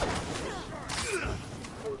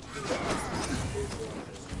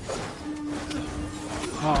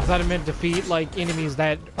 Oh, I thought it meant defeat, like, enemies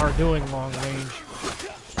that are doing long range.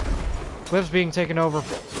 Cliff's being taken over.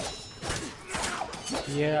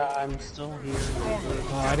 Yeah, I'm still here.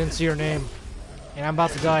 Oh, I didn't see your name. And I'm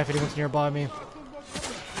about to die if anyone's nearby me.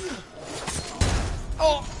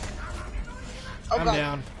 Oh! I'm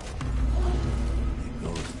down.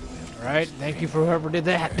 Alright, thank you for whoever did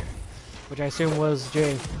that. Which I assume was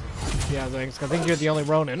Jay. Yeah, thanks. I think you're the only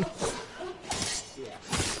Ronin.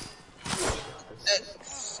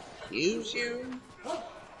 Excuse you?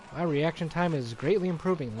 My reaction time is greatly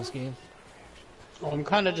improving in this game. Oh, I'm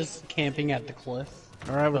kind of just camping at the cliff.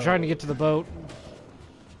 Alright, we're trying to get to the boat.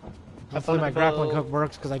 Hopefully my grappling hook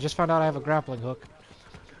works, because I just found out I have a grappling hook.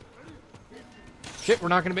 Shit, we're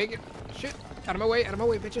not gonna make it. Shit, out of my way,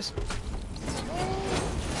 bitches.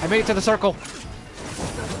 I made it to the circle.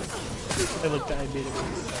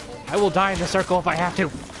 I will die in the circle if I have to.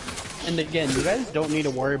 And again, you guys don't need to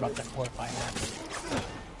worry about the cliff I have.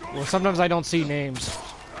 Well, sometimes I don't see names.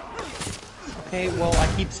 Okay, well, I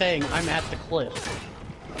keep saying I'm at the cliff.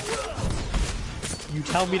 You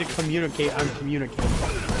tell me to communicate, I'm communicating.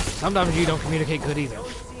 Sometimes you don't communicate good either.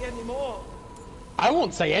 I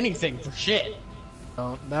won't say anything for shit.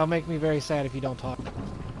 That'll make me very sad if you don't talk.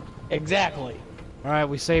 Exactly. Alright,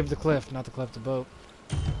 we saved the cliff, not the cliff, the boat.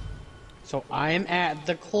 So I'm at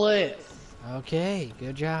the cliff. Okay,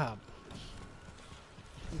 good job.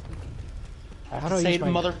 I How have do I to say use it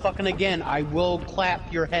my... motherfucking again. I will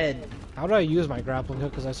clap your head. How do I use my grappling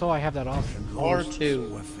hook? Because I saw I have that option.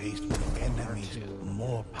 R2. Were faced with enemies R2.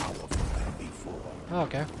 more powerful than before. Oh,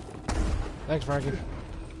 okay. Thanks, Frankie.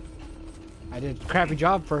 I did a crappy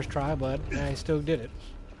job first try, but I still did it.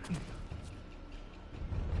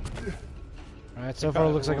 Alright, so far it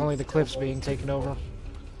looks like only the cliff's being taken over.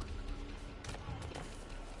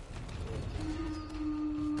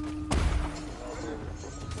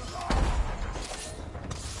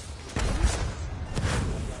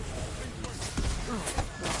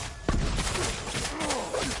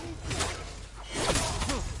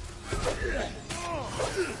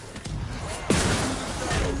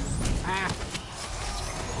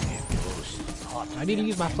 I need to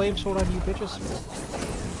use my flame sword on you bitches.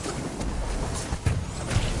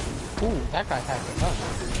 Ooh, that guy has a gun.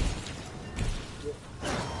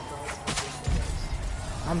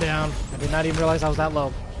 I'm down. I did not even realize I was that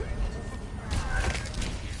low.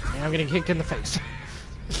 And I'm getting kicked in the face.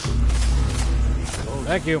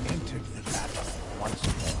 Thank you.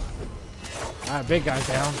 Alright, big guy's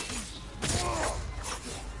down.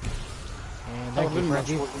 And That thank would you, have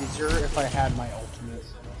been much Frankie. more easier if I had my ultimate.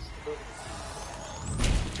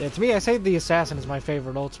 Yeah, to me, I say the assassin is my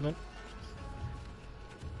favorite ultimate.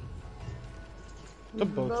 The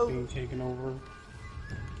boat's being taken over.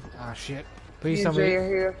 Ah, shit. Please tell me.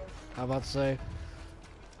 here. I'm about to say.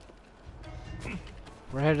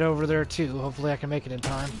 We're headed over there too. Hopefully I can make it in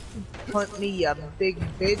time. Hunt me, you big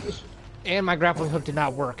bitch. And my grappling hook did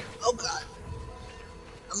not work. Oh god.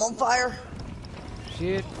 I'm on fire.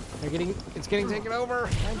 Shit. It's getting taken over.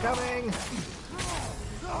 I'm coming.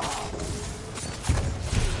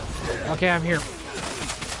 Okay, I'm here.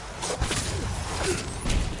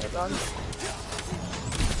 Hold on.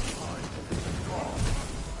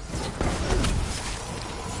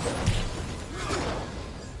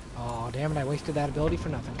 Oh, damn it. I wasted that ability for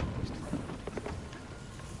nothing.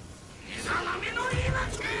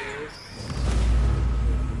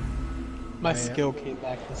 My skill came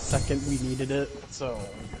back the second we needed it, so...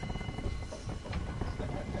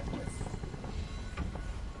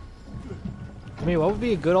 I mean, what would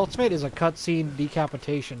be a good ultimate is a cutscene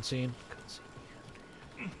decapitation scene.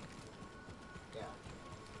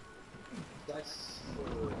 That's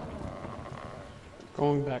for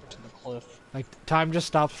Going back to the cliff. Like, time just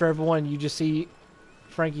stops for everyone, and you just see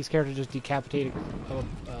Frankie's character just decapitating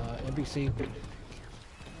NPC.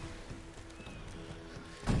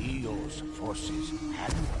 Eo's forces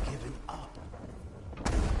hadn't given up.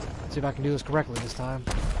 See if I can do this correctly this time.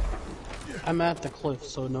 I'm at the cliff,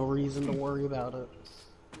 so no reason to worry about it.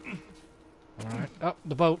 Alright. Oh,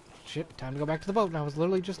 the boat. Shit, time to go back to the boat. And I was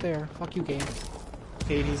literally just there. Fuck you, game.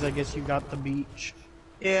 Hades, I guess you got the beach.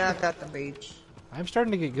 Yeah, I got the beach. I'm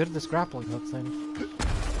starting to get good at this grappling hook thing.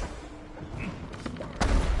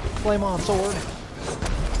 Flame on sword.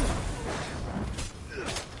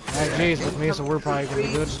 Alright, Jay's with me, so we're probably gonna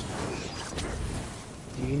be good.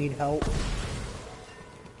 Do you need help?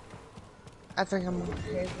 I think I'm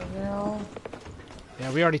okay for now.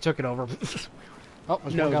 Yeah, we already took it over. Oh,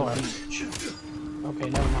 there's No, one guy the left. beach. Okay,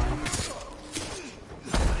 never mind.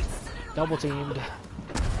 Double teamed.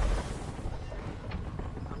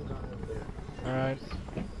 I'm going over there. Alright.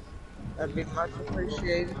 That'd be much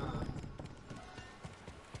appreciated.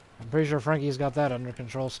 I'm pretty sure Frankie's got that under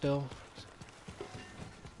control still.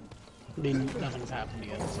 Nothing's happened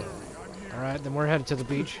yet, so... Alright, then we're headed to the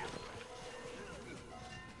beach.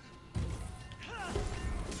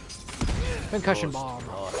 Concussion bomb.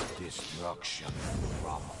 Destruction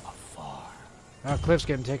from afar. Cliff's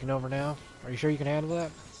getting taken over now. Are you sure you can handle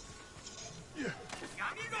that?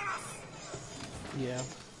 Yeah.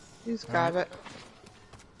 He's got it.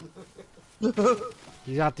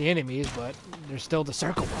 He's got the enemies, but there's still the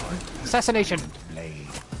circle. Assassination! Blade.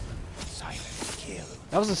 Silent kill.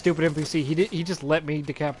 That was a stupid NPC. He just let me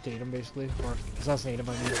decapitate him, basically. Or assassinate him,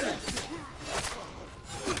 I mean.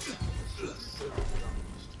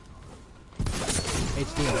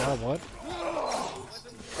 HDML, what?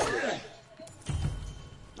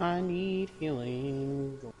 I need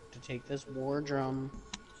healing. Go to take this war drum.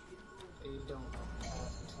 You don't have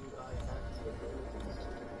to. I have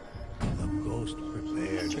to. The ghost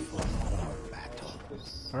prepared for more battle.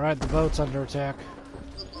 Alright, the boat's under attack.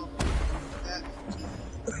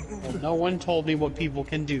 Well, no one told me what people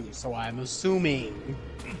can do, so I'm assuming.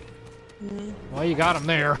 Well, you got him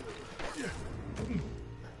there.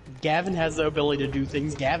 Gavin has the ability to do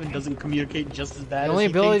things. Gavin doesn't communicate just as bad. The only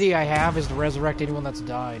ability I have is to resurrect anyone that's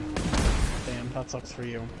died. Damn, that sucks for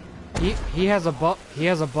you. He has a buff. He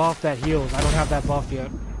has a buff that heals. I don't have that buff yet.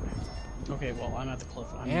 Okay, well I'm at the cliff.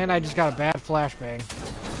 And I just got a bad flashbang.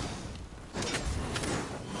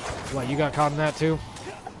 What, you got caught in that too?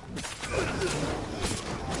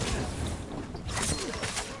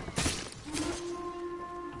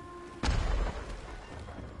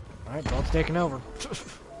 Alright, boat's taking over.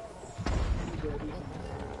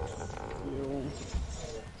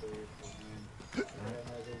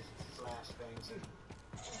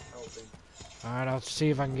 Alright, I'll see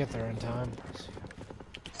if I can get there in time.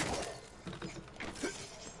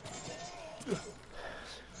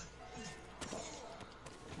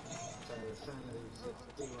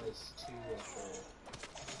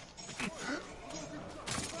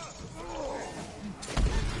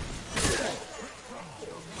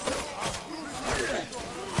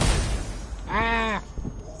 Ah!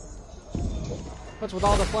 What's with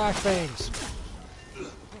all the flashbangs?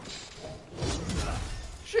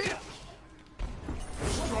 Shit!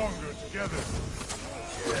 Stronger together.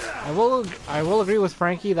 I will agree with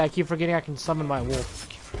Frankie that I keep forgetting I can summon my wolf.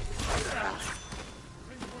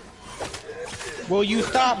 Will you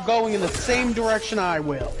stop going in the same direction I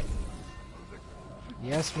will?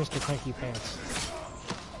 Yes, Mr. Cranky Pants.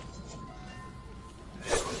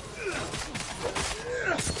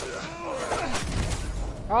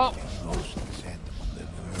 Oh!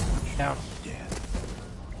 Down.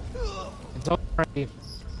 It's over, Frankie.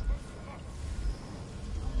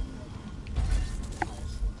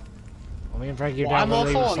 Well, me and Frankie are Well, down I'm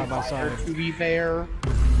literally also side on by fire, side. to be fair.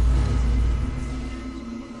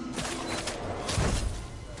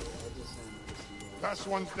 Last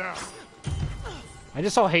one's down. I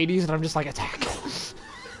just saw Hades and I'm just like, attack.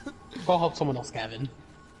 Go help someone else, Gavin.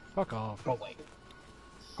 Fuck off. Go away.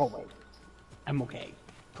 Go away. I'm okay.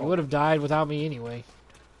 You would have died without me anyway.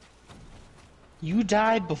 You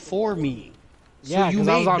died before me. So Yeah, you 'cause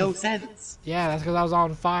I was made on- no sense. Yeah, that's because I was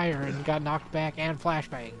on fire and got knocked back and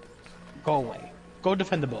flashbanged. Go away. Go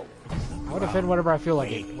defend the boat. I would defend whatever I feel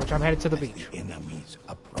like it, which I'm headed to the beach. Enemies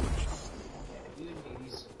approach.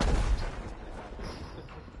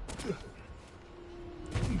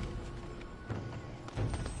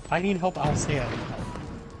 If I need help, I'll say I need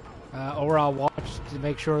help. Or I'll watch to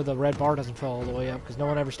make sure the red bar doesn't fall all the way up, because no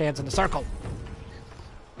one ever stands in the circle.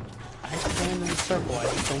 I stand in the circle, I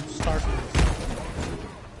just don't start.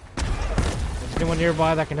 Is anyone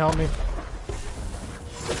nearby that can help me?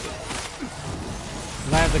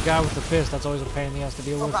 And I have the guy with the fist, that's always a pain in the ass to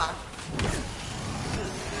deal with.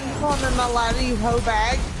 Come on in my ladder, you hoe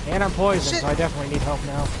bag. And I'm poisoned, Shit. so I definitely need help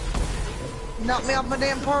now. Knock me off my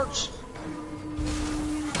damn perch.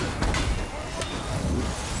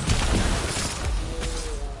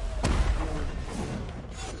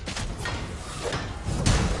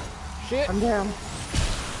 Shit! I'm down.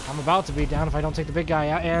 I'm about to be down if I don't take the big guy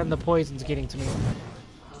out, and the poison's getting to me.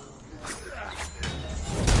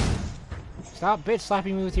 Stop bitch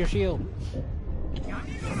slapping me with your shield.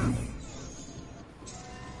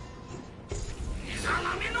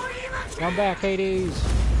 Come back, Hades.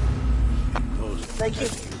 Thank you.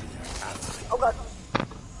 Oh god.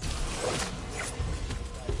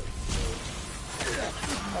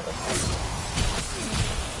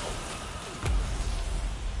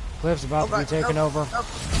 Cliff's about to be taken over. Nope.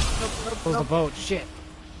 Close the boat. Shit.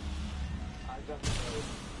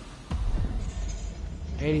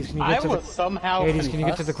 Hades, can you I get to was the somehow Hades? Can you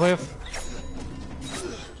get to the cliff?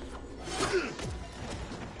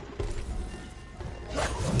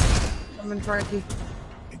 I'm in Frankie.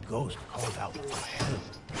 A ghost called out for help.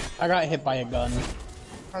 I got hit by a gun.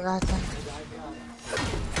 I got that.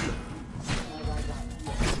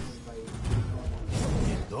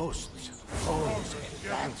 The ghosts always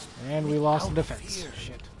advanced. And we lost the defense.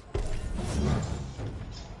 Shit.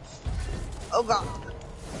 Oh god.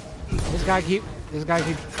 These guys keep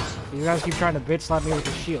trying to bitch slap me with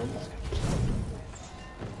his shield.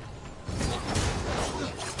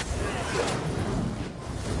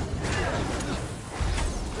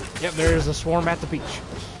 Yep, there is a swarm at the beach.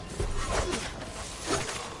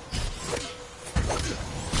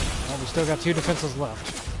 Well, we still got 2 defenses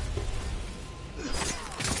left.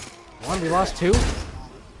 1, we lost 2.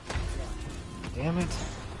 Damn it.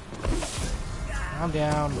 I'm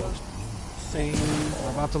down. Same.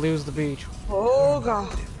 We're about to lose the beach. Oh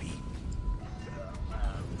god.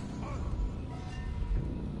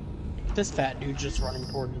 This fat dude just running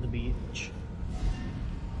toward the beach.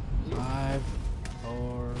 5,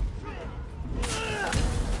 4,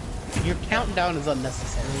 Your countdown is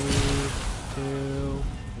unnecessary. 3, 2,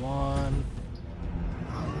 1.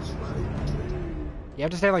 You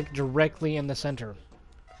have to stay like directly in the center.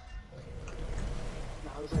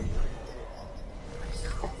 No, I was like right there. I was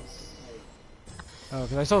like, Oh,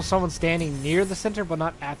 because I saw someone standing near the center, but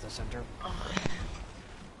not at the center.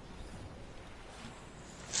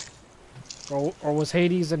 Or was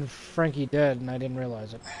Hades and Frankie dead and I didn't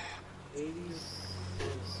realize it? 80s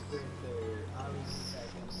was right there. I was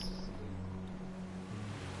second.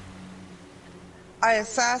 I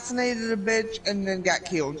assassinated a bitch and then got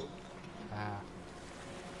killed. Ah.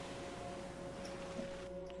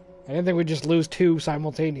 I didn't think we'd just lose two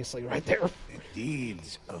simultaneously right there. The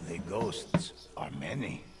deeds of the ghosts are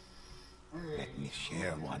many. Let me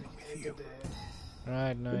share one with you.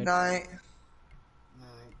 Alright, Good night. night. Night.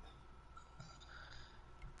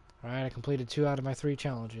 Alright, I completed 2 out of my 3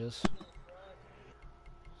 challenges.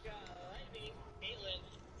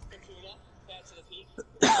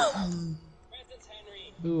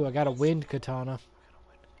 Ooh, I got a wind katana.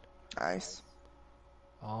 Nice.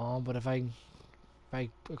 Oh, but if I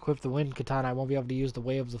equip the wind katana, I won't be able to use the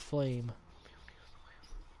way of the flame.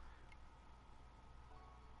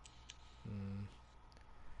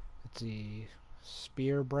 Let's see.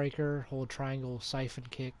 Spear breaker, hold triangle, siphon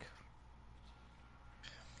kick.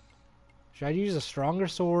 Should I use a stronger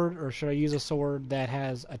sword, or should I use a sword that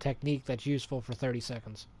has a technique that's useful for 30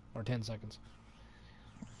 seconds? Or 10 seconds?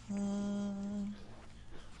 I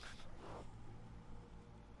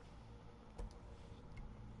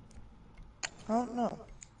don't know.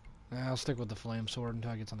 I'll stick with the flame sword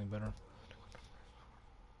until I get something better.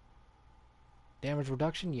 Damage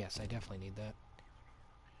reduction? Yes, I definitely need that.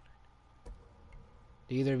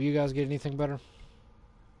 Do either of you guys get anything better?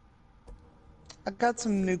 I got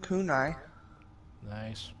some new kunai.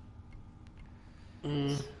 Nice.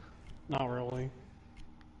 Not really.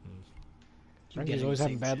 Frankie's always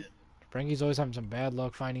having some bad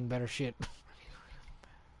luck finding better shit.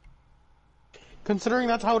 Considering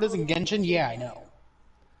that's how it is in Genshin, yeah, I know.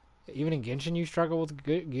 Even in Genshin, you struggle with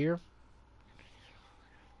gear.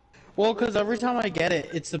 Well, because every time I get it,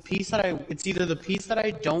 it's it's either the piece that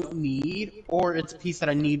I don't need, or it's a piece that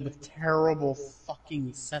I need with terrible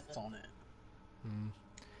fucking sets on it.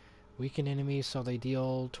 Weaken enemies so they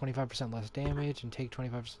deal 25% less damage and take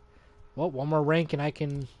 25%. Well, one more rank and I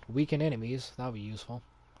can weaken enemies. That'll be useful.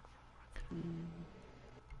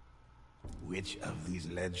 Which of these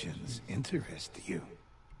legends interest you?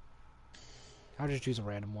 I'll just choose a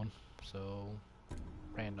random one. So,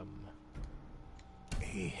 random.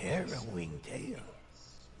 A harrowing tale.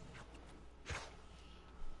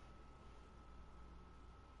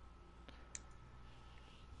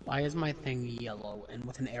 Why is my thing yellow and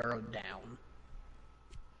with an arrow down?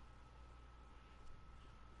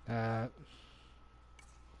 I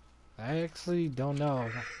actually don't know.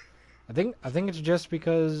 I think it's just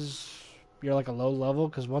because you're like a low level.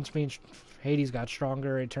 Because once me and Hades got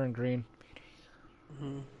stronger, it turned green.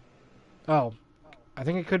 Oh, I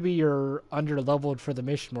think it could be you're under leveled for the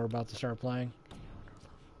mission we're about to start playing.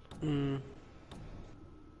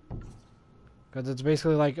 Because it's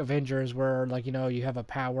basically like Avengers, where like you have a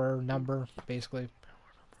power number basically.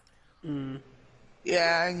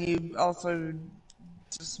 Yeah, and you also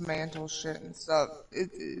dismantle shit and stuff.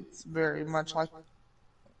 It's very much like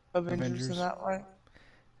Avengers in that way.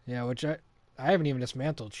 Yeah, which I haven't even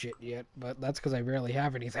dismantled shit yet, but that's because I barely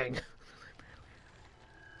have anything.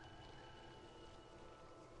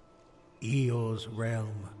 Eo's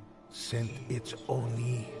realm sent its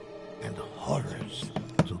Oni and horrors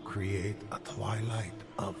to create a twilight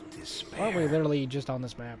of despair. Aren't we literally just on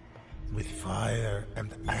this map? With fire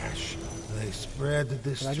and ash, they spread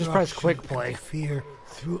destruction I just pressed quick play. and fear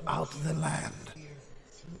throughout the land.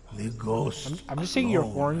 The ghosts I'm just seeing your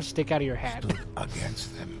alone horns stick out of your hat. stood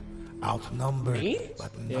against them, outnumbered Me?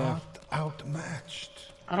 but Yeah. not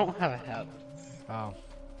outmatched. I don't have a hat. Oh,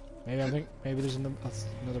 maybe there's another.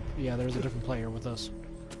 Yeah, there's a different player with us.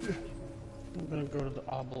 I'm gonna go to the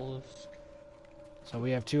obelisk. So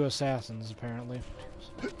we have 2 assassins apparently.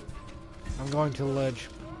 I'm going to the ledge.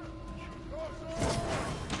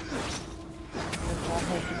 I'll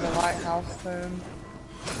head to the lighthouse soon.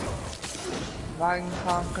 Divide and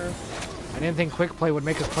conquer. I didn't think quick play would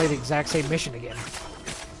make us play the exact same mission again.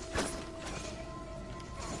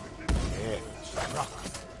 Death struck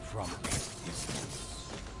from a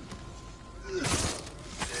distance.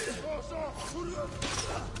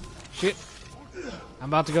 Shit. I'm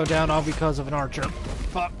about to go down all because of an archer.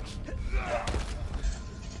 Fuck.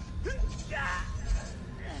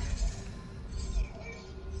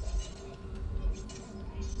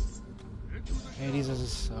 Hades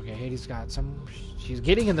is okay. Hades got some. She's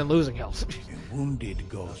getting and then losing health. A wounded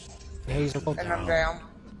ghost. Hades are both And I'm down.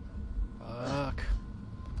 fuck.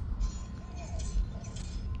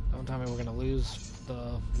 Don't tell me we're gonna lose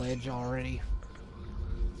the ledge already.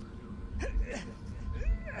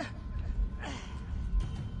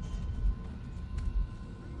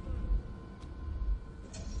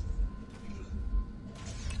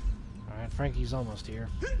 Alright, Frankie's almost here.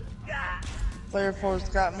 Player 4's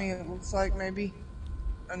got me, it looks like, maybe.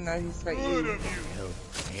 Oh no, he's got Good you. of you. Help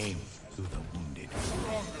aim through the wounded.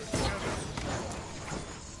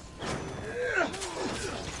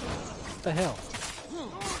 What the hell?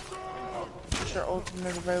 What's your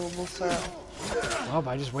ultimate available set? Oh,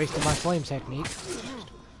 I just wasted my flame technique.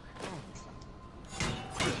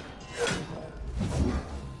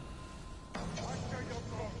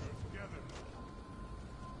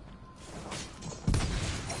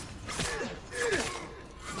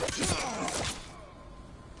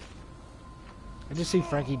 I just see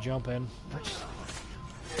Frankie jump in.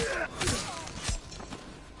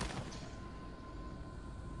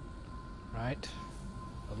 Right.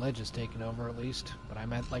 The ledge is taken over at least, but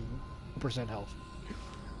I'm at like 2% health.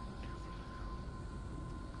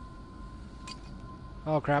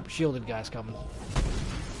 Oh crap, shielded guy's coming.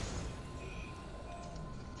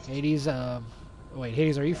 Hades, wait,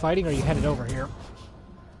 Hades, are you fighting or are you headed over here?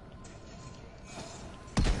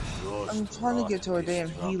 I'm trying to get to a damn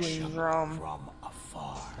healing drum. From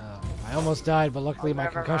afar. I almost died, but luckily my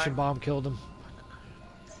never concussion mind. bomb killed him.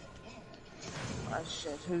 Oh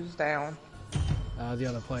shit, who's down? The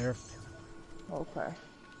other player, Okay.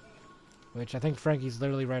 which I think Frankie's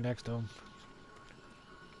literally right next to him.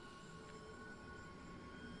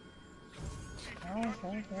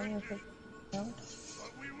 Okay. But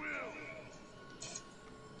we will.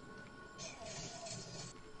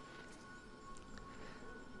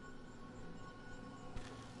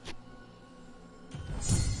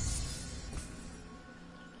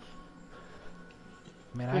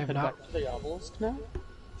 Man, I I'm have heading not. back to the obelisk now.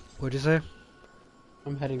 What'd you say?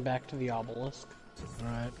 I'm heading back to the obelisk.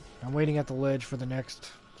 Alright. I'm waiting at the ledge for the next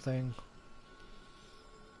thing.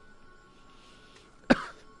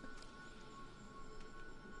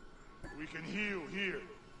 We can heal here.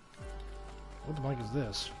 What the fuck is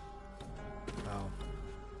this? Oh.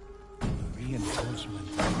 Reinforcement.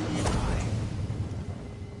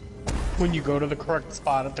 When you go to the correct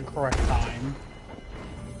spot at the correct time.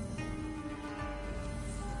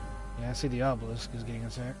 Yeah, I see the obelisk is getting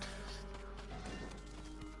attacked.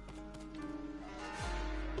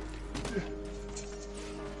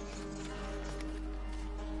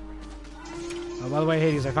 Oh, by the way,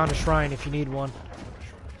 Hades, I found a shrine if you need one.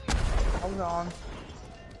 Hold on.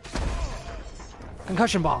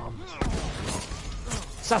 Concussion bomb.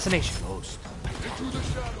 Assassination.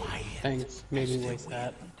 Thanks. Made me waste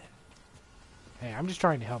that. Hey, I'm just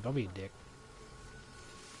trying to help. Don't be a dick.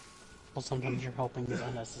 Well, sometimes your helping is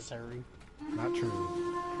unnecessary. Not true.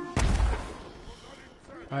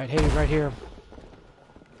 Alright, Hades, right here.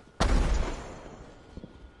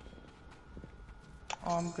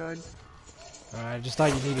 Oh, I'm good. Alright, I just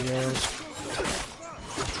thought you needed arrows.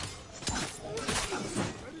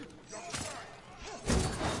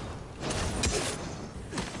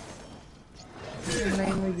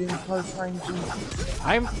 Mainly being close range.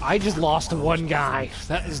 I just lost one guy.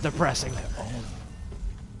 That is depressing.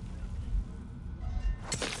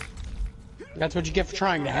 That's what you get for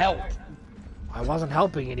trying to help. I wasn't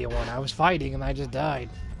helping anyone. I was fighting and I just died.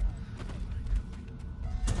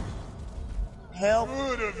 Help.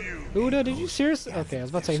 Good of you. Huda, did you seriously? Okay, I was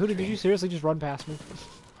about to say, Huda, did you seriously just run past me?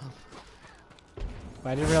 But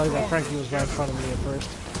I didn't realize that Frankie was right in front of me at first.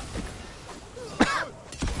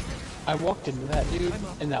 I walked into that dude,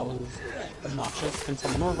 and that was obnoxious. Can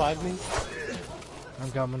someone revive me?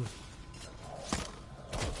 I'm coming.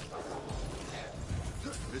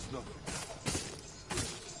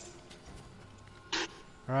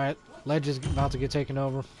 Alright, ledge is about to get taken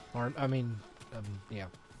over. Or, I mean, yeah.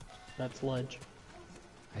 That's ledge.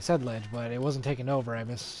 I said ledge, but it wasn't taken over. I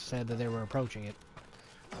said that they were approaching it.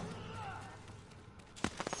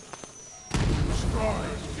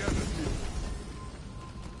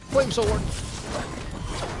 Flame sword!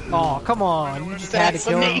 Oh, come on. You just had to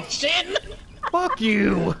kill him. Fuck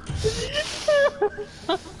you!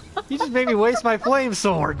 You just made me waste my flame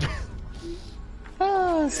sword. Fuck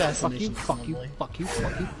you, Assassination. fuck you, fuck you,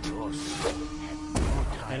 fuck you.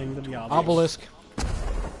 Heading to the Obelisk.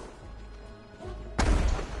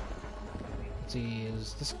 Let's see,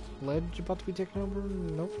 is this ledge about to be taken over?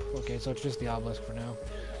 Nope. Okay, so it's just the obelisk for now.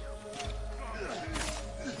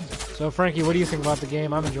 So, Frankie, what do you think about the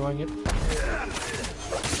game? I'm enjoying it.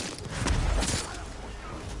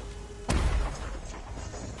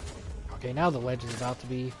 Okay, now the ledge is about to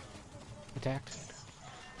be attacked.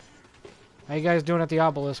 How you guys doing at the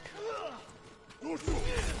obelisk? I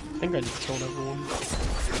think I just killed everyone.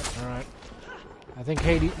 Alright. I think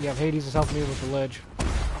Hades, yeah, Hades is helping me with the ledge.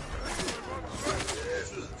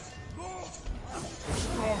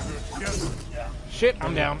 Shit,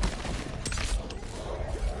 I'm down.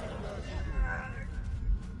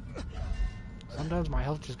 Sometimes my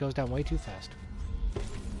health just goes down way too fast.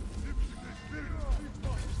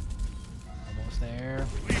 Almost there.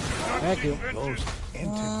 Thank you. Ghost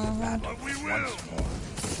entered the battle once more.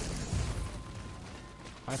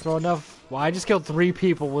 I throw enough. Well, I just killed 3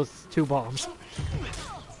 people with 2 bombs.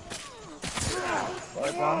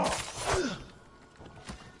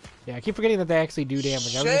 Yeah, I keep forgetting that they actually do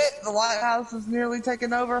damage. Shit, the lighthouse is nearly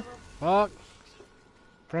taken over. Fuck.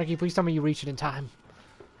 Frankie, please tell me you reach it in time.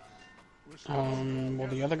 Well,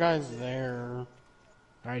 the other guy's there.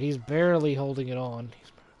 Alright, he's barely holding it on.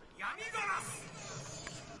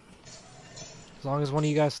 As long as one of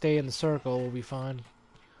you guys stay in the circle, we'll be fine.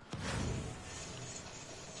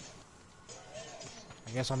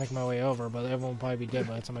 I guess I'll make my way over, but everyone will probably be dead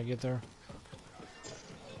by the time I get there.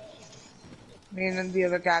 Me and then the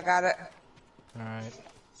other guy got it. Alright.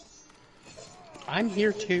 I'm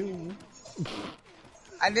here too.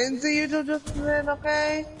 I didn't see you till just then,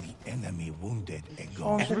 okay? The enemy wounded a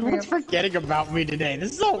Oh, ghost. Everyone's forgetting about me today.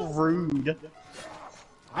 This is so rude.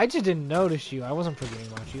 I just didn't notice you. I wasn't forgetting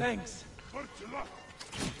about you. Thanks.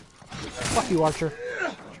 Fuck you, Archer.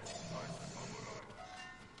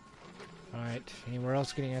 Alright, anywhere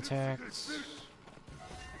else getting attacked?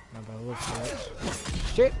 Not by the looks of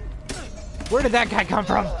it. Shit! Where did that guy come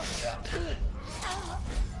from?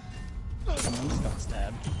 Someone got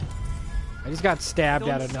stabbed. I just got stabbed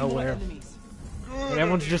Don't out of see more nowhere. enemies. And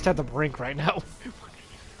everyone's just at the brink right now.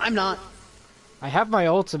 I'm not. I have my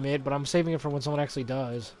ultimate, but I'm saving it for when someone actually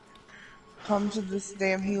does. Come to this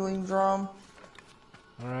damn healing drum.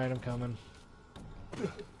 Alright, I'm coming.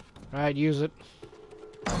 Alright, use it.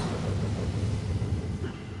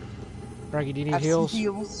 Frankie, do you need Have some heals?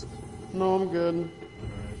 heals. No, I'm good.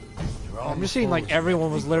 I'm just seeing like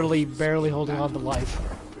everyone was literally barely holding on to life.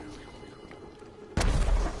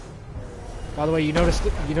 By the way, you noticed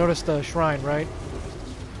the shrine, right?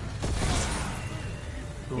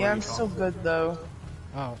 Yeah, I'm still good though.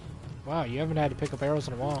 Oh, wow! You haven't had to pick up arrows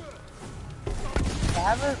in a while. I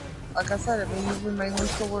haven't, like I said, I've been using mainly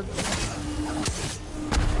swords.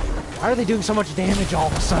 Why are they doing so much damage all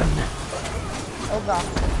of a sudden? Oh god.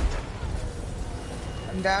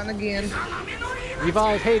 I'm down again.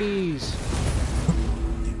 Revive Hades!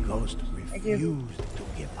 The ghost you. refused to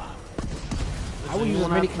give up. I will use as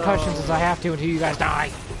many concussions as I have to until you guys die.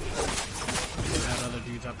 That other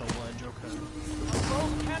dude's at the ledge, okay.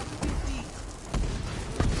 Both have to be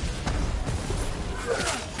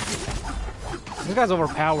deep. This guy's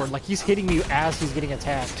overpowered. Like, he's hitting me as he's getting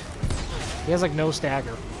attacked. He has, like, no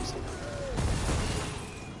stagger.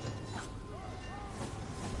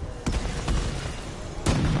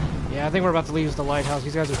 Yeah, I think we're about to lose the lighthouse.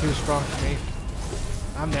 These guys are too strong for me.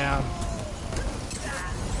 I'm down.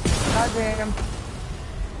 God damn.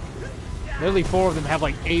 Literally 4 of them have,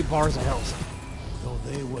 like, 8 bars of health. Though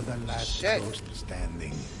they were the last Shit. ghost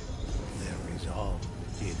standing, their resolve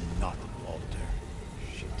did not falter.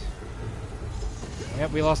 Shit.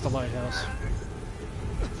 Yep, we lost the lighthouse.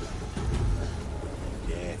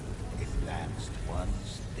 Death advanced one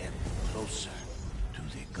step closer to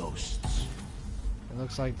the ghosts. It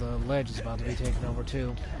looks like the ledge is about to be taken over,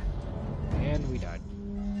 too. And we died.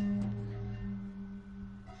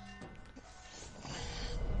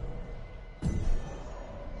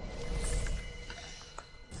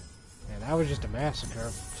 Man, that was just a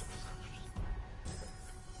massacre.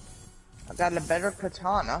 I got a better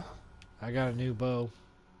katana. I got a new bow.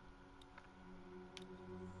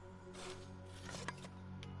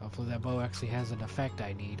 Hopefully that bow actually has an effect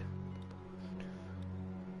I need.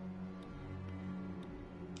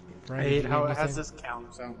 I Frank, hate you how need it has anything? this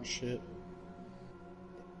counts out and shit.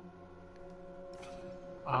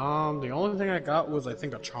 The only thing I got was, I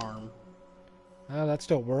think, a charm. That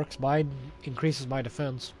still works. Mine increases my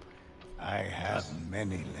defense. I have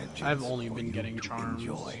many legends. I've only for been you getting to charms.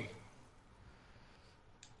 enjoy.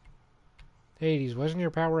 Hades, wasn't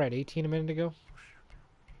your power at 18 a minute ago?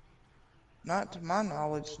 Not to my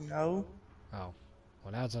knowledge, no. Oh.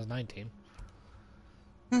 Well, now it says 19.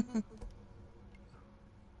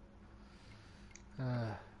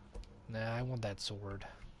 Nah, I want that sword.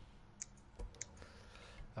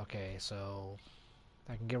 Okay, so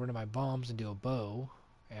I can get rid of my bombs and do a bow.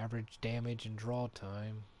 Average damage and draw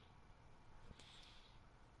time.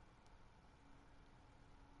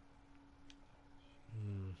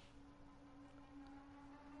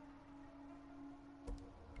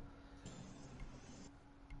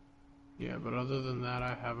 Yeah, but other than that,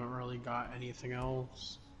 I haven't really got anything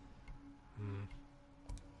else.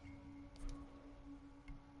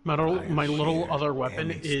 My little share other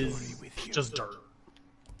weapon any is story with you. just dirt.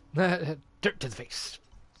 Dirt to the face.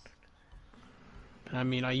 I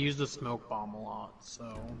mean, I use the smoke bomb a lot,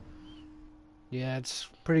 so... Yeah, it's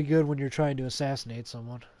pretty good when you're trying to assassinate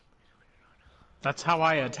someone. That's how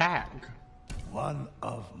I attack. One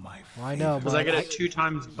of my Well, I know, Because I favorites. get a 2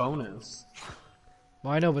 times bonus.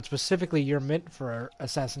 Well, I know, but specifically you're meant for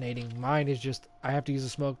assassinating. Mine is just, I have to use a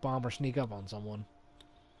smoke bomb or sneak up on someone.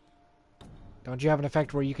 Don't you have an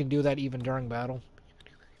effect where you can do that even during battle?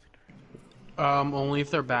 Only if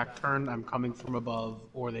they're back turned, I'm coming from above,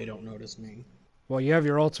 or they don't notice me. Well, you have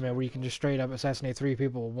your ultimate where you can just straight up assassinate 3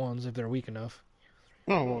 people at once if they're weak enough.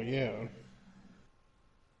 Oh, well, yeah.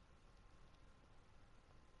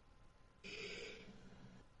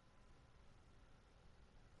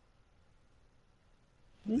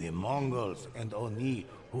 The Mongols and Oni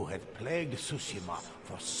who had plagued Tsushima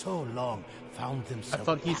for so long found themselves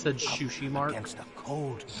thought he said backed up sushi mark. against a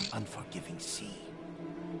cold, unforgiving sea.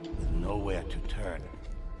 With nowhere to turn,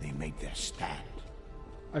 they made their stand.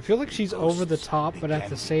 I feel like she's over the top, but at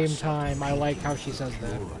the same Began time, I like how she says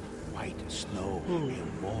that. pure white snow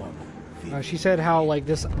and warm. She said how, like,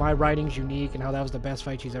 my writing's unique and how that was the best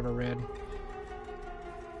fight she's ever read.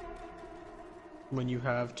 When you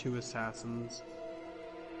have 2 assassins.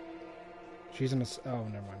 She's in a... Oh,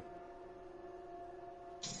 never mind.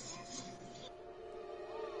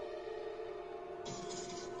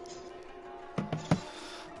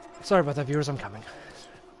 Sorry about that, viewers. I'm coming.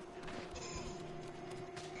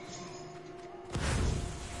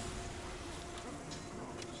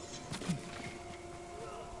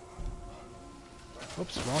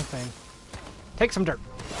 Oops, wrong thing. Take some dirt.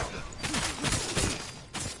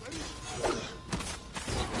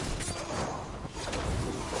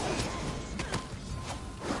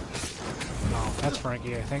 Oh, that's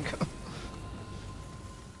Frankie, I think.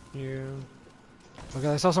 Yeah. Because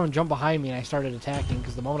I saw someone jump behind me and I started attacking,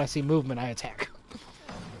 because the moment I see movement, I attack.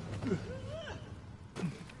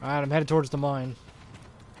 Alright, I'm headed towards the mine.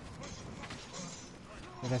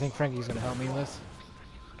 Which I think Frankie's gonna help me with.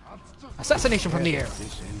 Assassination from the air!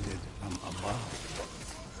 Descended from above.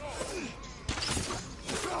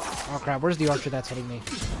 Oh crap, where's the archer that's hitting me?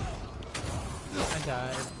 I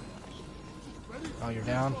died. Oh, you're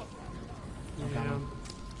down? Yeah.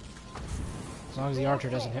 As long as the archer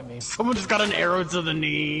doesn't hit me. Someone just got an arrow to the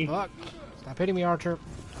knee. Fuck! Stop hitting me, archer.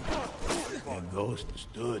 The ghost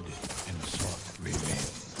stood and sought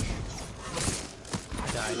revenge.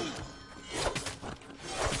 I died.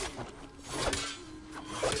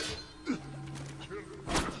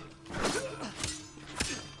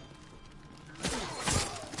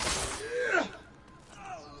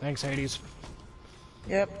 Thanks, Hades.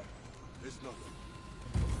 Yep.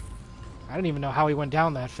 I didn't even know how he went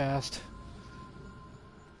down that fast.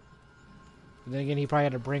 But then again, he probably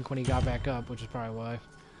had a brink when he got back up, which is probably why.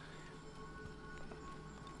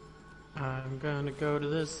 I'm gonna go to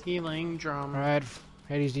this healing drum. Alright,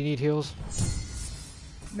 Hades, do you need heals?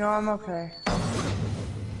 No, I'm okay.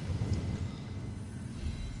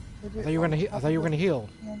 I thought you were gonna heal.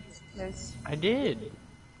 Yes. I did.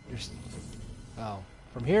 Oh.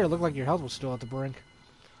 From here, it looked like your health was still at the brink.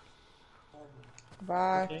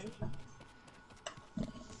 Bye. Okay.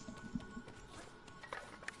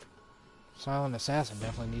 Silent Assassin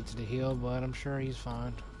definitely needs to heal, but I'm sure he's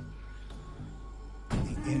fine.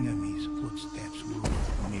 The enemy's footsteps moved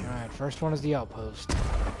near. Alright, first one is the outpost.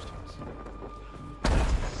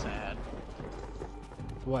 Sad.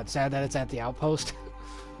 What, sad that it's at the outpost?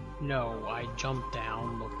 No, I jumped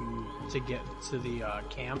down looking to get to the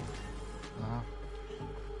camp. Uh-huh.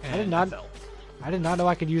 And I did not- fell. I did not know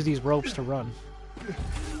I could use these ropes to run.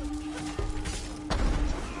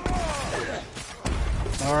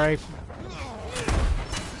 Sorry.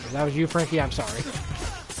 If that was you, Frankie, I'm sorry.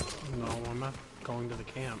 No, I'm not going to the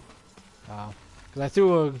camp. Because I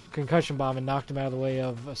threw a concussion bomb and knocked him out of the way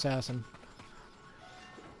of Assassin.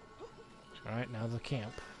 Alright, now the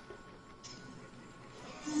camp.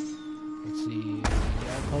 Let's see.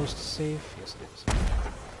 The outpost safe? Yes, it is.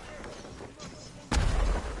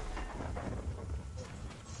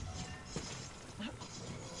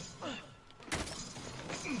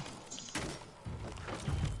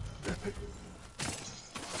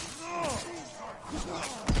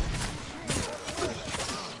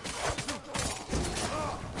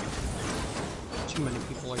 Too many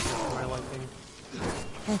people like this for my liking.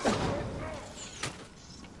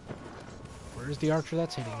 Where's the archer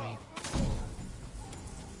that's hitting me?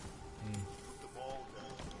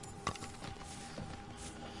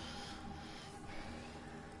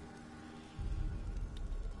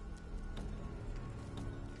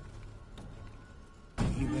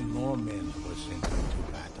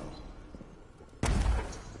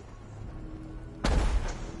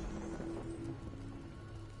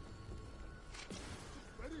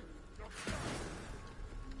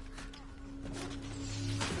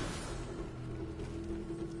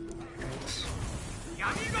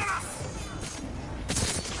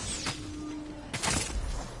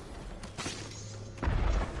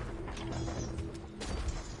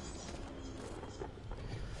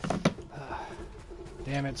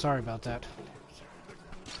 Damn it, sorry about that.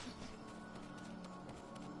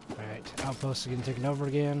 Alright, outposts are getting taken over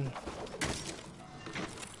again.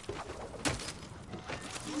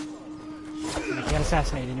 I can't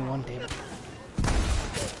assassinate anyone, damn it.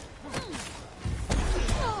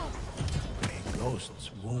 A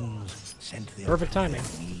ghost's wounds sent the Perfect timing.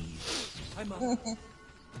 I'm up.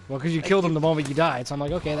 Well, because you killed him the moment you died, so I'm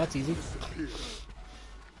like, okay, that's easy.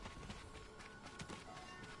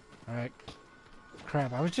 Alright.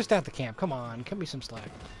 Crap, I was just at the camp. Come on, cut me some slack.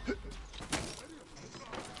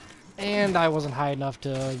 And I wasn't high enough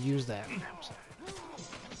to use that.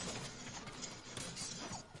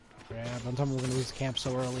 Crap, don't tell me we're going to lose the camp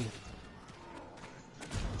so early.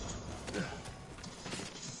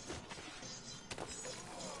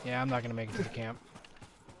 Yeah, I'm not going to make it to the camp.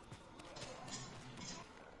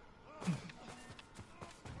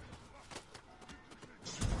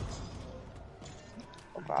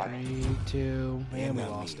 Oh god. 3, 2, and we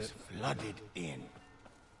lost it. Flooded in.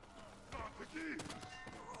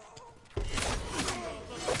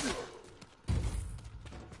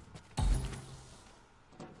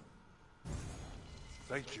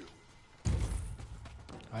 Thank you.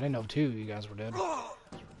 I didn't know too you guys were dead. The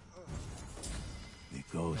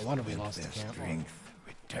ghost No wonder we felt lost the their camp. strength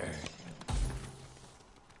return.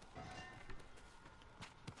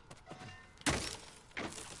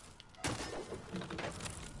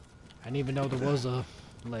 I didn't even know there was a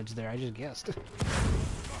ledge there, I just guessed.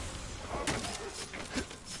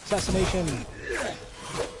 Assassination!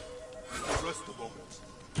 Rest a moment.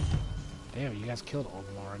 Damn, you guys killed all of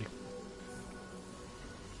them already.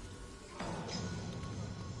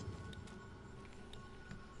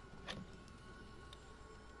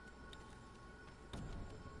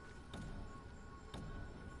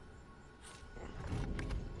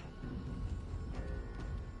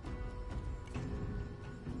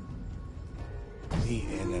 The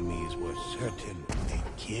enemies were certain they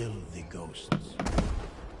killed the ghosts.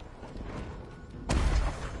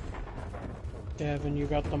 Devin, you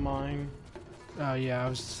got the mine. Oh yeah,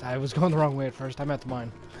 I was going the wrong way at first. I'm at the mine.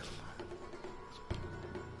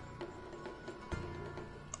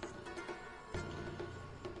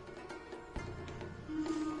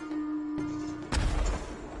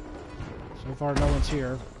 So far, no one's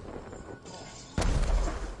here.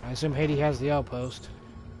 I assume Haiti has the outpost.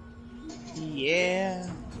 Yeah.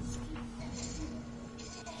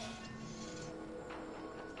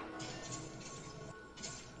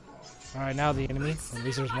 Alright, now the enemy. At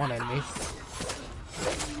least there's one enemy.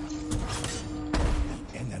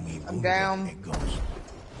 Enemy I'm wounded down. a ghost.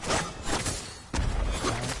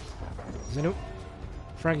 Is anyone...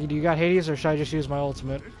 Frankie, do you got Hades, or should I just use my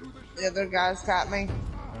ultimate? The other guys got me.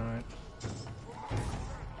 Alright.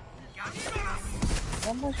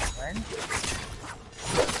 That my friend?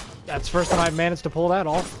 That's the first time I've managed to pull that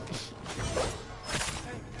off.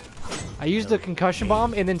 I used the concussion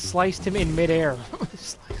bomb and then sliced him in midair.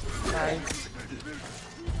 Nice.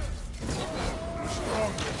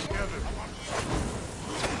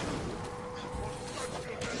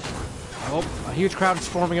 Oh, a huge crowd is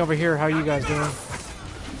forming over here. How are you guys doing?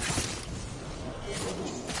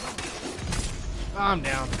 I'm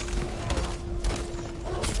down.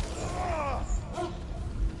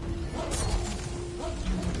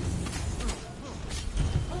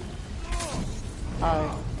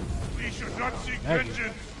 We should not seek Thank you.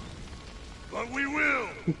 vengeance, but we will.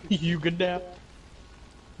 You good now?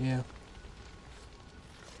 Yeah.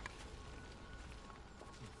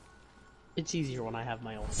 It's easier when I have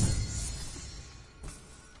my own. So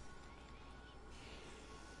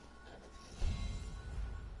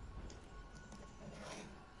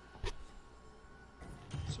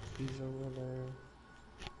he's over there.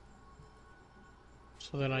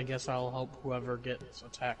 So then I guess I'll help whoever gets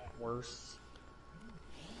attacked worse.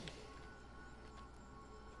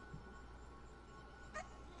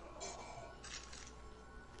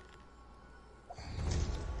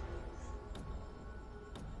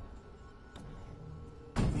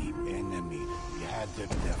 The enemy gathered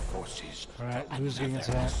their forces. Alright, who's getting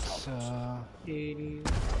attacked?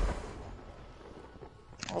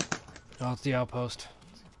 Oh, it's the outpost.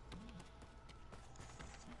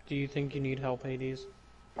 Do you think you need help, Hades?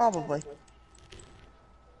 Probably.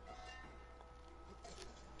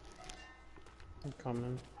 I'm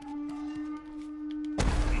coming.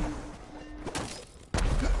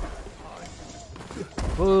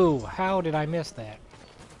 Ooh, how did I miss that?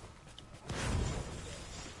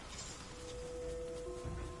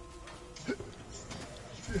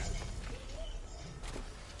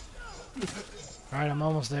 Alright, I'm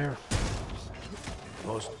almost there.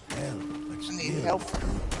 Ghost fell, but I need still help.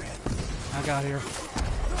 breath. I got here.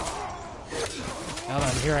 Now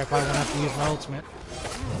that I'm here, I probably won't have to use my ultimate.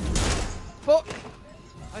 Oh!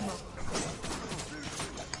 I'm up.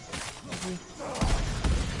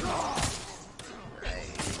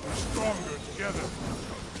 Stronger together.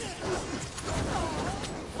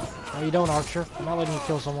 No, you don't, Archer. I'm not letting you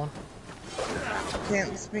kill someone.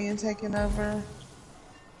 Camp's being taken over.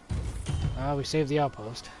 We saved the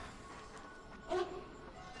outpost. Now,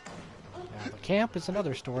 the camp is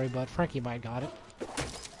another story, but Frankie might got it.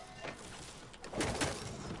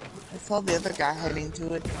 I saw the other guy heading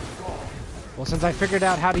to it. Well, since I figured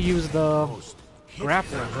out how to use the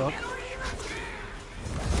grappling hook.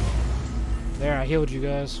 There, I healed you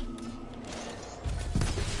guys.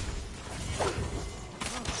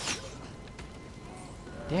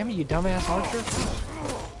 Damn it, you dumbass Archer.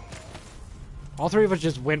 All three of us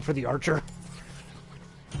just went for the Archer.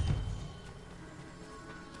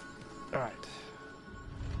 Alright.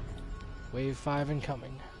 Wave 5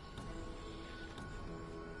 incoming.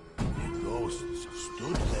 The ghosts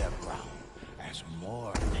stood their ground as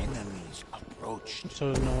more enemies approached.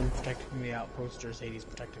 So is no one protecting the outpost, or is Hades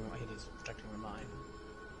protecting the mine?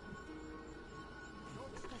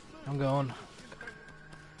 I'm going.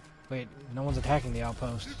 Wait, no one's attacking the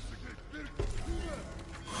outpost.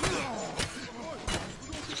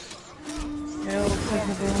 Still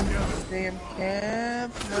taking the damn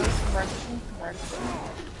camp. No correction.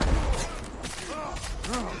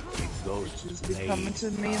 The ghosts Just be coming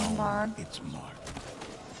to me in mine. its mark.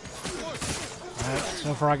 Alright,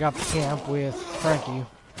 so far I got the camp with Frankie.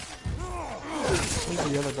 Who's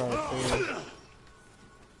the other guy too?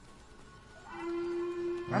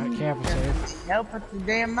 Alright, camp is safe. Help at the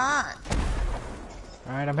damn mine.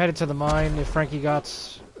 Alright, I'm headed to the mine if Frankie got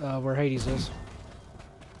where Hades is.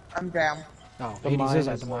 I'm down. Oh, The Hades mine is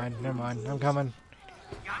at is the mine. Never mind. I'm coming.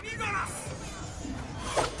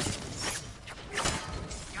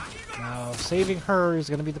 Now, saving her is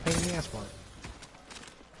going to be the pain in the ass part.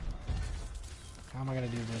 How am I going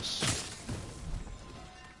to do this?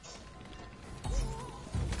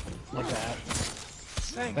 Like that.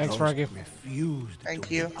 Thanks, Frankie. Refused Thank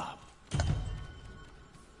to you. give up.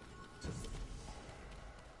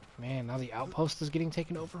 Man, now the outpost is getting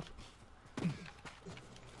taken over.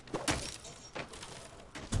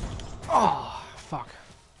 Oh, fuck.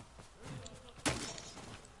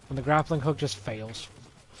 When the grappling hook just fails.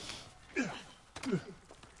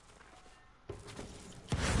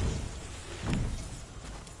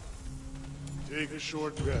 Take a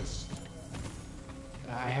short rest.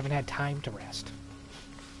 I haven't had time to rest.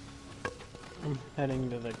 I'm heading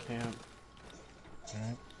to the camp.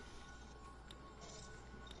 Alright.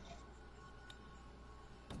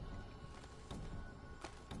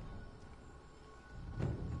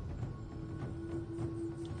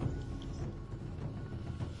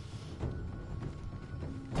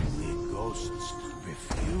 The ghosts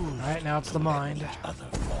refused. Alright, now it's the mind. Other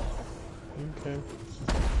fall. Okay.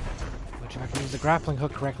 Which I can use the grappling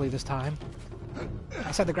hook correctly this time.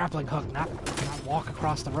 I said the grappling hook, not walk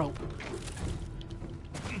across the rope.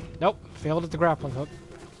 Nope, failed at the grappling hook.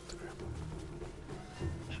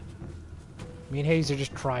 Me and Hades are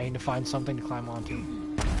just trying to find something to climb onto.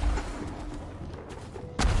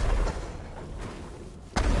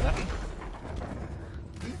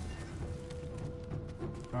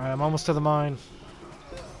 Alright, I'm almost to the mine.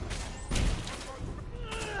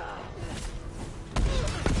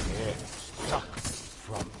 They're stuck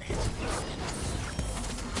from it.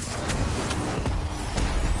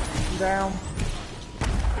 Down.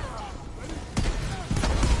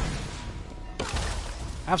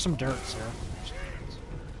 Have some dirt, sir.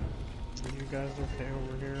 Are you guys okay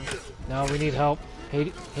over here? No, we need help.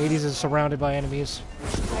 Hades is surrounded by enemies.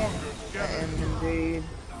 And indeed.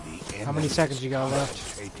 How many seconds you got left?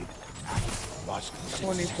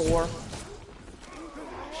 24.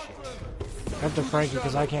 Head to Frankie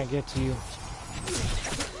because I can't get to you.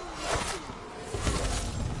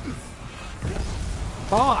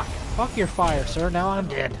 Fuck! Fuck your fire, sir. Now I'm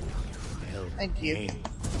dead. Thank you.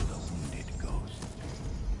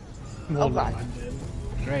 Well, bye. I did.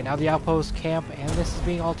 Great, now the outpost camp and this is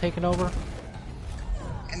being all taken over.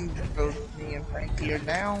 And both me and Frankie are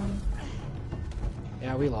down.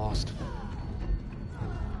 Yeah, we lost.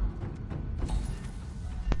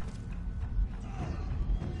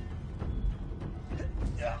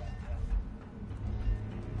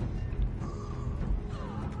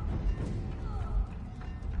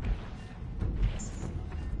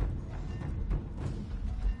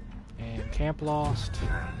 And camp lost.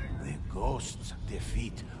 The ghost's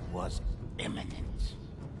defeat was imminent.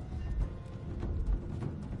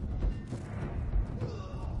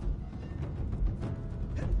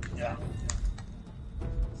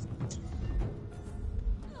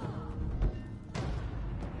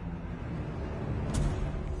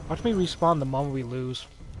 Watch me respawn the moment we lose.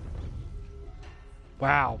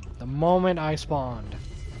 Wow, the moment I spawned.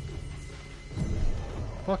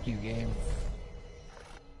 Fuck you, game.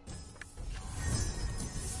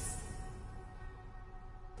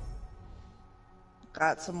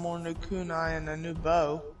 Got some more new kunai and a new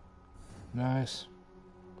bow. Nice.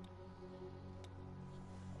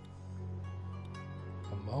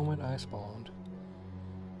 The moment I spawned.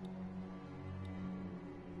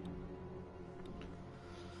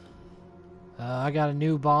 I got a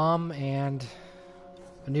new bomb and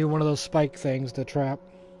a new one of those spike things to trap.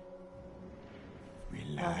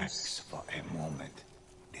 Relax for a moment.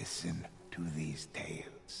 Listen to these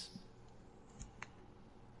tales.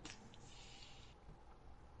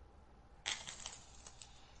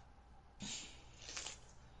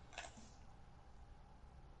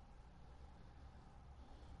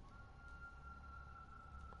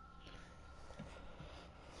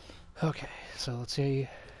 Okay, so let's see.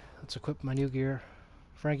 Let's equip my new gear.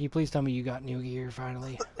 Frankie, please tell me you got new gear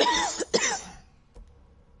finally.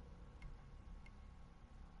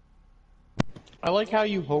 I like how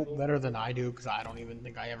you hope better than I do, because I don't even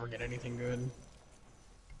think I ever get anything good.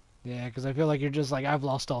 Yeah, because I feel like you're just like, I've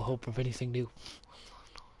lost all hope of anything new.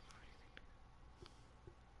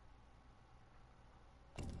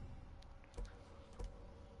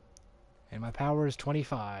 And my power is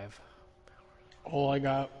 25. All I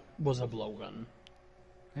got was a blowgun.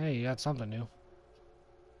 Hey, you got something new.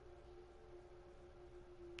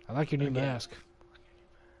 I like your new mask.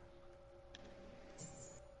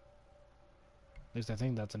 At least I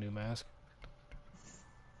think that's a new mask.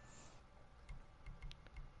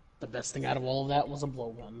 The best thing out of all of that was a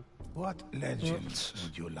blowgun. What legends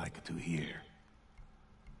would you like to hear?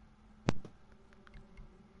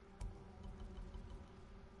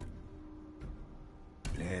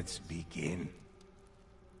 Let's begin.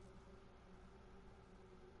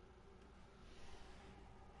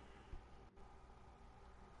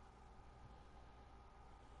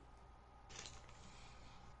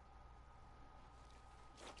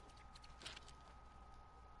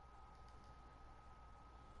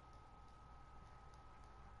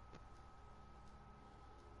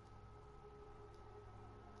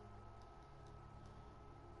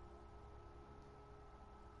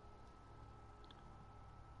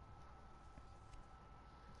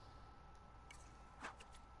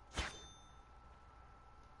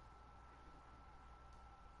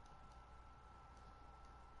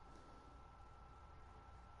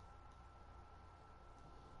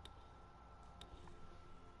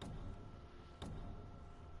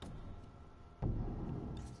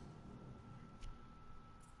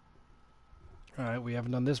 Alright, we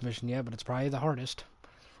haven't done this mission yet, but it's probably the hardest.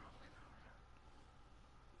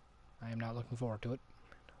 I am not looking forward to it.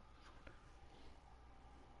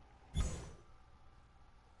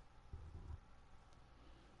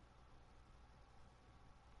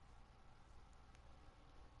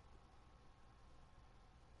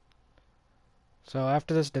 So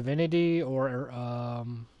after this Divinity, or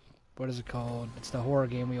what is it called? It's the horror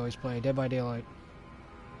game we always play, Dead by Daylight.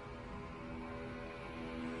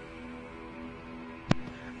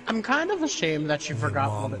 I'm kind of ashamed that you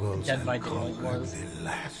forgot what Dead by Daylight was. The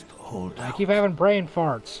last holdout, I keep having brain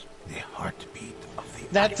farts. the heartbeat of the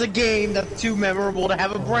That's a game that's too memorable to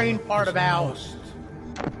have a brain fart about.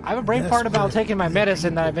 I have a brain fart about taking my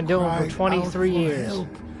medicine that I've been doing for 23 years. help,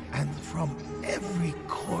 and from every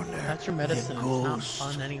corner, That's your medicine, the it's not ghost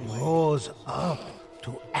fun anyway. rose up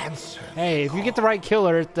to answer. Hey, if you get the right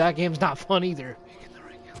killer, that game's not fun either.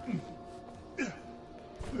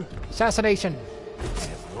 Assassination.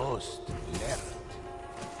 A ghost left,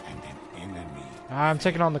 and an enemy. I'm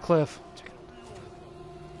taking on the cliff.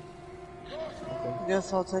 I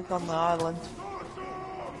guess I'll take on the island.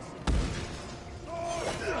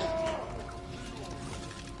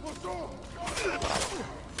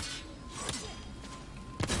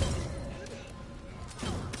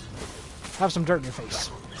 Have some dirt in your face.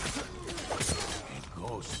 A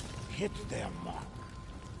ghost hit their mark.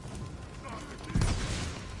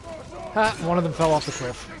 Ha, one of them fell off the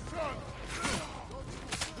cliff.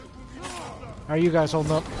 How are you guys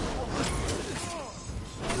holding up?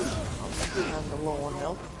 And the low on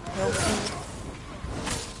health.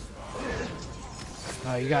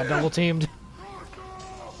 Oh, you got double teamed?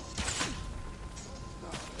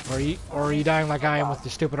 Or are you dying like I am with the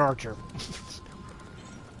stupid archer?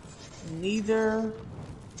 Neither.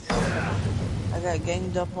 I got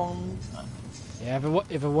ganged up on. Yeah,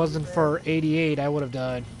 if it wasn't for 88, I would have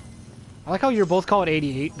died. I like how you're both called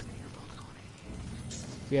 88.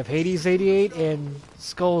 We have Hades 88 and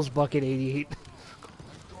Skull's Bucket 88.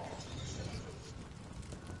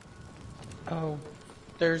 Oh.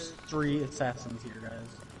 There's 3 assassins here, guys.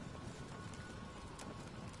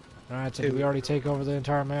 Alright, so did we already take over the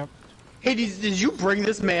entire map? Hey, did you bring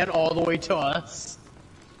this man all the way to us?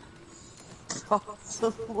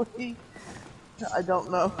 Possibly. I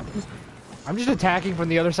don't know. I'm just attacking from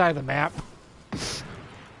the other side of the map.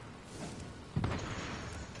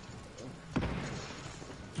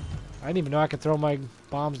 I didn't even know I could throw my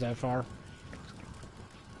bombs that far.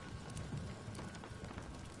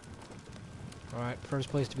 Alright, first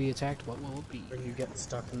place to be attacked, what will it be? When you get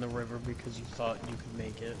stuck in the river because you thought you could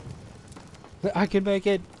make it. I can make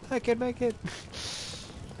it! I can make it!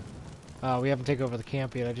 We haven't taken over the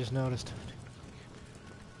camp yet, I just noticed.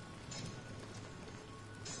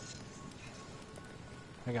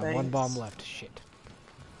 I got one bomb left, shit.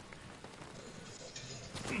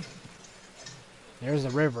 There's a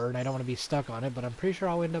river, and I don't want to be stuck on it, but I'm pretty sure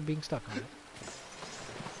I'll end up being stuck on it.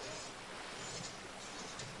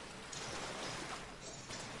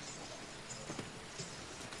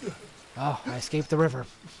 Oh, I escaped the river.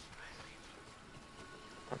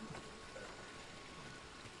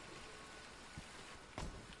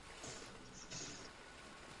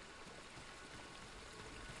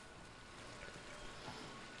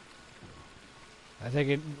 I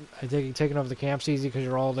think taking over the camp's easy because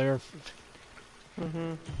you're all there.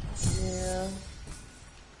 Mm-hmm. Yeah.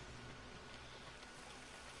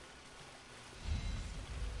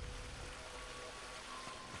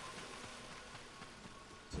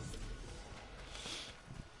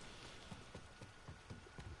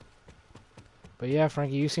 But yeah,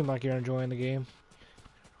 Frankie, you seem like you're enjoying the game.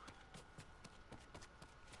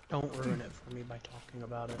 Don't ruin it for me by talking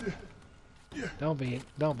about it. Don't be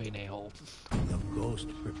an a-hole. The ghost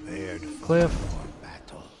prepared for Cliff. more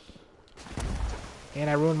battle. And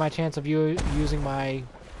I ruined my chance of you using my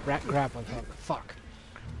rat grappling hook. Fuck.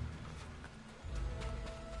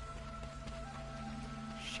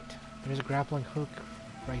 Shit. There's a grappling hook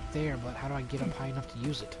right there, but how do I get up high enough to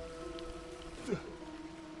use it?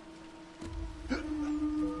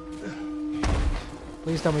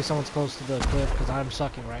 Please tell me someone's close to the cliff, because I'm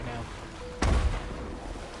sucking right now.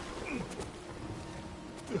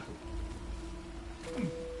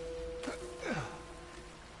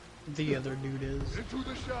 The other dude is. Into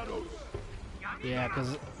the shadows. Yeah,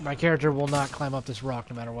 because my character will not climb up this rock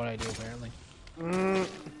no matter what I do, apparently.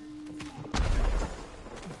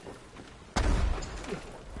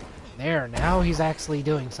 There, now he's actually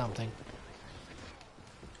doing something.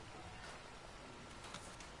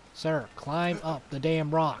 Sir, climb up the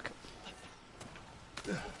damn rock.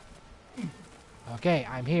 Okay,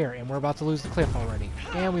 I'm here, and we're about to lose the cliff already.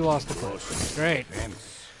 And we lost the cliff. Great.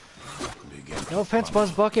 No offense,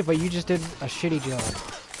 Buzz Bucket, but you just did a shitty job.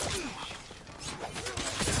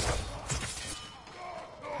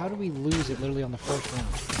 How do we lose it literally on the first round?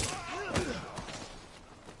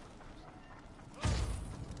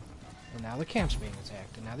 And now the camp's being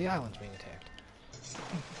attacked, and now the island's being attacked.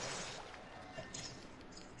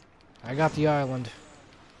 I got the island.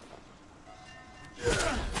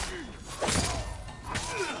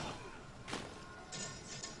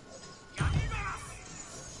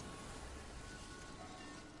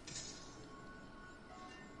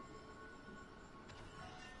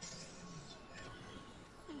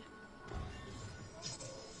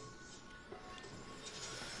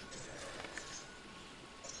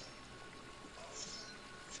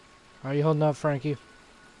 How are you holding up, Frankie?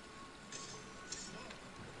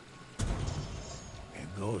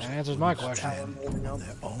 That answers my question. On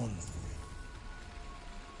their own.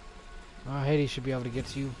 Hades should be able to get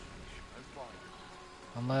to you.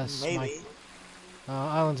 Unless my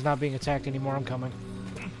island's not being attacked anymore, I'm coming.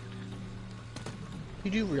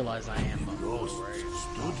 You do realize I am a Ghosts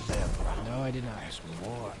stood there. No, I did not. As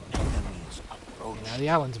more enemies approach. Now the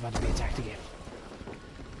island's about to be attacked again.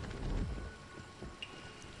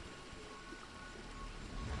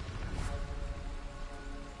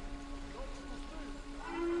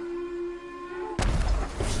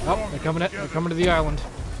 Oh, they're coming to the island.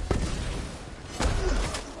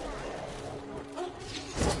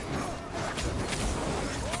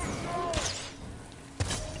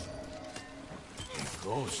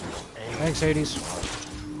 Thanks, Hades.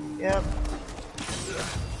 Yep.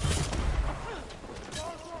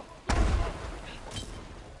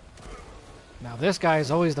 Now this guy is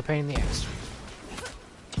always the pain in the ass.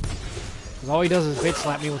 Because all he does is bitch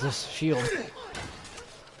slap me with his shield.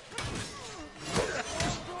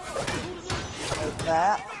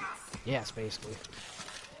 That. Yes, basically.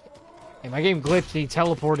 And my game glitched and he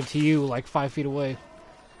teleported to you like 5 feet away.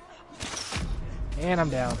 And I'm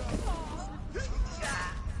down.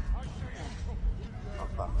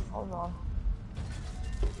 Hold on.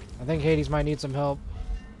 I think Hades might need some help.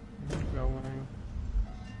 Going.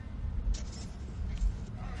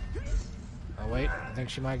 Oh wait, I think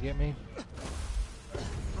she might get me.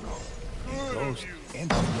 Ghost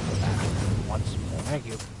entered the battle once more. Thank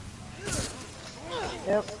you.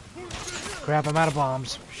 Yep. Crap, I'm out of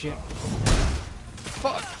bombs. Shit.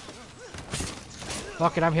 Fuck.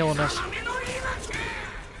 Fuck it, I'm healing this.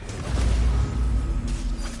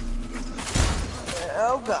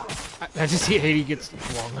 Oh god. I just see Hades gets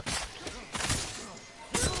flung.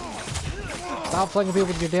 Stop flinging people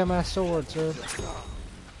with your damn ass sword, sir. I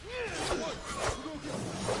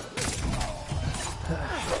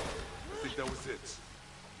think that was it.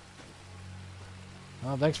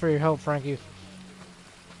 Well, thanks for your help, Frankie.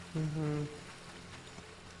 Mm-hmm.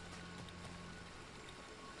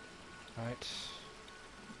 Alright.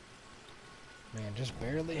 Man, just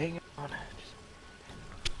barely hanging on.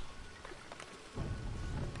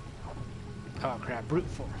 Oh crap, brute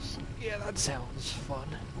force. Yeah, that sounds fun.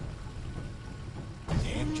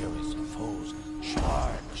 Dangerous foes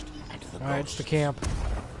charged at the Alright, it's ghosts. the camp.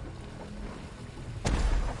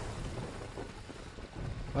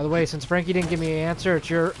 By the way, since Frankie didn't give me an answer, it's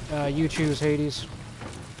your, you choose, Hades.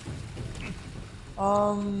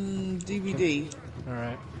 DVD.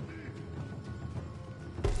 Alright.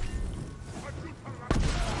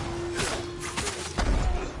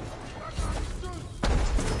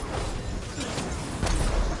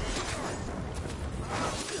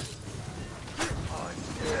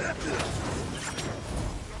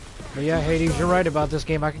 But yeah, Hades, you're right about this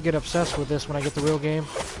game. I could get obsessed with this when I get the real game.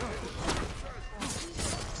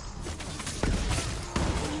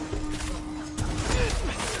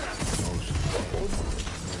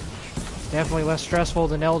 Definitely less stressful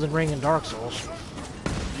than Elden Ring and Dark Souls.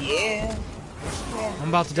 Yeah. I'm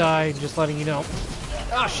about to die, just letting you know.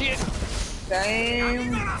 Oh shit!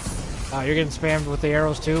 Damn. Oh, you're getting spammed with the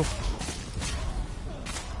arrows too?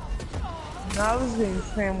 No, I was being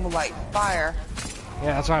spammed with like fire.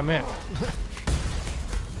 Yeah, that's what I meant.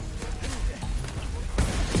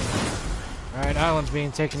 Alright, island's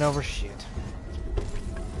being taken over. Shit.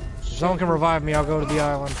 If someone can revive me, I'll go to the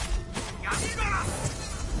island.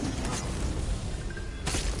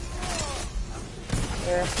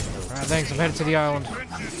 Yeah. Alright, thanks. I'm headed to the island.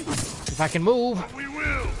 If I can move. We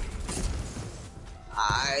will.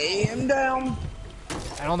 I am down.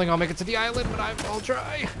 I don't think I'll make it to the island, but I'll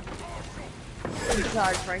try. I'm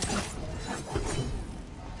sorry, Frankie.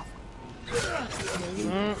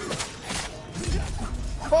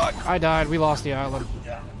 Fuck! I died. We lost the island.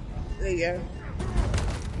 There you go.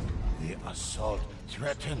 The assault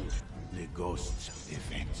threatened the ghost's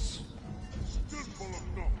defense.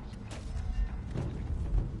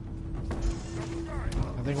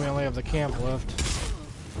 I think we only have the camp left.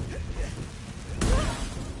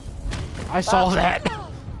 I saw that!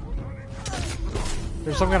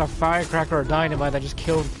 There's some kind of firecracker or dynamite that just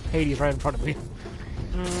killed Hades right in front of me.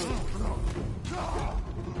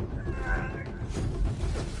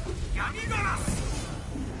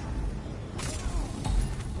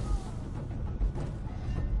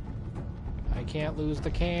 I can't lose the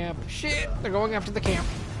camp. Shit! They're going after the camp.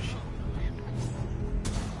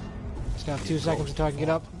 Just have 2 seconds until I can get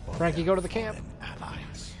up. Frankie, go to the camp.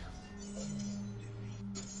 Allies.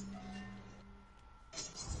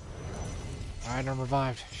 Alright, I'm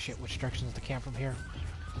revived. Shit, which direction is the camp from here?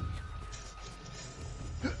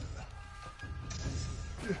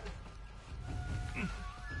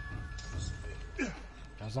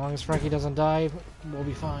 As long as Frankie doesn't die, we'll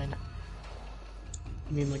be fine.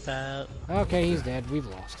 You mean like that? Okay, he's dead. We've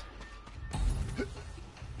lost.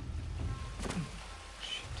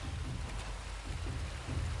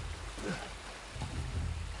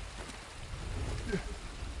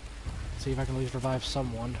 See if I can at least revive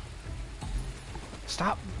someone.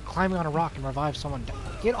 Stop climbing on a rock and revive someone.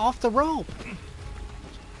 Get off the rope!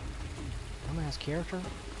 Dumbass character.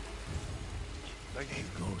 Like a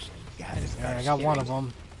ghost gathers Alright, I got one of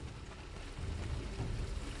them.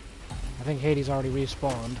 I think Hades already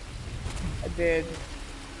respawned. I did.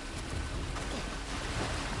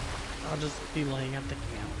 I'll just be laying at the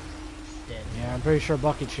camp. Dead. Yeah, I'm pretty sure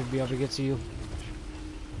Bucket should be able to get to you.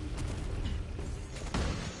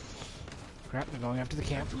 Crap, they're going after the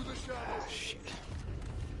camp. Shit.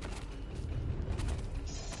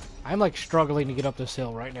 I'm like struggling to get up this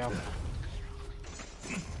hill right now.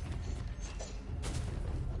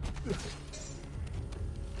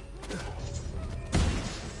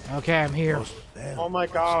 Okay, I'm here. Oh my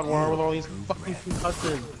god, where are with all these fucking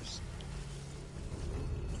concussions?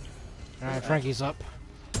 Alright, Frankie's up.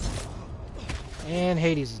 And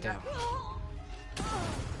Hades is down.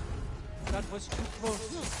 That was too close.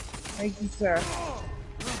 Thank you, sir.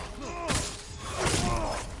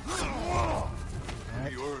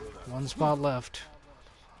 One spot left.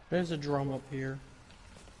 There's a drum up here.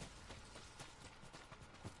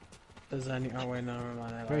 Does any? Oh wait, no, never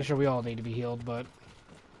mind. I Pretty lied. sure we all need to be healed, but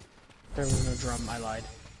There was no drum. I lied.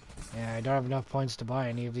 yeah, I don't have enough points to buy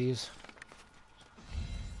any of these.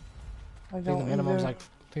 I I think the don't minimum's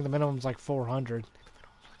either. like 400.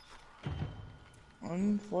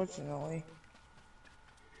 Unfortunately.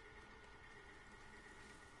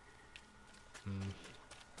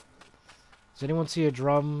 Does anyone see a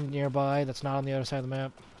drum nearby that's not on the other side of the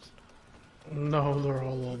map? No, they're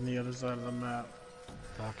all on the other side of the map.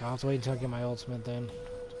 Fuck, I'll have to wait until I get my ultimate then.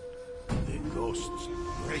 The ghosts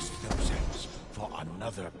braced themselves for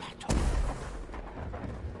another battle.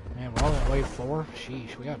 Man, we're all at wave 4?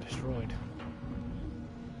 Sheesh, we got destroyed.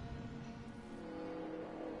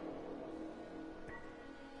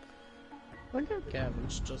 I wonder if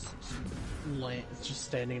Gavin's just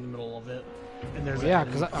standing in the middle of it. And there's Well, yeah,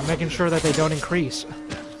 because I'm making sure that they don't increase.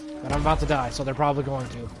 But I'm about to die, so they're probably going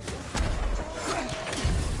to.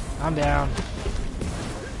 I'm down.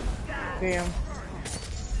 Damn.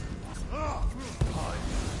 Oh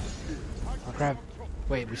crap.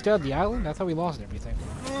 Wait, we still have the island? I thought we lost everything.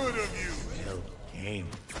 Good of you. Well, aim.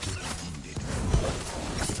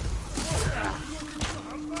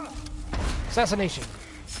 Assassination!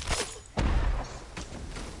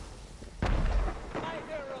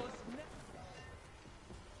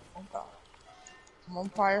 I'm on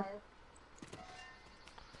fire.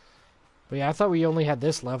 But yeah, I thought we only had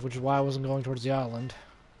this left, which is why I wasn't going towards the island.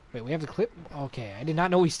 Wait, we have the clip? Okay, I did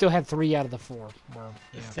not know we still had 3 out of the 4. Well,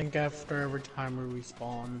 I yeah. think after every time we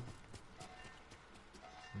respawn.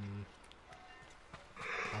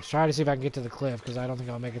 I was trying to see if I can get to the cliff, because I don't think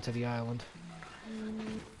I'll make it to the island.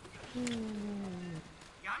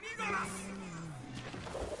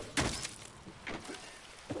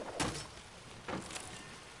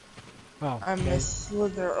 Oh, I'm okay. a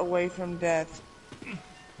slither away from death.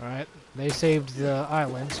 Alright, they saved the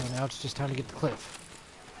island, so now it's just time to get the cliff.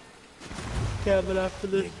 Gavin, after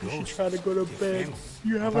this, we should try to go to bed.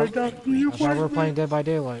 You have a doctor's I thought we were appointment. playing Dead by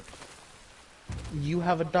Daylight. You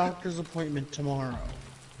have a doctor's appointment tomorrow.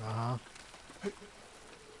 Uh-huh.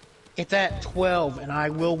 It's at 12, and I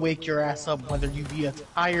will wake your ass up whether you be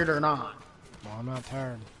tired or not. Well, I'm not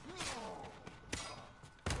tired.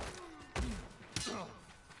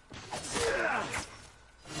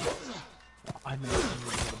 I know you need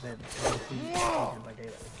to go to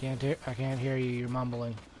bed. I can't hear you, you're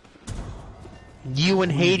mumbling. You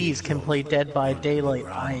and Hades can play Dead by Daylight.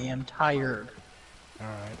 I am tired.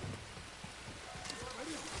 Alright.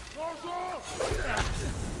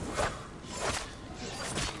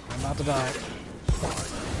 I'm about to die.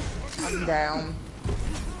 I'm down.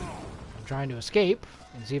 I'm trying to escape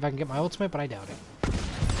and see if I can get my ultimate, but I doubt it.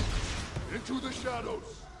 Into the shadows.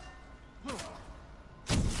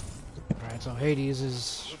 Alright, so Hades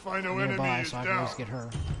is The final nearby, enemy is so I can at least down. get her.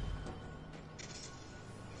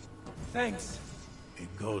 Thanks. A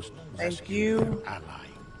ghost Thank rescued you. their ally.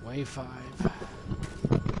 Wave 5.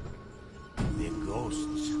 The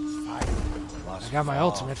ghost's fight was I got my far.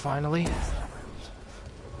 ultimate finally.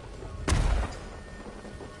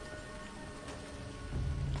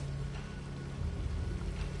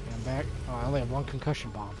 I'm back. Oh, I only have 1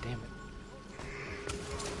 concussion bomb. Damn it.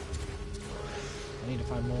 I need to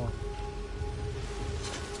find more.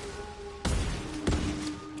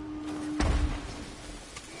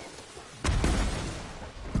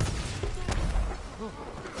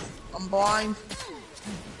 I'm blind.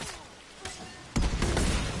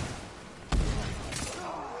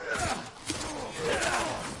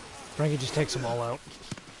 Frankie just takes them all out.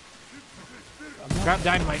 Grab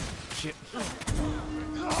dynamite. Shit.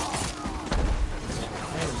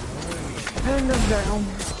 And I'm down.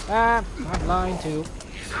 Ah, I'm blind too.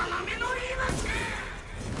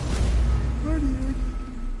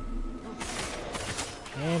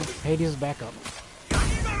 And Hades is back up.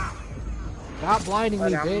 Stop blinding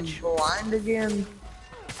me, But I'm bitch. blind again.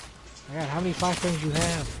 I got how many flashbangs you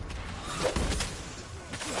have?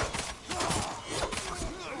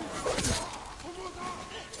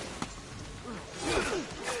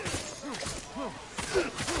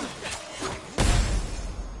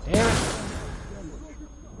 Damn it.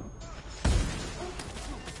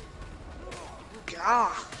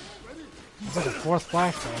 God. It's like a 4th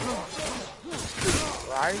flashbang.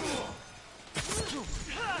 Right?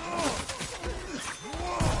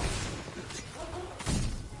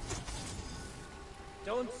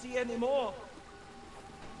 Don't see any more.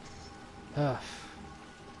 Ugh.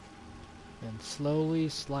 Then slowly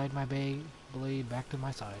slide my blade back to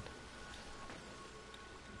my side.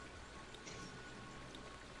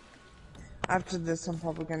 After this, I'm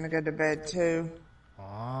probably gonna go to bed too.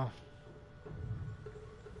 Aw.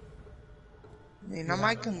 I mean, I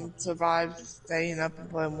might can survive staying up and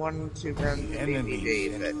playing 1 or 2 rounds The of enemy BBD,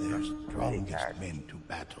 sent but their I'm pretty strongest tired. men to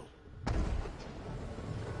battle.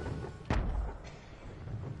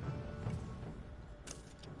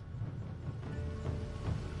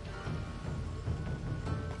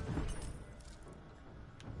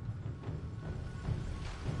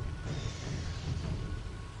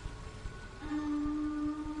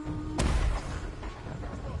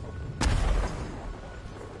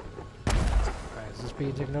 Alright, is this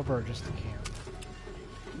being taken over or just the camp?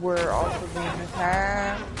 We're also being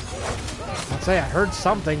attacked. I'd say I heard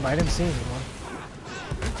something, but I didn't see anyone.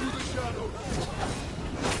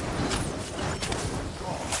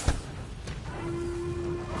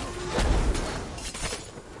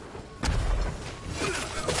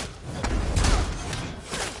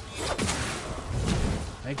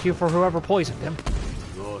 Thank you for whoever poisoned him.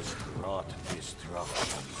 Yours brought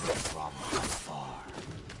destruction from afar.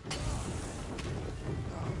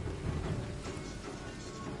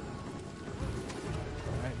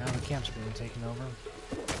 Alright, now the camp's being taken over.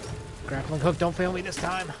 Grappling hook, don't fail me this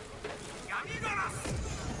time.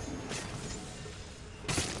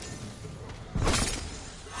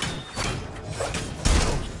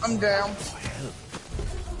 I'm down.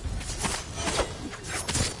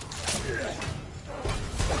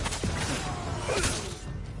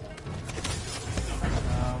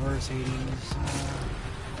 Where's Hades?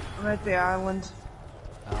 I'm at the island.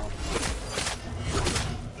 Oh.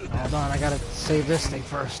 Hold on, I gotta save this thing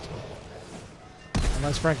first.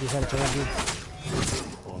 Unless Frankie's headed towards you.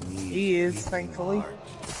 He is, thankfully.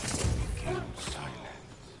 Became silent.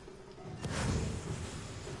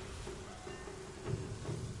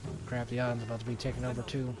 Crap, the island's about to be taken over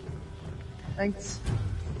too. Thanks.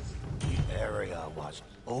 The area was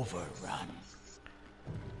overrun.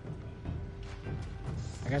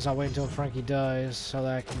 I guess I'll wait until Frankie dies so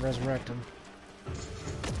that I can resurrect him.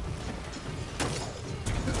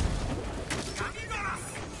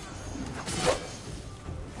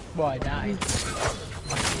 Well, I died.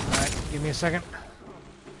 Alright, give me a second.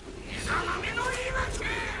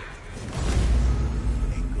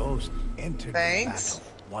 A ghost entered Thanks. the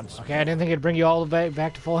battle once Okay, I didn't think it'd bring you all the way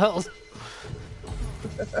back to full health.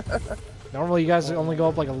 Normally you guys only go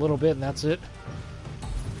up like a little bit and that's it.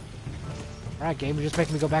 Alright, game, you're just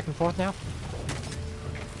making me go back and forth now?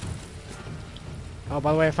 Oh,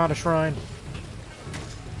 by the way, I found a shrine.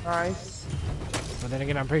 Nice. But then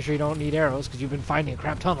again, I'm pretty sure you don't need arrows because you've been finding a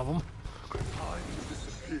crap ton of them.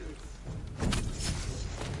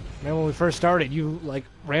 Man, when we first started, you like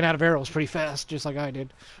ran out of arrows pretty fast, just like I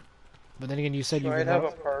did. But then again, you said you Right, could have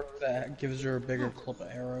a perk that gives her a bigger clip of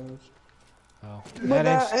arrows. Oh, But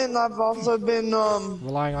that is and I've also been,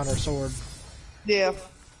 relying on her sword. yeah.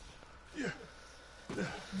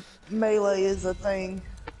 Melee is a thing.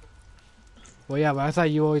 Well, yeah, but I thought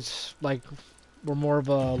you always like were more of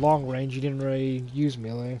a long range. You didn't really use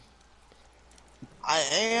melee. I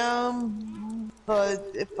am, but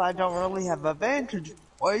if I don't really have a vantage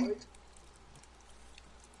point.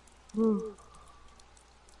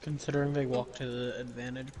 Considering they walk to the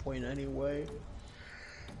advantage point anyway.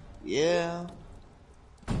 Yeah.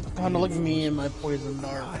 Kinda like me and my poison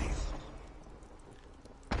dart.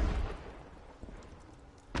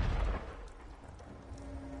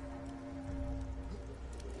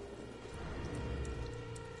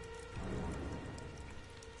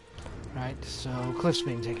 Right, so Cliff's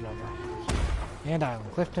being taken over. And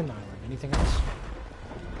Island. Clifton Island. Anything else?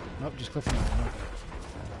 Nope, just Clifton Island. Okay.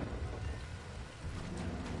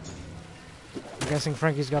 I'm guessing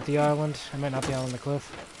Frankie's got the island. I meant not the island, the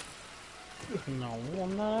cliff. No,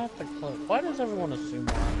 I'm not at the cliff. Why does everyone assume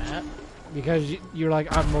where I'm at? Because you're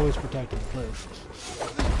like, I'm always protecting the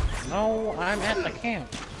cliff. No, I'm at the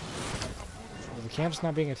camp. Well, the camp's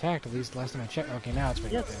not being attacked, at least last time I checked. Okay, now it's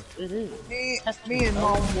being Yes, attacked. it is. Me and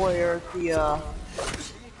Homeboy are at the,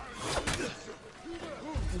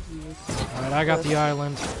 Alright, I got the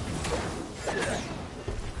island.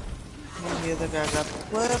 and the other guy got the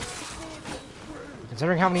clip.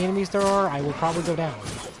 Considering how many enemies there are, I will probably go down.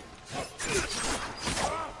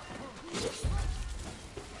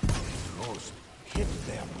 Ghost hit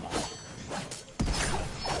them.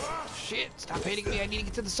 Shit, stop hitting me, I need to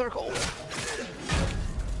get to the circle.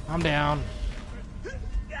 I'm down.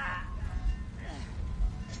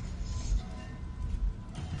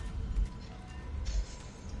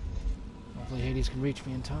 Hopefully Hades can reach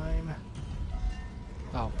me in time.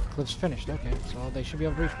 Oh, cliff's finished, okay, so they should be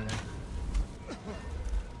able to reach me then.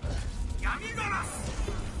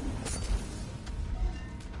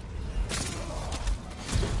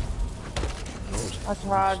 Ghosts I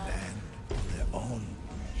tried. stand on their own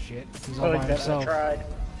Shit, he's I all by like that. I himself. tried.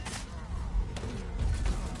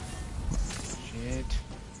 Shit.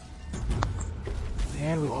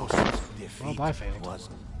 And we lost. Ghost's defeat I failed. was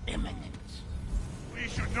imminent. We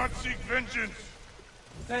should not seek vengeance,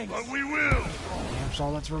 Thanks. but we will. That's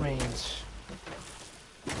all that remains.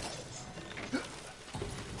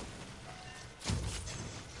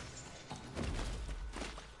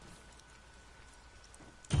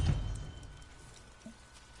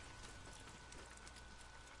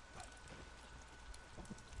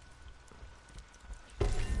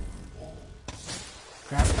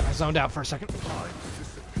 Crap, I zoned out for a second. Took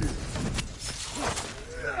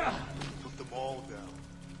them all down.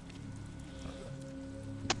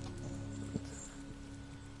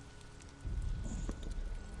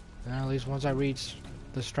 Well, at least once I reach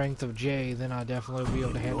the strength of J, then I'll definitely be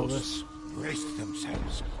able to handle this. Braced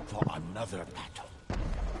themselves for another battle.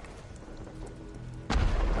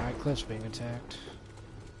 Alright, Cliff's being attacked.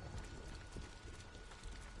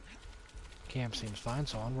 Camp seems fine,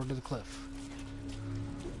 so onward to the cliff.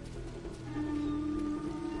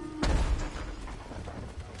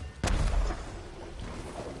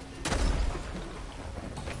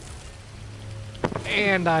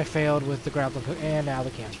 And I failed with the grappling hook, and now the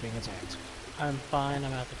camp's being attacked. I'm fine.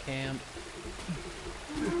 I'm at the camp.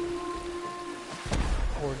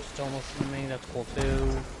 Or just almost me. That's cool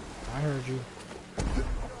too. I heard you.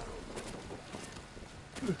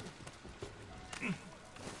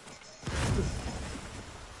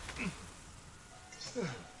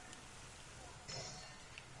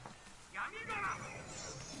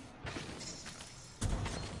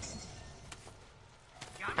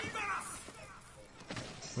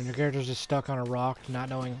 When your character's just stuck on a rock, not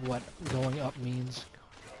knowing what going up means.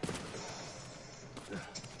 And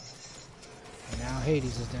now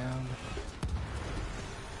Hades is down.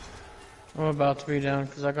 I'm about to be down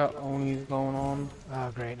because I got Onis going on.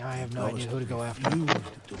 Oh great, now I have no idea who to go after.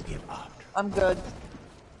 Refused to give up. I'm good. I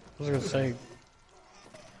was gonna say,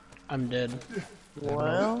 I'm dead.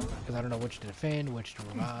 Well, Because I don't know which to defend, which to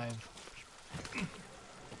revive.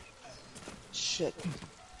 shit.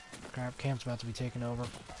 Crap, camp's about to be taken over.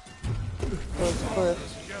 Go to the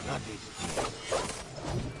cliff.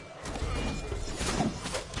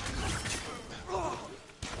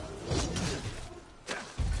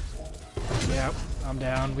 Yep, I'm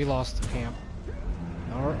down. We lost the camp.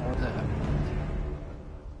 Or that.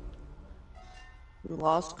 We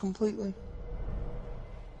lost completely.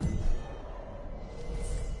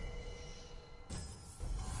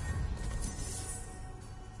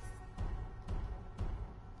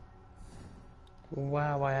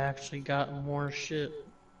 Wow, I actually got more shit.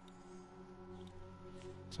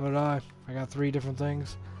 So did I. I got 3 different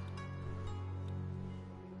things.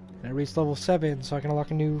 And I reached level 7, so I can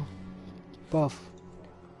unlock a new buff.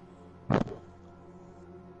 The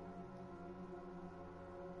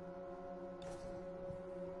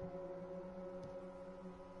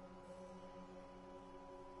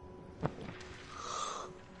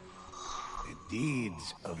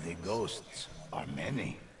deeds of the ghosts are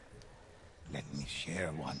many. Let me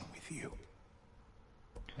share one with you.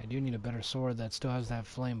 I do need a better sword that still has that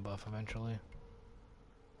flame buff eventually.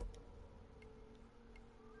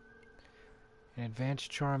 An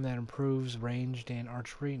advanced charm that improves ranged and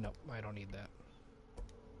archery. Nope, I don't need that.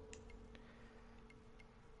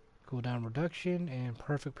 Cooldown reduction and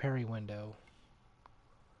perfect parry window.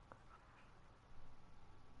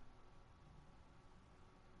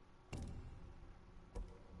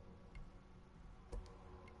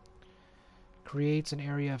 Creates an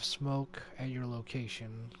area of smoke at your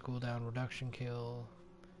location. Cooldown reduction kill.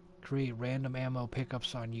 Create random ammo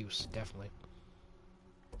pickups on use. Definitely.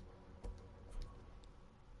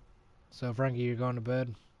 So Frankie, you're going to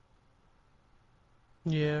bed?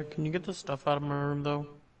 Yeah, can you get the stuff out of my room though?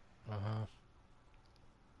 Uh-huh.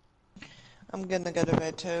 I'm gonna go to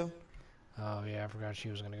bed too. Oh yeah, I forgot she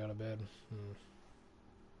was gonna go to bed.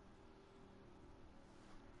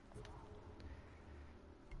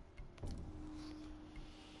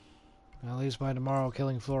 Well, at least by tomorrow,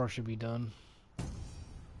 killing Flora should be done.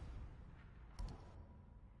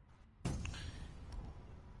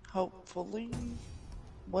 Hopefully.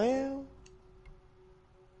 Well.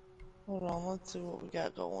 Hold on, let's see what we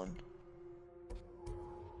got going.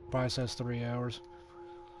 Probably says 3 hours.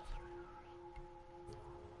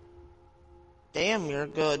 Damn, you're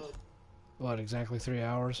good. What, exactly 3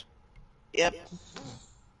 hours? Yep.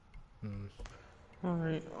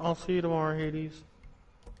 Alright, I'll see you tomorrow, Hades.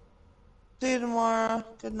 See you tomorrow.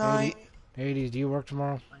 Good night. Hades, do you work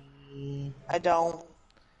tomorrow? I don't.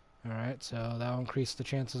 Alright, so that'll increase the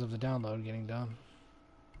chances of the download getting done.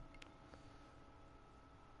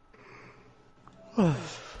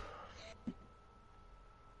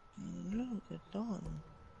 Look at Dawn.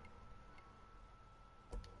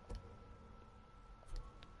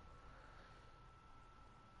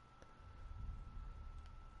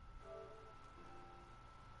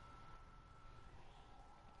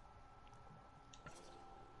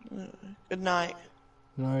 Good night.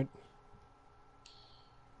 Right.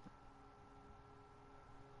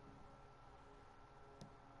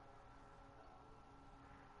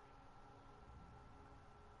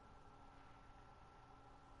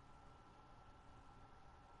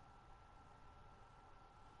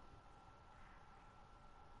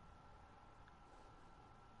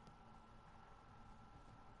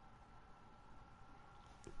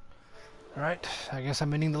 Alright, I guess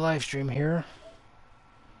I'm ending the live stream here.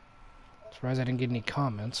 Surprised I didn't get any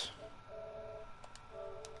comments.